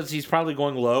 especially because he's probably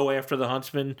going low after the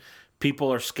Huntsman.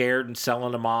 People are scared and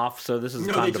selling him off. So this is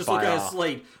the time they to just buy look at off. his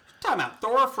slate. Time out.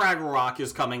 Thor Ragnarok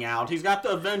is coming out. He's got the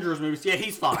Avengers movies. Yeah,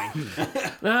 he's fine.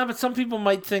 Nah, but some people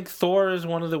might think Thor is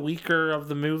one of the weaker of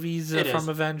the movies from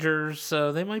Avengers,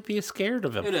 so they might be scared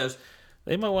of him. It is.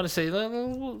 They might want to say,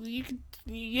 well,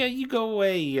 you go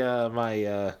away,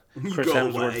 my Chris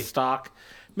Hemsworth stock.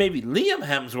 Maybe Liam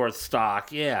Hemsworth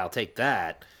stock. Yeah, I'll take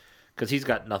that. Because he's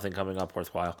got nothing coming up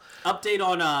worthwhile. Update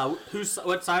on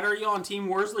what side are you on, Team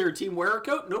Worsley or Team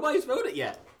Wearcoat? Nobody's voted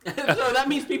yet. So that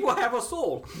means people have us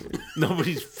sold.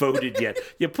 Nobody's voted yet.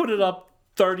 You put it up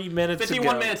 30 minutes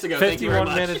 51 minutes ago. Thank you very 51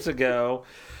 much. minutes ago.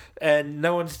 And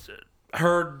no one's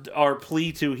heard our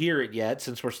plea to hear it yet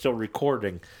since we're still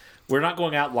recording. We're not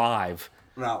going out live.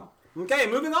 No. Okay,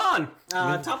 moving on.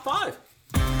 Top 5.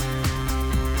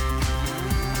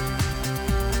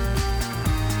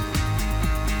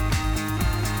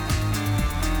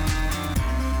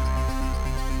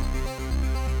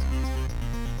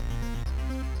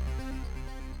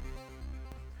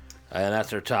 And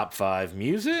that's our top 5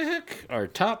 music. Our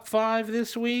top 5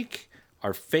 this week.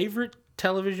 Our favorite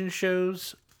television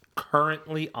shows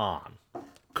currently on.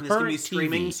 This can be TV.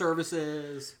 streaming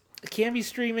services. It can be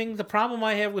streaming. The problem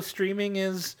I have with streaming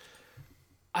is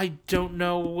I don't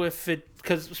know if it...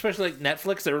 Because especially like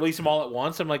Netflix, they release them all at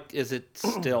once. I'm like, is it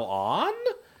still on?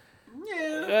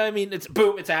 Yeah. I mean, it's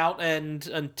out. And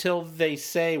until they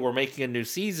say we're making a new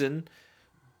season...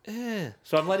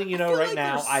 So I'm letting you know right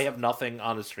now, I have nothing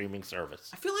on a streaming service.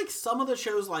 I feel like some of the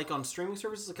shows, like on streaming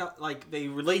services, like they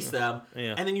release them,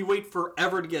 Yeah. and then you wait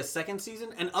forever to get a second season,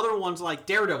 and other ones like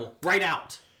Daredevil, right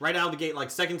out of the gate,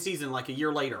 like second season, like a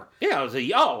year later. Yeah, I was like,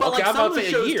 But okay, like I'm some about of to the say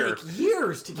a shows year. take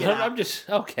years to get out. I'm just,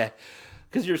 okay.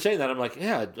 Because you were saying that, I'm like,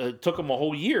 yeah, it took them a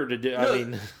whole year to do. I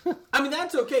mean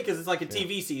that's okay because it's like a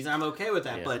TV season. I'm okay with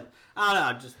that, Yeah. but I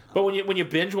don't know. Just But when you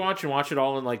binge watch and watch it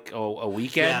all in like a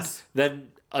weekend, Yes. then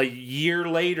a year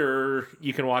later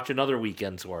you can watch another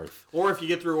weekend's worth. or if you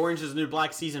get through Orange Is the New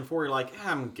Black season 4, you're like,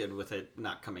 I'm good with it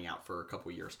not coming out for a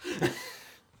couple years.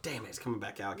 Damn it, it's coming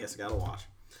back out. I guess I gotta watch.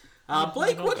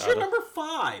 Blake, what's your number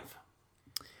 5?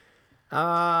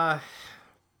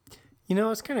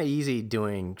 It's kind of easy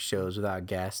doing shows without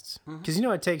guests because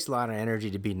it takes a lot of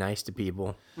energy to be nice to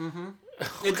people.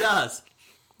 It does.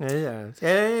 Yeah,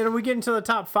 and we get into the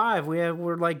top 5.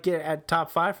 We're like at top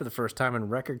 5 for the first time in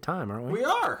record time, aren't we? We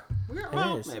are.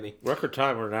 Well, is. maybe Record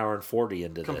time, we're an hour and 40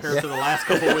 into compared to the last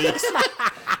couple weeks.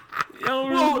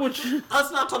 Well, this.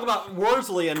 us not talking about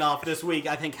Worsley enough this week,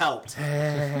 I think helped.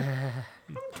 I'm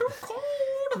too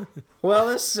cold. Well,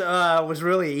 this was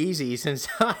really easy since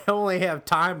I only have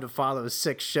time to follow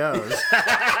 6 shows.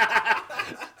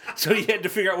 So you had to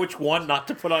figure out which one not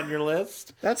to put on your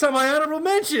list? That's on my honorable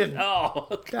mention. Oh,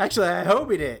 okay. Actually, I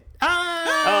hobied it. You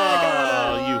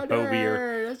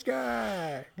hobier. That's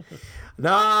good.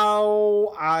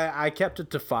 No, I kept it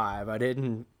to 5. I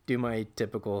didn't do my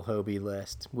typical Hobie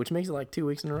list, which makes it like 2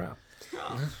 weeks in a row.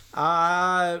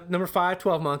 Number 5,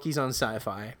 12 Monkeys on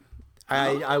Sci-Fi.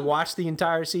 I watched the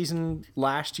entire season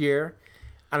last year,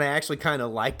 and I actually kind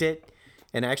of liked it.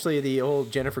 And actually, the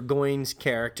old Jennifer Goines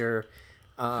character,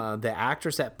 the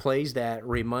actress that plays that,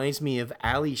 reminds me of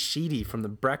Ali Sheedy from The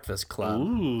Breakfast Club.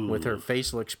 Ooh. With her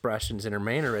facial expressions and her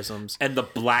mannerisms. And the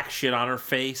black shit on her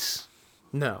face?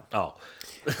 No. Oh.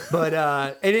 But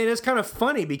and it is kind of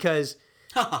funny because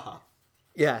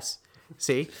yes,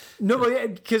 see, no,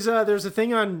 because there's a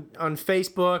thing on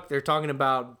Facebook. They're talking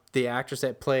about the actress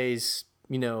that plays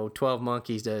 12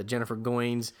 Monkeys, Jennifer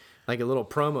Goines, like a little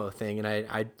promo thing, and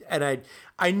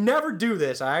I never do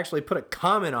this. I actually put a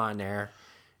comment on there,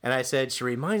 and I said she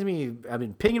reminds me. I've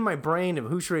been picking my brain of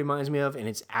who she reminds me of, and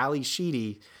it's Ali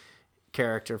Sheedy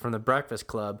character from The Breakfast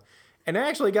Club. And I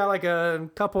actually got like a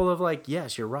couple of like,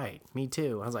 yes, you're right. Me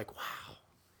too. I was like, wow.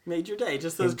 Made your day.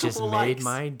 Just those It couple just of made likes.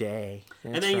 my day.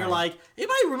 And That's then you're right. like,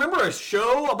 anybody remember a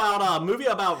show about a movie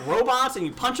about robots and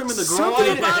you punch them in the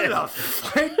Something groin? about a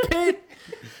fight pit.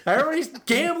 Everybody's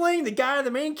gambling. The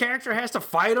main character has to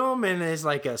fight him, and it's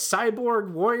like a cyborg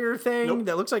warrior thing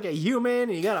that looks like a human,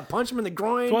 and you got to punch him in the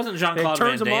groin. It wasn't and it Jean-Claude Van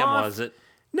turns him Damme, off. was it?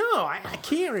 No, I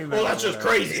can't remember. Well, that's just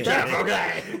crazy, Jeff.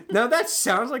 Okay. Now that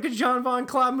sounds like a Jean Von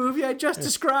Claude movie I just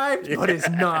described, but it's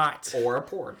not. Or a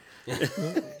porn.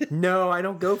 No, I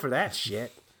don't go for that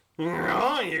shit.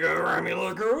 Oh, you gotta ride me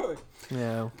look good.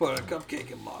 No. Put a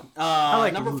cupcake in mine. I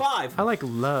like Number 5. I like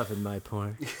love in my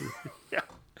porn.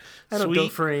 I don't go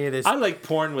for any of this I like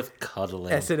porn with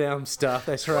cuddling. S&M stuff.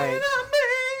 That's right.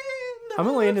 I'm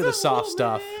only into the soft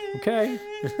stuff. Okay.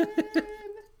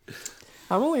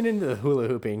 I'm only into the hula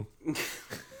hooping.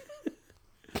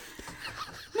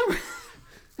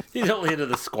 He's only into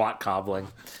the squat cobbling.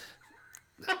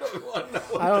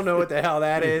 I don't know what the hell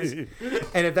that is.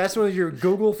 And if that's one of your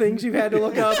Google things you've had to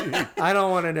look up, I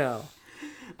don't want to know.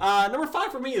 Number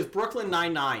 5 for me is Brooklyn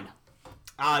Nine-Nine.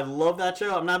 I love that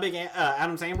show. I'm not a big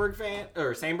Adam Sandberg fan.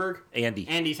 Or Sandberg?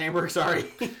 Andy Sandberg, sorry.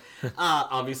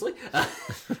 Obviously.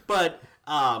 But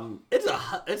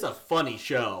it's a funny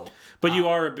show. But you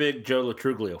are a big Joe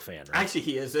Latruglio fan, right? Actually,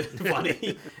 he is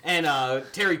funny. And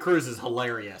Terry Crews is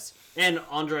hilarious. And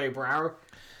Andre Braugher.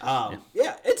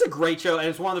 Yeah, it's a great show, and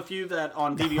it's one of the few that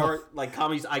on DVR like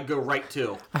comedies I go right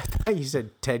to. I thought you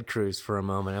said Ted Cruz for a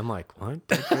moment. I'm like, what?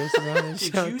 Ted Cruz is on this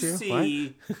show Did you too?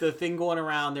 see the thing going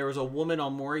around? There was a woman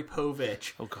on Maury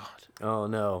Povich. Oh, God. Oh,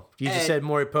 no. You just said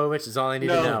Maury Povich is all I need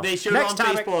to know. No, they showed Next it on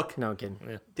topic. Facebook. No, I'm kidding.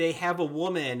 Yeah. They have a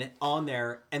woman on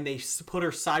there, and they put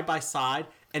her side by side,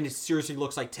 and it seriously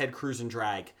looks like Ted Cruz in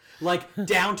drag. Like,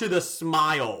 down to the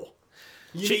smile.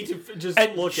 You need to just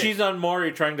look she's on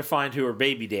Maury trying to find who her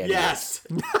baby daddy Yes.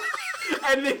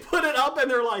 And they put it up,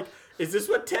 and they're like, is this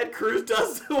what Ted Cruz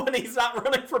does when he's not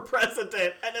running for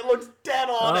president? And it looks dead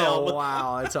on him. Oh,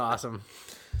 wow. That's awesome.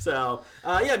 So,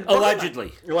 yeah.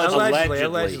 Allegedly.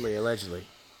 Allegedly.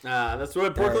 That's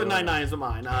what Brooklyn Nine-Nine is of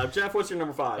mine. Jeff, what's your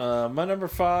number 5? My number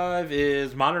 5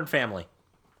 is Modern Family.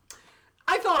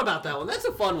 I thought about that one. That's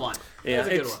a fun one. Yeah, that's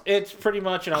a good one. It's pretty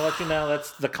much, and I'll let you know,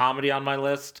 that's the comedy on my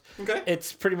list. Okay.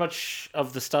 It's pretty much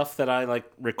of the stuff that I like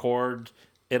record.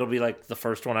 It'll be like the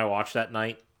first one I watch that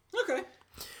night. Okay.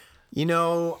 You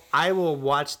know, I will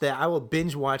watch that. I will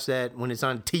binge watch that when it's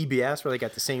on TBS, where they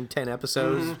got the same 10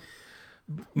 episodes.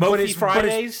 Mophie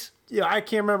Fridays. Yeah, I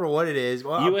can't remember what it is.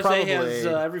 Well, USA probably, has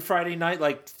every Friday night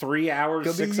like 3 hours,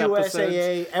 it'll 6 be episodes.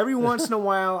 USAA. Every once in a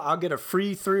while, I'll get a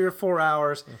free 3 or 4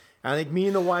 hours. I think me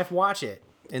and the wife watch it,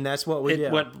 and that's what we do.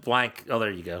 It went blank. Oh,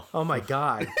 there you go. Oh my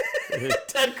God,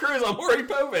 Ted Cruz on Maury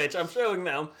Povich. I'm showing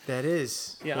them. that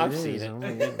is. Yeah, that I've is. seen it. Oh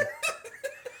my goodness.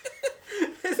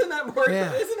 Isn't that Maury?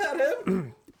 Yeah. Isn't that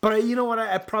him? But you know what?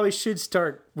 I probably should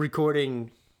start recording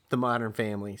the Modern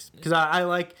Families because I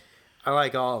like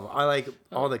all of them. I like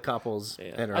all the couples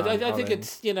that are. I on think it.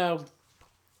 it's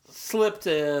slipped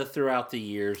throughout the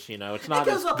years. It's not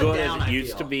goes as up and good down, as it I used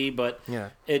feel. to be, but Yeah.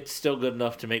 it's still good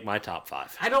enough to make my top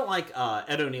 5. I don't like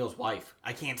Ed O'Neill's wife.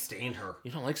 I can't stand her.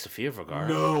 You don't like Sofia Vergara?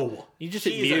 No. You just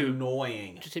hit She's mute.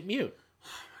 annoying. Just hit mute.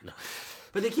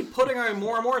 But they keep putting her in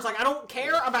more and more. It's like, I don't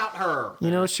care about her.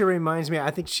 You know, she reminds me. I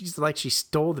think she's like she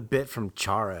stole the bit from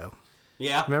Charo.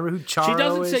 Yeah. Remember who Charo She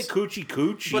doesn't is? say coochie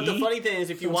coochie. But the funny thing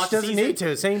is, if you She watch doesn't season... need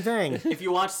to. Same thing. If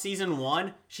you watch season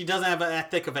 1, she doesn't have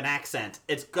that thick of an accent.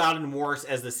 It's gotten worse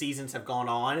as the seasons have gone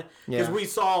on. Because Yeah. we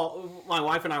saw, my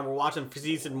wife and I were watching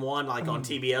season 1, like on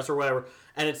TBS or whatever,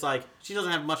 and it's like, she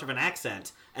doesn't have much of an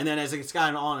accent. And then as it's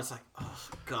gotten on, it's like, oh,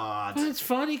 God. But it's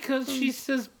funny because she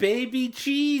says baby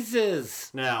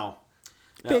Jesus. No.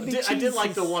 Baby I did like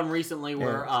Jesus. the one recently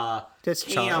where That's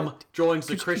Cam charming. joins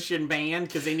the Christian band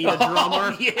because they need a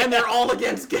drummer, and they're all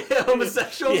against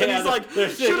homosexuals, and Yeah, he's like, they're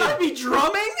should I be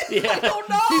drumming? Yeah. I don't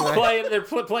know. They're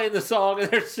playing the song and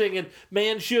they're singing,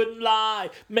 "Man shouldn't lie,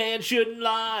 man shouldn't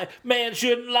lie, man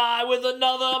shouldn't lie with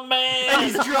another And man."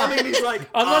 he's drumming, he's like,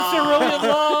 Unless they're really in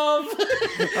love.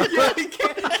 yeah, he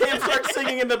can't start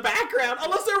singing in the background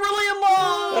unless they're really in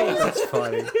love. That's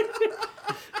funny.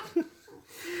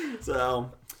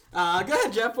 So, go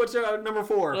ahead, Jeff. What's your number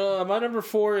 4? My number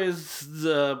 4 is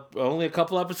only a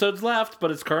couple episodes left, but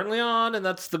it's currently on, and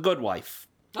that's The Good Wife.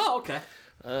 Oh, okay.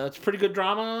 It's pretty good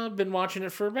drama. I've been watching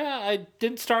it for I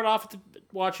didn't start off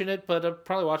watching it, but I've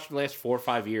probably watched it the last 4 or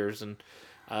 5 years, and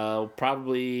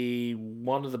probably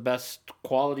one of the best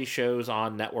quality shows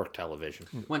on network television.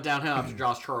 Went downhill after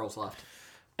Josh Charles left.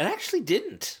 It actually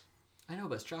didn't. I know,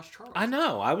 but it's Josh Charles. I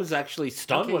know. I was actually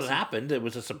stunned when it Casey. happened. It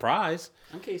was a surprise.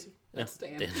 I'm Casey. That's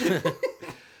Stan.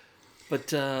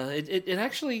 But it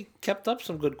actually kept up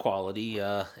some good quality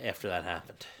after that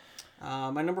happened.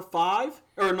 My number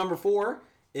 4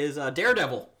 is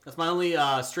Daredevil. That's my only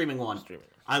streaming one.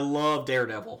 I love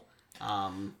Daredevil.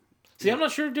 See, I'm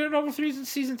not sure Daredevil 3's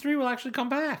season 3 will actually come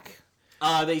back.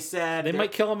 They said They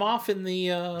might kill him off in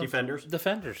the Defenders.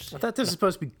 Defenders. I thought this was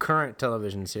supposed to be current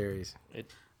television series.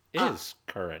 It is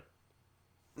current.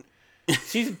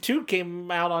 Season 2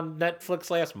 came out on Netflix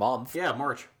last month. Yeah,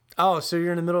 March. Oh, so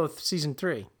you're in the middle of season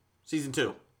 3. Season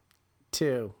 2.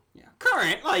 2. Yeah.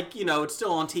 Current, like, it's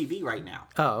still on TV right now.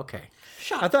 Oh, okay.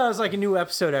 Shut I thought it was like a new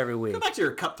episode every week. Go back to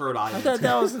your Cutthroat I Island. thought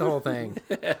that was the whole thing.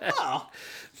 Oh,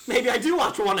 maybe I do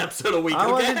watch one episode a week. I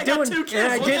Okay, wasn't I got doing, 2 and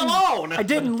kids. Leave me alone. I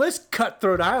didn't list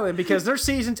Cutthroat Island because their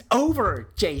season's over,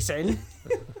 Jason.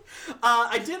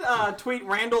 I did tweet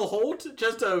Randall Holt,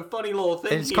 just a funny little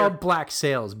thing. And it's here. called Black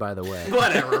Sails, by the way.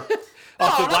 Whatever.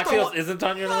 Also, not Black the Sails one- isn't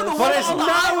on your No, list? the But one it's on the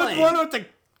not with island. one with the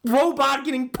robot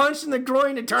getting punched in the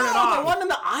groin to turn it No, off. the one on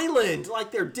the island.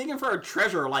 Like, they're digging for a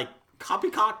treasure, like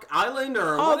Copycock Island,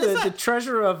 or Oh, what is the that?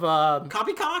 treasure of...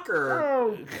 Copycock, or...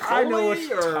 Oh, I know what Foley,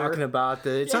 you're or- talking about.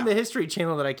 It's on the History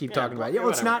Channel that I keep talking about. yeah,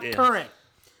 It's not whatever. current.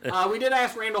 We did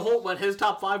ask Randall Holt what his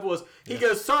top 5 was. He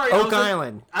goes, sorry, I was Oak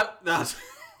Island. was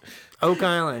Oak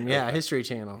Island, yeah, History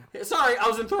Channel. sorry, I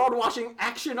was enthralled watching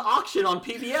Action Auction on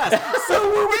PBS. So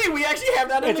were we. We actually have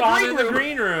that in It's the on green in room. the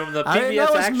green room. The PBS I didn't know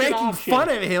I was action making option. fun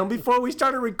of him before we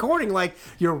started recording. Like,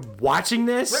 you're watching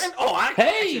this?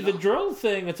 Hey, the drill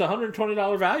thing, it's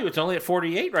 $120 value. It's only at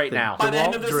 $48 right now. By the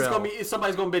end of DeWalt this, drill.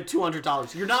 somebody's going to bid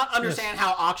 $200. You're not understanding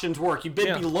how auctions work. You bid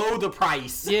Yeah. below the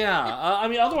price. Yeah, I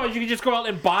mean, otherwise you could just go out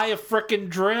and buy a frickin'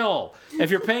 drill.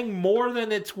 If you're paying more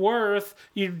than it's worth,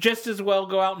 you just as well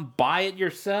go out and buy it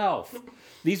yourself.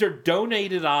 These are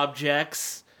donated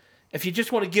objects. If you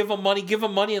just want to give them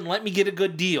money and let me get a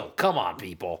good deal. Come on,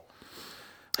 people.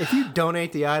 If you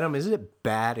donate the item, is it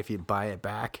bad if you buy it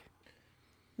back?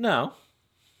 No.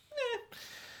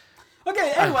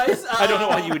 Okay, anyways. I don't know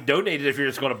why you would donate it if you're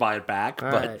just going to buy it back,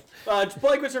 All but right.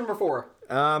 Blake, what's your number 4?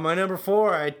 My number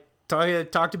 4, I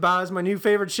talked about as my new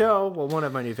favorite show. Well, one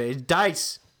of my new favorites,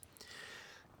 Dice.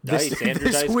 Dice,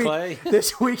 Andrew Dice week, Clay.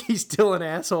 This week, he's still an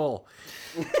asshole.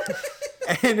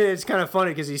 And it's kind of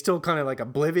funny because he's still kind of like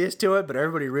oblivious to it, but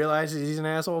everybody realizes he's an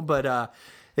asshole. But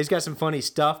he's got some funny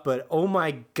stuff. But oh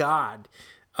my god,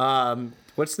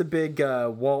 what's the big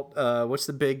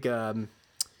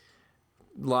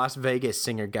Las Vegas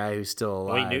singer guy who's still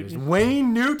alive? Wayne Newton?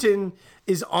 Wayne Newton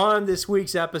is on this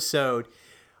week's episode.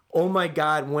 Oh my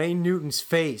god, Wayne Newton's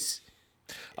face.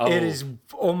 oh, It is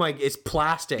it's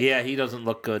plastic. yeah, he doesn't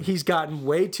look good. He's gotten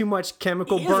way too much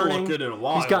chemical He hasn't burning. looked good in a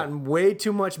while. He's gotten way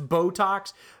too much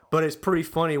Botox, but it's pretty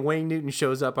funny. Wayne Newton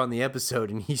shows up on the episode,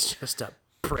 and he's just a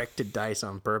prick to Dice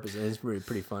on purpose, and it's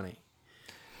pretty funny.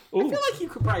 I feel like he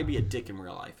could probably be a dick in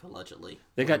real life, allegedly.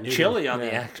 They got Newton. chili on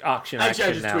the auction Actually, I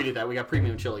action just now. tweeted that. We got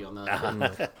premium chili on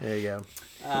that. There you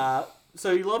go.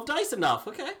 So you love Dice enough.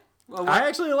 Okay. Well, I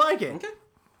actually like it. Okay.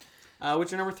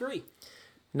 What's your number 3?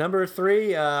 Number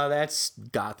 3, that's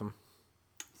Gotham.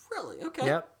 Really? Okay.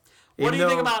 Yep. What do you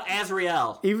think Even though- about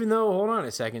Azrael? Even though, hold on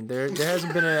a second, there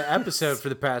hasn't been an episode for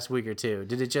the past week or two.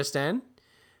 Did it just end?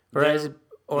 Or There- has it?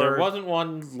 Or There wasn't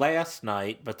one last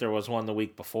night, but there was one the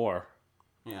week before.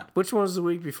 Yeah. Which one was the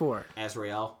week before?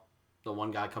 Azrael. The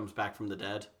one guy comes back from the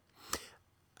dead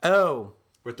Oh,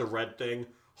 with the red thing.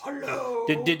 Hello.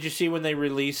 Did you see when they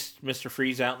released Mr.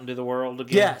 Freeze out into the world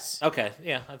again? Yes. Okay,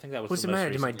 yeah, I think that was what's the most matter?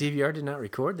 recent. My DVR did not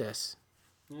record this.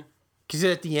 Because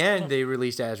at the end, they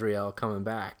released Azrael coming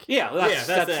back. Yeah, that's Yeah,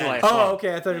 that's the the last Oh, one.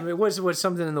 okay. I thought it was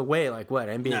something in the way, like what,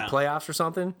 NBA No. playoffs or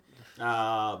something?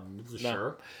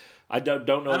 Sure. I don't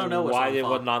know what's why on it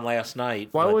Fox. wasn't on last night.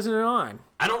 Why but- wasn't it on?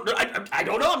 I don't know. I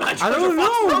don't know. I'm not I sure don't Fox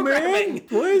know, programming. man.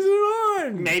 Why is it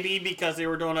on? Maybe because they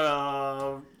were doing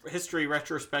a history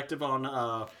retrospective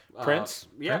on Prince?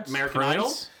 Yeah, Prince? American Idol.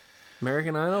 Prince?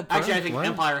 American Idol? Actually, I Prince? think What?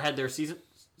 Empire had their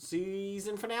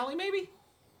season finale. Maybe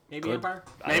Good. Empire.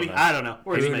 I don't Maybe know. I don't know.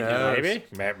 We're just Who making it up. Maybe.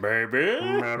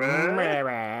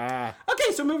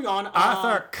 Okay, so moving on.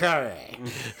 Arthur Curry.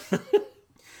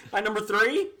 My number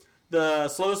 3, the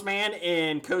slowest man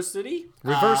in Coast City.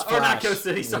 Reverse Or not Flash. Coast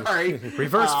City. Sorry.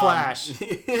 Reverse Flash.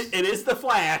 It is the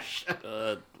Flash.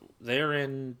 They're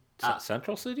in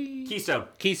Central City? Keystone.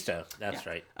 Keystone, that's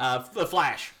right. The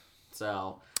Flash.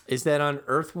 So. Is that on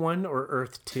Earth 1 or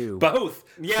Earth 2? Both.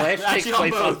 Yeah, Flash takes actually on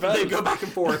place on both. They go back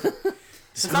and forth. And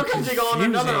sometimes they go on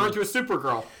another Earth with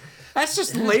Supergirl. That's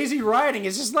just lazy writing.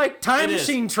 It's just like time It is.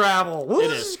 machine travel. We'll It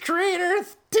just is. create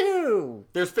Earth 2.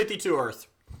 There's 52 Earths.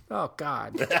 Oh,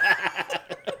 God.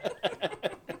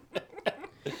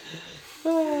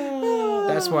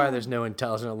 That's why there's no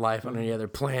intelligent life on any other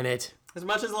planet. As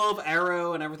much as I love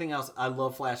Arrow and everything else, I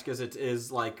love Flash because it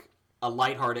is like a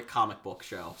lighthearted comic book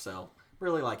show. So,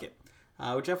 really like it.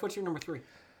 Jeff, what's your number 3?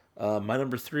 My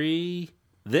number 3,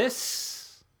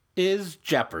 this is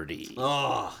Jeopardy.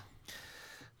 Oh,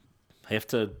 I have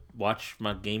to watch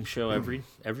my game show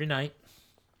every night.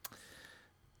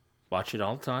 Watch it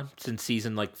all the time. It's in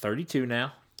season like 32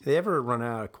 now. They ever run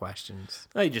out of questions?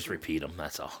 I just repeat them,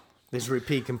 that's all. There's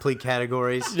repeat complete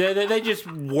categories. They just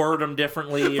word them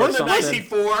differently or From the something.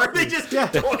 94, they just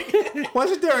keep doing it.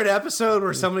 Wasn't there an episode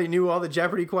where somebody knew all the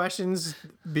Jeopardy questions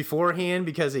beforehand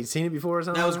because they'd seen it before or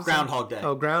something? That was Groundhog Day.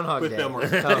 Oh, Groundhog With Day. Bill Murray.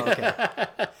 Oh,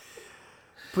 okay.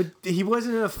 But he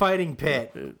wasn't in a fighting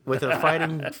pit with a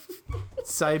fighting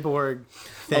cyborg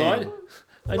thing.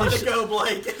 I Let knew, it go,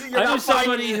 Blake. You're I knew not fighting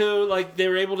somebody it. who like they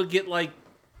were able to get like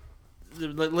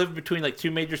lived between like 2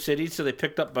 major cities, so they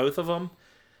picked up both of them.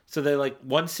 So they like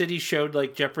one city showed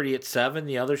like Jeopardy at 7,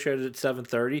 the other showed it at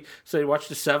 7:30. So they watched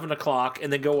the 7 o'clock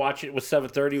and then go watch it with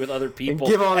 7:30 with other people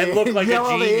Give all and the, look like yell a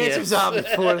all the genius answers out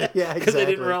before. Yeah, because they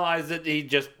didn't exactly. realize that he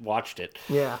just watched it.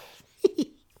 Yeah.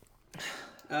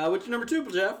 What's your number 2,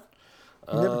 Jeff?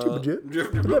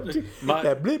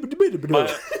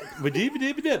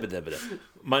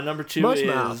 My number 2 Much is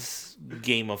mouth.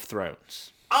 Game of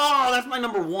Thrones. Oh, that's my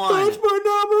number 1. That's my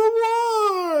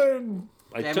number 1.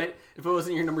 I Damn it. If it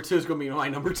wasn't your number 2, it's going to be my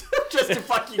number 2 just to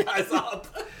fuck you guys up.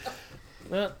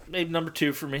 Well, maybe number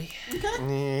 2 for me.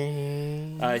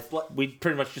 Okay. We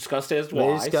pretty much discussed it as We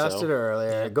why. discussed so. it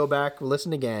earlier. Go back,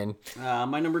 listen again.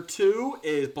 My number 2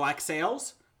 is Black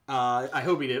Sails. I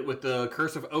hope he did with the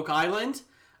Curse of Oak Island.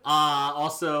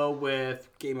 Also with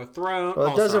Game of Thrones.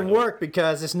 Well, it doesn't work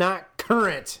because it's not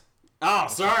current. Oh,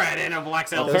 sorry, I didn't know Black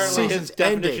Sails. Those Apparently, season's his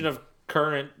definition ending. of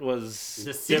current was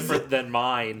The season. different than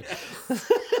mine.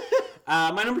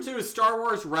 My number 2 is Star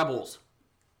Wars Rebels.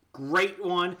 Great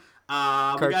one. We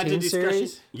got into Cartoon discussion.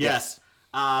 series? Yes.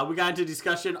 We got into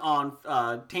discussion on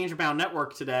Tangent Bound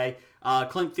Network today.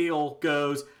 Clint Thiel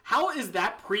goes, "How is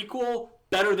that prequel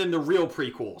better than the real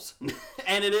prequels?"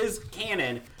 And it is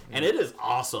canon, and it is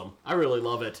awesome. I really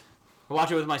love it. I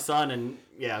watched it with my son, and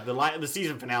yeah, the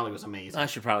season finale was amazing. I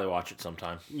should probably watch it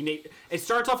sometime. It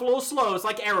starts off a little slow. It's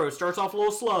like Arrow. It starts off a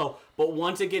little slow, but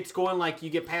once it gets going, like you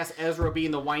get past Ezra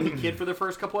being the whiny kid for the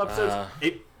first couple episodes,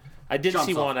 I did jumps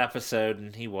see off. one episode,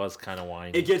 and he was kind of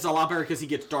whiny. It gets a lot better because he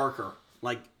gets darker.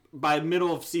 Like by the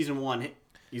middle of season 1,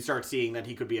 you start seeing that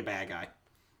he could be a bad guy.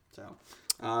 So,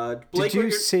 Blake, Did you what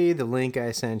your- see the link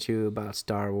I sent you about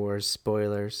Star Wars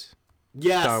spoilers?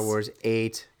 Yes. Star Wars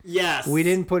 8. Yes. We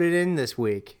didn't put it in this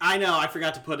week. I know. I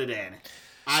forgot to put it in.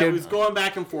 I Should- was going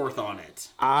back and forth on it.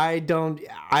 I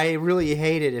really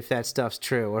hate it if that stuff's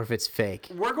true or if it's fake.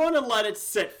 We're going to let it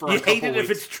sit for a You couple hate it weeks.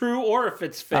 if it's true or if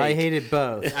it's fake. I hate it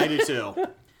both. I do too.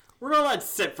 We're going to let it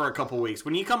sit for a couple weeks.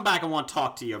 When you come back, I want to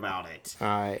talk to you about it. All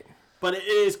right. But it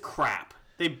is crap.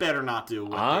 They better not do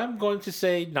with it. I'm going to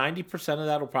say 90% of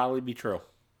that will probably be true.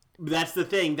 That's the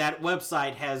thing. That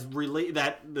website has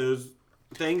those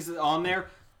things on there.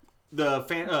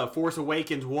 The Force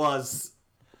Awakens was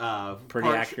Pretty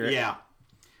accurate. Yeah,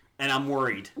 and I'm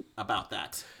worried about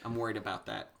that. And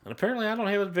apparently I don't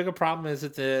have as big a problem as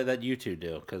that you two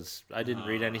do, because I didn't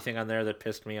read anything on there that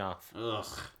pissed me off. Ugh.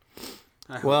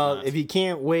 I hope Well, not. if you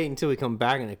can't wait until we come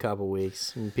back in a couple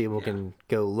weeks and people can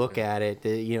go look at it,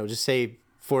 just say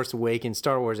Force Awakens,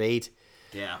 Star Wars 8.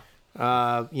 Yeah.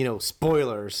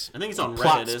 Spoilers. I think it's on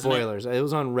Plot Reddit, isn't it? spoilers. It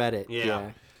was on Reddit. Yeah.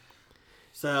 Yeah.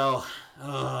 So,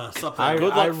 something. I-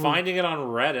 Good luck finding it on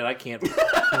Reddit. I can't.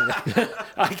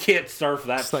 I can't surf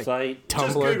that like site.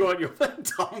 Just Tumblr. Google it. Your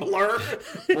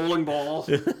Tumblr, bowling ball,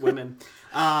 women.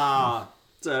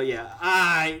 So yeah,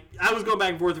 I was going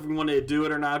back and forth if we wanted to do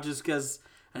it or not, just because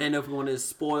I didn't know if we wanted to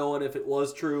spoil it if it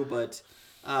was true. But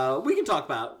we can talk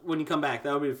about it when you come back.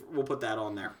 We'll put that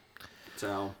on there.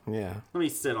 So Yeah. let me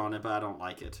sit on it, but I don't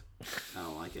like it.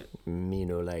 Me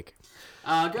no like.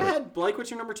 Go ahead, Blake. What's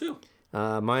your number 2?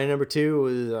 My number 2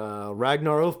 was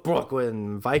Ragnar Lothbrok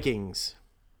and Vikings.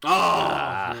 Oh,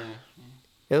 yeah.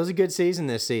 It was a good season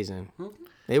this season.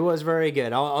 It was very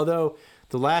good. Although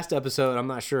the last episode, I'm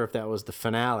not sure if that was the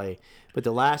finale, but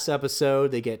the last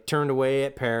episode, they get turned away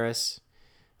at Paris.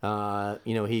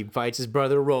 He fights his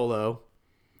brother Rollo.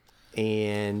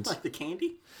 And Like the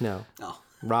candy? no, Oh,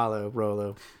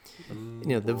 Rollo.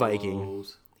 The Viking.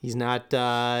 He's not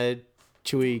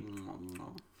chewy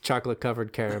chocolate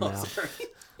covered caramel. sorry.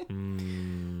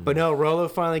 But no, Rollo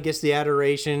finally gets the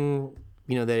adoration,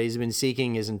 that he's been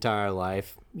seeking his entire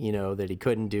life, that he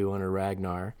couldn't do under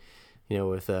Ragnar,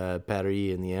 with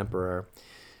Paris and the Emperor.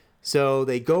 So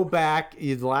they go back.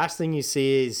 The last thing you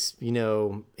see is,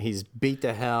 he's beat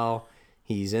to hell.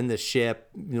 He's in the ship,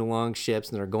 long ships,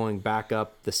 and they're going back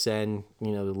up the Seine,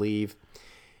 to leave.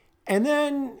 And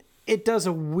then it does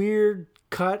a weird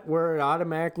cut where it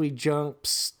automatically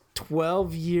jumps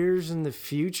 12 years in the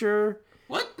future.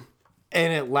 What?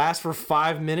 And it lasts for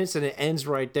 5 minutes and it ends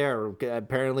right there.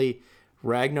 Apparently,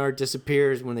 Ragnar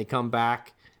disappears when they come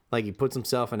back. Like, he puts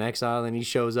himself in exile and he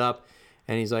shows up.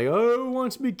 And he's like, oh, who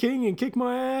wants to be king and kick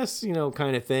my ass? You know,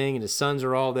 kind of thing. And his sons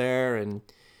are all there. And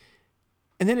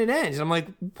then it ends. And I'm like,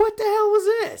 what the hell was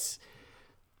this?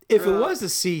 If it was a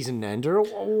season ender,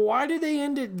 why did they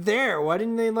end it there? Why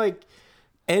didn't they, like,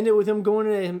 end it with him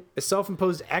going into a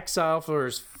self-imposed exile for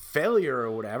his failure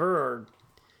or whatever? Or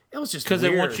it was just because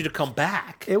weird. they want you to come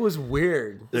back. It was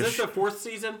weird. Is this the 4th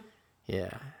season?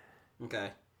 Yeah.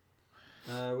 Okay.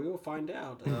 We will find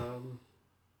out.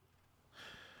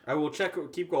 I will check.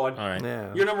 Keep going. All right.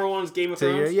 Yeah. Your number 1 is Game of So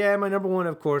Thrones? yeah, my number 1,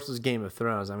 of course, was Game of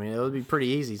Thrones. I mean, it would be pretty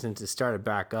easy since it started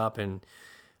back up, and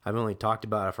I've only talked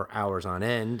about it for hours on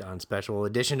end on special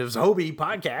edition of Zobi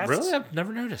podcasts. Really? I've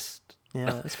never noticed.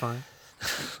 Yeah, that's fine.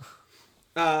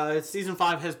 Season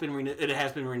 5 has been renewed. It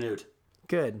has been renewed.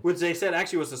 Good. Which they said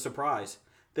actually was a surprise.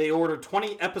 They ordered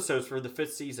 20 episodes for the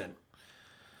 5th season.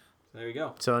 There you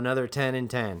go. So another 10 and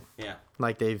 10. Yeah.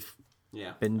 Like they've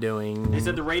been doing. They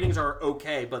said the ratings are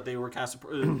okay, but they were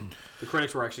the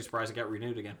critics were actually surprised it got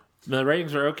renewed again. The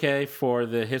ratings are okay for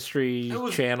the History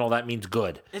Channel. That means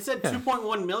good. It said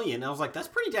 2.1 million. I was like, that's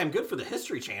pretty damn good for the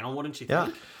History Channel, wouldn't you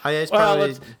think?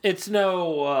 Well, it's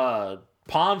no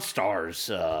Pawn Stars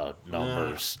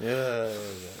numbers.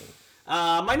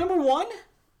 My number 1,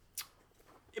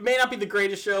 it may not be the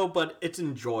greatest show, but it's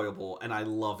enjoyable, and I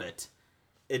love it.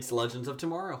 It's Legends of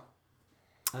Tomorrow.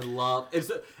 I love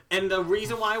it. And the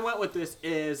reason why I went with this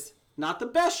is not the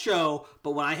best show,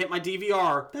 but when I hit my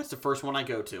DVR, that's the first one I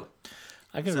go to.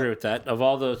 I can agree with that. Of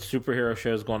all the superhero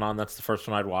shows going on, that's the first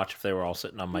one I'd watch if they were all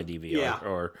sitting on my DVR. Yeah.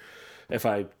 Or if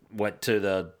I went to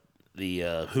the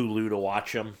Hulu to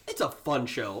watch them. It's a fun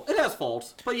show. It has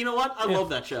faults, but you know what? I love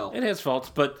that show. It has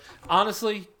faults, but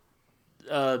honestly,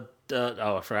 I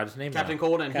forgot his name. Captain now.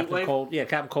 Cold and Captain Heatwave? Cold. Yeah,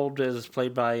 Captain Cold is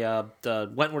played by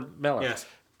Wentworth Miller. Yes.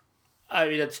 I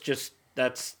mean,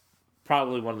 that's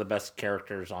probably one of the best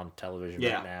characters on television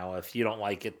Yeah. right now. If you don't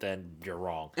like it, then you're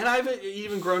wrong. And I've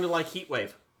even grown to like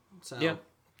Heatwave. So, Yeah.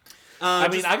 I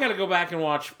mean, I got to go back and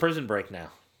watch Prison Break now.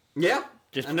 Yeah.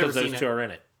 Just I've never because those seen two it. are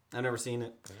in it. I've never seen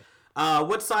it.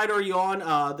 What side are you on?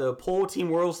 The poll,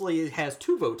 Team Worsley has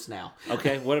 2 votes now.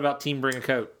 Okay, what about Team Bring a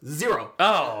Coat? 0.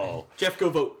 Oh. Jeff, go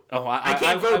vote. Oh, I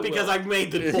can't vote because I've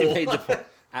made the poll. You made the poll.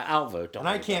 I'll vote. Don't And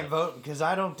I worry can't about vote because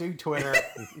I don't do Twitter.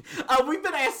 We've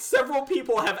been asked, several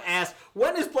people have asked,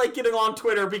 when is Blake getting on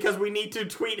Twitter because we need to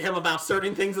tweet him about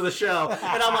certain things of the show.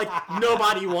 And I'm like,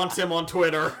 nobody wants him on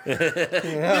Twitter.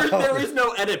 There is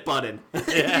no edit button.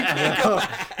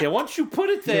 Yeah, once you put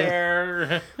it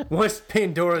there. Once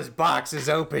Pandora's box is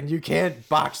open, you can't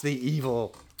box the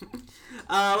evil.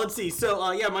 Let's see. So,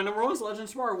 my number 1 is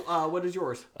Legends Tomorrow. What is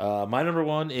yours? My number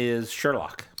 1 is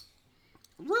Sherlock.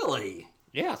 Really?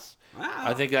 Yes. Wow.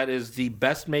 I think that is the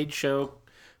best made show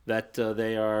that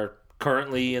they are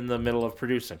currently in the middle of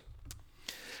producing.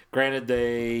 Granted,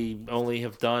 they only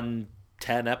have done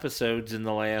 10 episodes in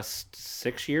the last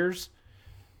 6 years.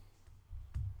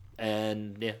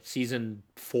 And yeah, season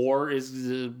 4 is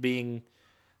being...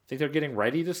 I think they're getting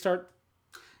ready to start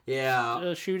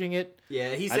shooting it.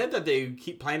 Yeah, he said that they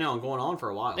keep planning on going on for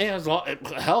a while. Yeah, as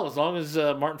long as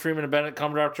Martin Freeman and Benedict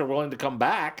Cumberbatch are willing to come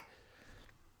back,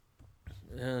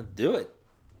 do it.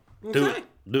 Okay.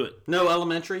 Do it. No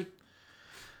Elementary?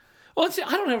 Well, see,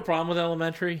 I don't have a problem with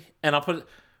Elementary, and I'll put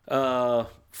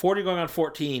 40 going on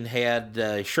 14 had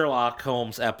a Sherlock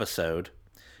Holmes episode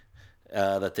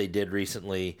that they did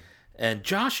recently, and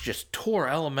Josh just tore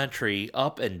Elementary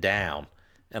up and down.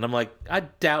 And I'm like, I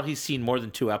doubt he's seen more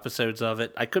than 2 episodes of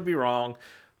it. I could be wrong,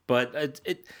 but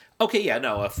if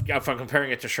I'm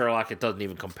comparing it to Sherlock, it doesn't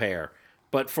even compare.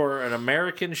 But for an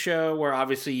American show where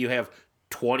obviously you have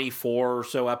 24 or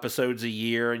so episodes a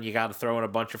year and you got to throw in a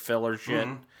bunch of filler shit.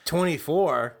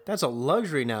 24? That's a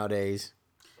luxury nowadays.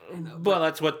 Well,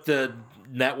 that's what the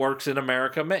networks in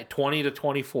America make, 20 to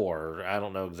 24. I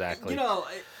don't know exactly. You know,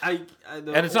 and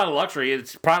it's not a luxury.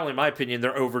 It's probably, in my opinion,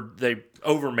 they're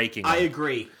overmaking them. I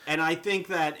agree, and I think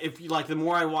that if you like, the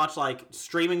more I watch like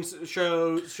streaming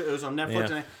shows on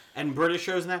Netflix and British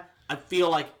shows and that, I feel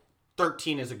like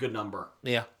 13 is a good number.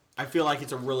 Yeah. I feel like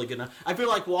it's a really good number. I feel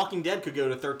like Walking Dead could go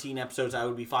to 13 episodes. I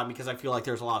would be fine because I feel like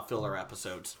there's a lot of filler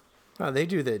episodes. Oh, they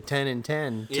do the 10 and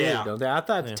 10 too, don't they? I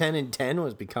thought 10 and 10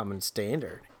 was becoming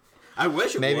standard. I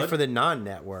wish it would. Maybe for the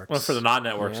non-networks. Well, for the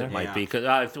non-networks, it might be. Cause,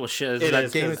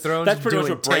 Game of Thrones that's pretty much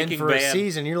doing what 10 Breaking for Bad. a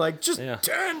season. You're like, just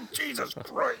 10? Jesus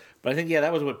Christ. But I think,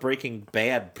 that was what Breaking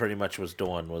Bad pretty much was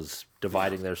doing, was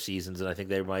dividing their seasons. And I think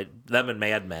them and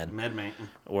Mad Men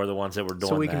were the ones that were doing that.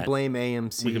 So we can blame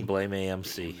AMC. We can blame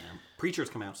AMC. Yeah. Preachers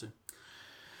come out soon.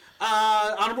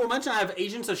 Honorable mention, I have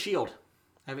Agents of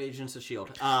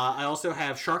S.H.I.E.L.D. I also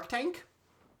have Shark Tank.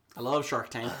 I love Shark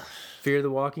Tank. Fear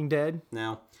the Walking Dead?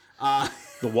 No.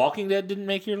 The Walking Dead didn't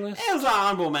make your list? It was an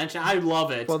honorable mention. I love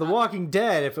it. Well, The Walking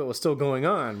Dead, if it was still going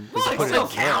on, we could it put still on.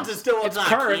 counts. It's still It's not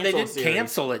current. They canceled didn't series.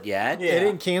 cancel it yet. Yeah. They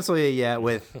didn't cancel it yet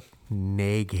with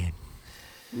Negan.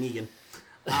 Negan.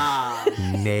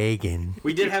 Negan.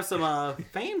 We did have some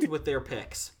fans with their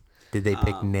picks. Did they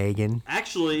pick Negan?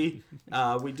 Actually,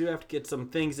 we do have to get some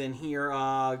things in here.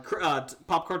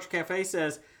 Pop Culture Cafe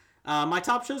says, my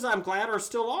top shows I'm glad are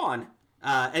still on.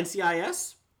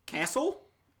 NCIS, Castle,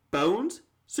 Bones,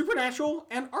 Supernatural,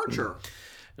 and Archer.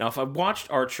 Now, if I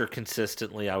watched Archer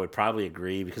consistently, I would probably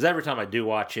agree, because every time I do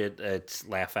watch it, it's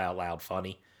laugh out loud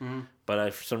funny. Mm-hmm.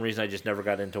 But for some reason, I just never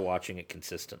got into watching it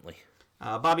consistently.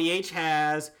 Bobby H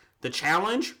has The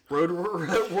Challenge, Road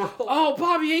World. Oh,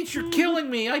 Bobby H., you're killing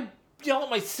me. I yell at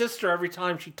my sister every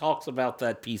time she talks about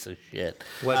that piece of shit.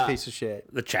 What piece of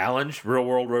shit? The Challenge, Real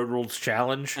World Road Rules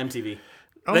Challenge. MTV.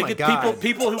 Oh They my get God.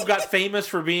 people who got famous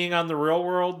for being on the Real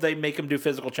World, they make them do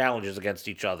physical challenges against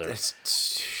each other.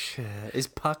 Is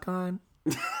Puck on?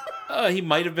 He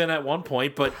might have been at one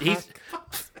point, but he's...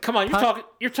 Come on,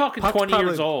 you're talking Puck's 20 years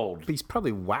probably- old. He's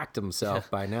probably whacked himself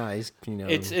by now. He's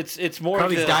It's more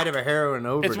probably of the, died of a heroin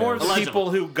overdose. It's more of the Allegedly. people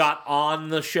who got on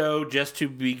the show just to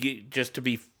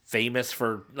be famous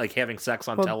for like having sex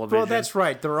on television. Well, that's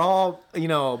right. They're all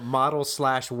model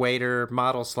slash waiter,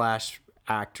 model slash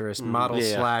actress, model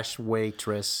slash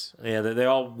waitress. Yeah, they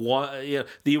all want. Yeah,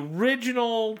 the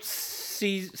original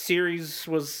series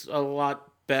was a lot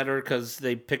better because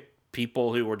they picked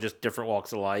people who were just different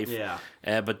walks of life. Yeah.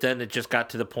 But then it just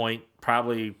got to the point,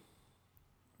 probably.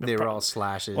 They were all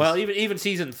slashes. Well, even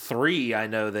season 3, I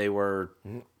know they were.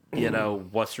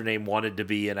 What's her name wanted to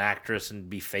be an actress and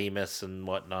be famous and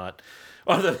whatnot.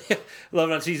 Love it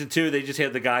on season 2. They just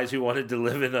had the guys who wanted to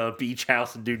live in a beach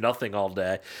house and do nothing all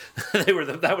day.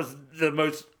 That was the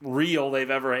most real they've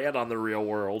ever had on the Real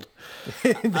World.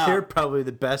 They're probably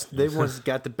the best. They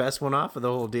got the best one off of the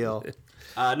whole deal.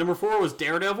 Number 4 was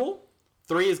Daredevil.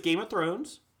 3 is Game of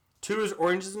Thrones. 2 is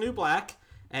Orange is the New Black.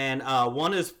 And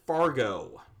 1 is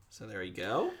Fargo. So there you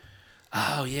go.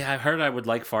 Oh, yeah, I heard I would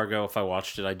like Fargo if I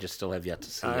watched it. I just still have yet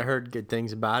to see it. I heard good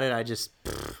things about it.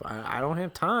 I don't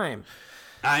have time.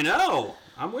 I know.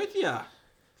 I'm with you.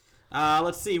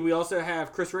 Let's see. We also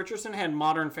have Chris Richardson had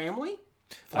Modern Family.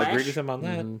 Flash, I agree with him on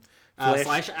that.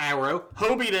 Slash Arrow.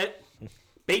 Hobied it.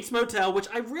 Bates Motel, which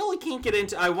I really can't get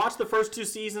into. I watched the first 2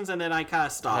 seasons and then I kind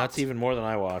of stopped. That's even more than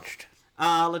I watched.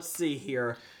 Let's see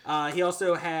here. He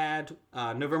also had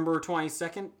November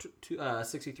 22nd,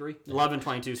 63.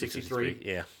 11/22/63.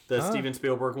 Yeah. The Steven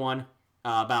Spielberg one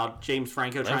about James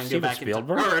Franco trying to go Steven back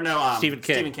Spielberg? in time. Or no, Stephen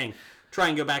King. Stephen King. Try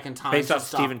and go back in time. Based to off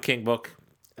stop. Stephen King book.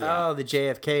 Oh, the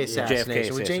JFK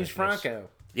assassination with James assassination. Franco.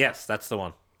 Yes, that's the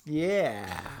one.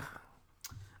 Yeah.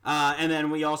 And then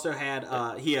we also had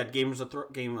he had Game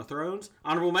of Thrones.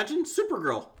 Honorable mention,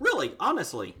 Supergirl. Really,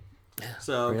 honestly.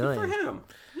 So Really? good for him.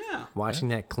 Yeah, Watching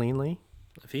that cleanly.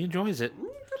 If he enjoys it.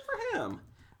 good for him.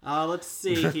 Let's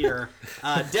see here.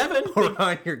 Devin. Or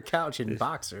on your couch in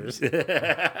boxers.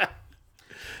 Devin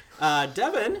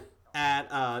at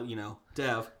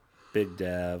Dev. Big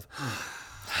Dev.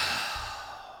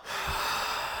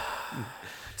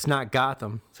 It's not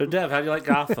Gotham. So, Dev, how do you like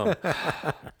Gotham?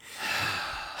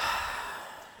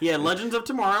 He had Legends of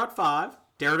Tomorrow at 5.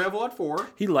 Daredevil at 4.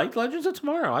 He liked Legends of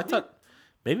Tomorrow. I thought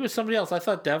maybe it was somebody else. I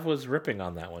thought Dev was ripping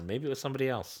on that one. Maybe it was somebody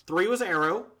else. 3 was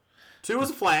Arrow. 2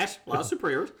 was Flash. A lot of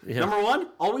superheroes. Yeah. Number 1,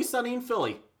 Always Sunny in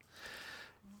Philly.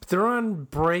 They're on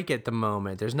break at the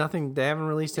moment. There's nothing. They haven't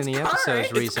released any episodes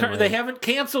It's recently. they haven't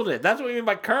canceled it. That's what we mean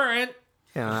by current.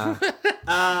 Yeah.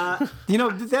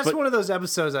 That's one of those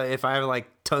episodes. If I have like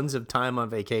tons of time on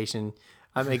vacation,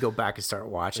 I may go back and start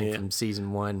watching from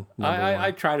season 1.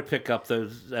 I try to pick up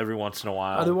those every once in a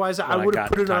while. Otherwise, I when would have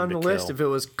got put it time on to the list kill. if it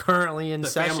was currently in The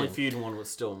session. Family Feud one was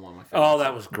still one of my favorites. Oh,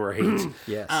 that was great.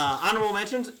 Yes. Honorable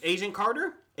mentions, Agent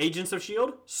Carter, Agents of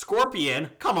S.H.I.E.L.D., Scorpion.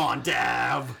 Come on,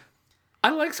 Dav. I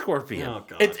like Scorpion. Oh,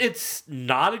 God. It's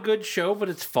not a good show, but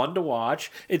it's fun to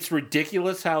watch. It's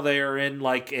ridiculous how they are in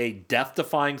like a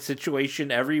death-defying situation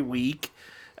every week,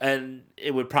 and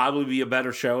it would probably be a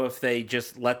better show if they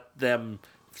just let them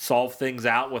solve things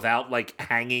out without like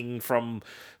hanging from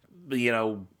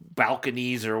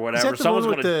balconies or whatever. Is that the Someone's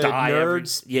one with going to the die.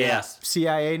 nerds? Yes.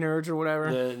 CIA nerds or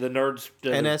whatever. The nerds.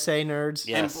 NSA nerds.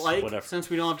 Yes, And Blake, whatever.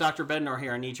 since we don't have Dr. Bednar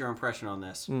here, I need your impression on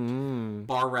this.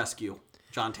 Bar Rescue,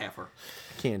 John Taffer.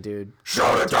 Can't, dude.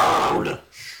 Shut it down!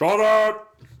 Shut it!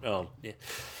 Oh, yeah.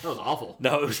 That was awful.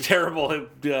 No, it was terrible.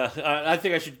 I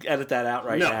think I should edit that out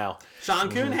right now. Sean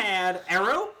Kuhn had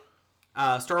Arrow,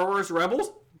 Star Wars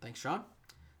Rebels. Thanks, Sean.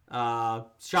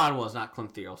 Sean was, not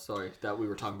Clint Thiel. Sorry, that we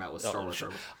were talking about was Star Wars.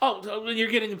 Sure. Oh, so you're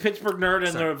getting the Pittsburgh Nerd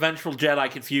and the Vengeful Jedi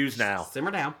confused now.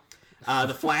 Simmer down.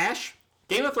 The Flash,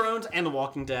 Game of Thrones, and The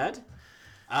Walking Dead.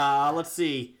 Let's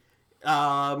see.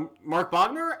 Mark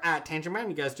Bogner at Tangent Man.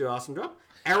 You guys do an awesome job.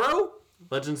 Arrow,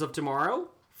 Legends of Tomorrow,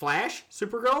 Flash,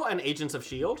 Supergirl, and Agents of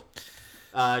S.H.I.E.L.D.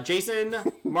 Jason,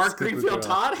 Mark Greenfield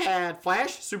Todd had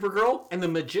Flash, Supergirl, and The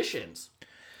Magicians.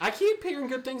 I keep hearing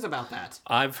good things about that.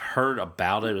 I've heard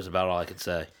about it. It was about all I could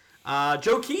say.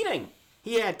 Joe Keating,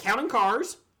 he had Counting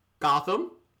Cars,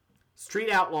 Gotham,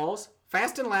 Street Outlaws,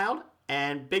 Fast and Loud,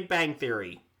 and Big Bang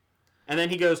Theory. And then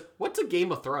he goes, what's a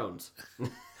Game of Thrones?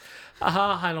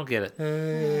 I don't get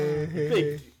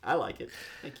it. I like it.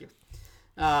 Thank you.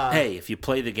 Hey, if you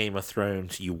play the Game of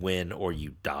Thrones, you win or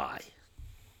you die.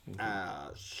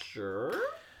 Sure.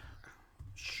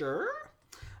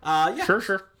 Yeah.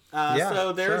 Sure.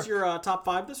 So there's your top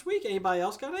 5 this week. Anybody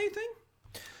else got anything?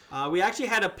 We actually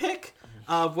had a pick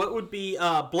of what would be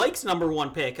Blake's number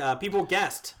 1 pick. People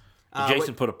guessed.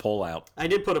 Jason put a poll out. I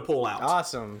did put a poll out.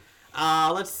 Awesome.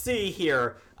 Let's see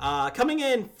here. Coming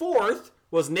in 4th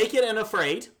was Naked and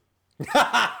Afraid.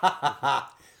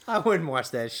 I wouldn't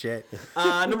watch that shit.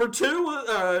 Number two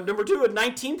at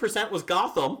 19% was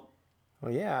Gotham.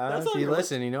 Well, yeah. That's if on you your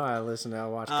listen, you know I listen. I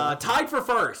watch Gotham. Tied for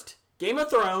first, Game of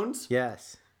Thrones.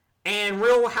 Yes. And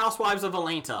Real Housewives of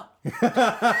Atlanta.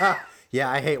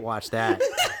 Yeah, I hate watch that.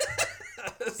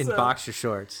 In boxer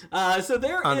shorts. So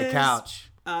there on is... the couch.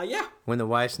 Yeah. When the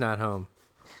wife's not home.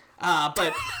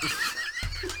 But...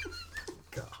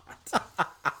 God.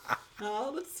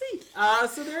 Let's see.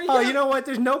 So there you go. Oh, you know what?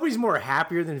 There's nobody's more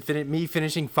happier than me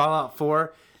finishing Fallout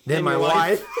 4 than my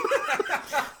wife.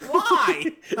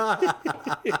 Why?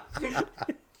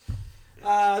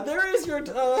 There is your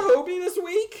Hobie this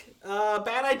week.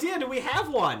 Bad idea. Do we have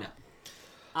one?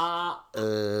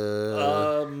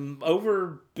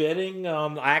 Overbidding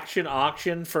on action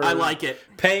auction for... I like it.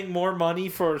 Paying more money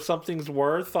for something's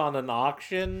worth on an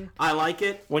auction. I like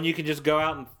it. When you can just go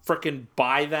out and frickin'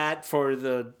 buy that for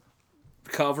the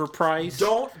cover price.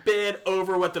 Don't bid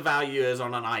over what the value is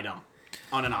on an item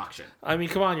on an auction. I mean,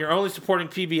 come on, you're only supporting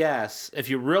PBS. If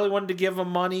you really wanted to give them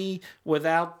money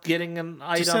without getting an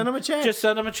item, just send them a check. Just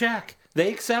send them a check.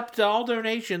 They accept all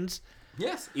donations.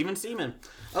 Yes, even semen.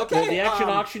 Okay. The action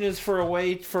auction is for a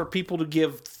way for people to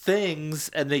give things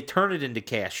and they turn it into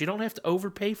cash. You don't have to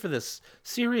overpay for this.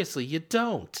 Seriously, you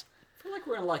don't. I feel like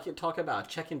we're going to talk about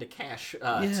check into cash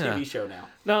TV show now.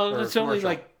 No, it's only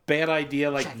like bad idea,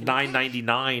 like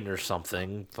 $9.99 or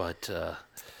something. But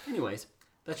anyways,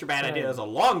 that's your bad idea. It's a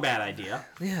long bad idea.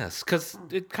 Yes, because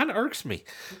it kind of irks me.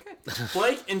 Okay.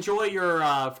 Blake, enjoy your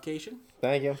vacation.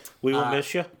 Thank you. We will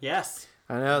miss you. Yes.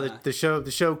 I know the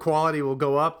show quality will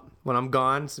go up when I'm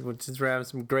gone, since we're having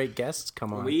some great guests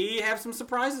come on. We have some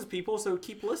surprises, people, so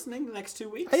keep listening the next 2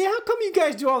 weeks. Hey, how come you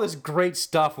guys do all this great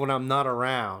stuff when I'm not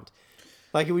around?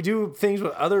 Like, we do things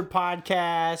with other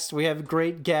podcasts, we have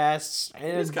great guests.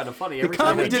 And it's kind of funny. The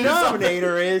common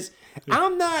denominator is,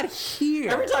 I'm not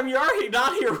here. Every time you are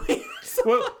not here,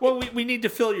 we need to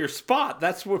fill your spot.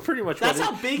 That's pretty much That's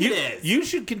what how big it is. You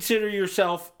should consider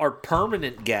yourself our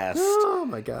permanent guest. Oh,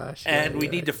 my gosh. And we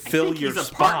need to fill your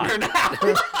spot. He's a partner now.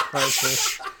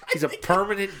 He's a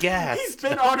permanent guest. He's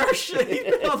been on our show. He's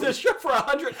been on this show for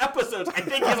 100 episodes. I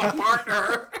think he's a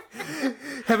partner.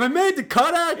 Have I made the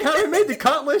cut out? Have I made the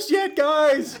cut list yet,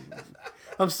 guys?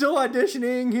 I'm still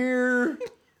auditioning here.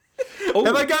 Oh.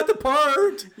 Have I got the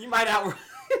part? You might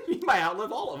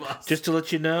outlive all of us. Just to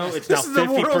let you know, it's this now 50%. This is the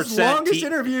world's longest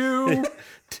interview.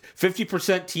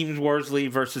 50% Team Worsley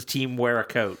versus Team Wear a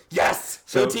Coat. Yes!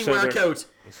 So Team Wear a Coat.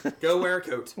 Go wear a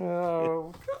coat.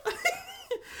 Oh.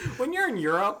 When you're in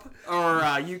Europe or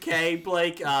UK,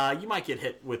 Blake, you might get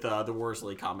hit with the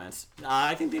Worsley comments.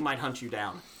 I think they might hunt you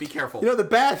down. Be careful. You know, the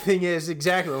bad thing is,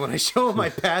 exactly, when I show them my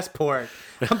passport,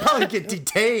 I'm probably get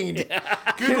detained.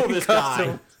 Google this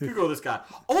guy. Google this guy.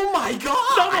 Oh my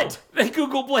God! No. They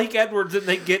Google Blake Edwards and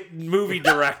they get movie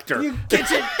director. You get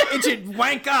your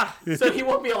wanker. So he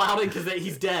won't be allowed in because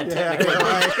he's dead, Yeah,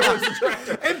 technically.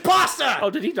 right. Imposter! Oh,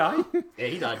 did he die? Yeah,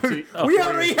 he died too. We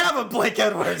already have a Blake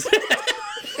Edwards.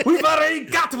 We've already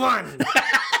got one.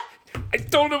 I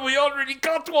told him we already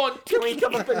got one. Can we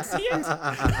come up and see it?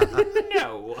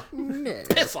 No.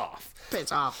 Piss off.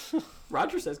 Piss off.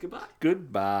 Roger says goodbye.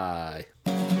 Goodbye.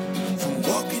 From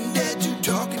Walking Dead to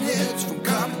Talking Heads, from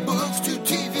comic books to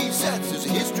TV sets, there's a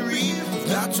history of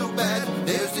not so bad.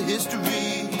 There's the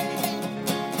history.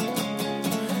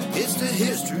 It's the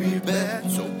history of bad,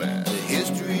 so bad. The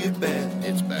history of bad,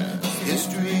 it's bad. The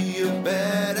history of bad.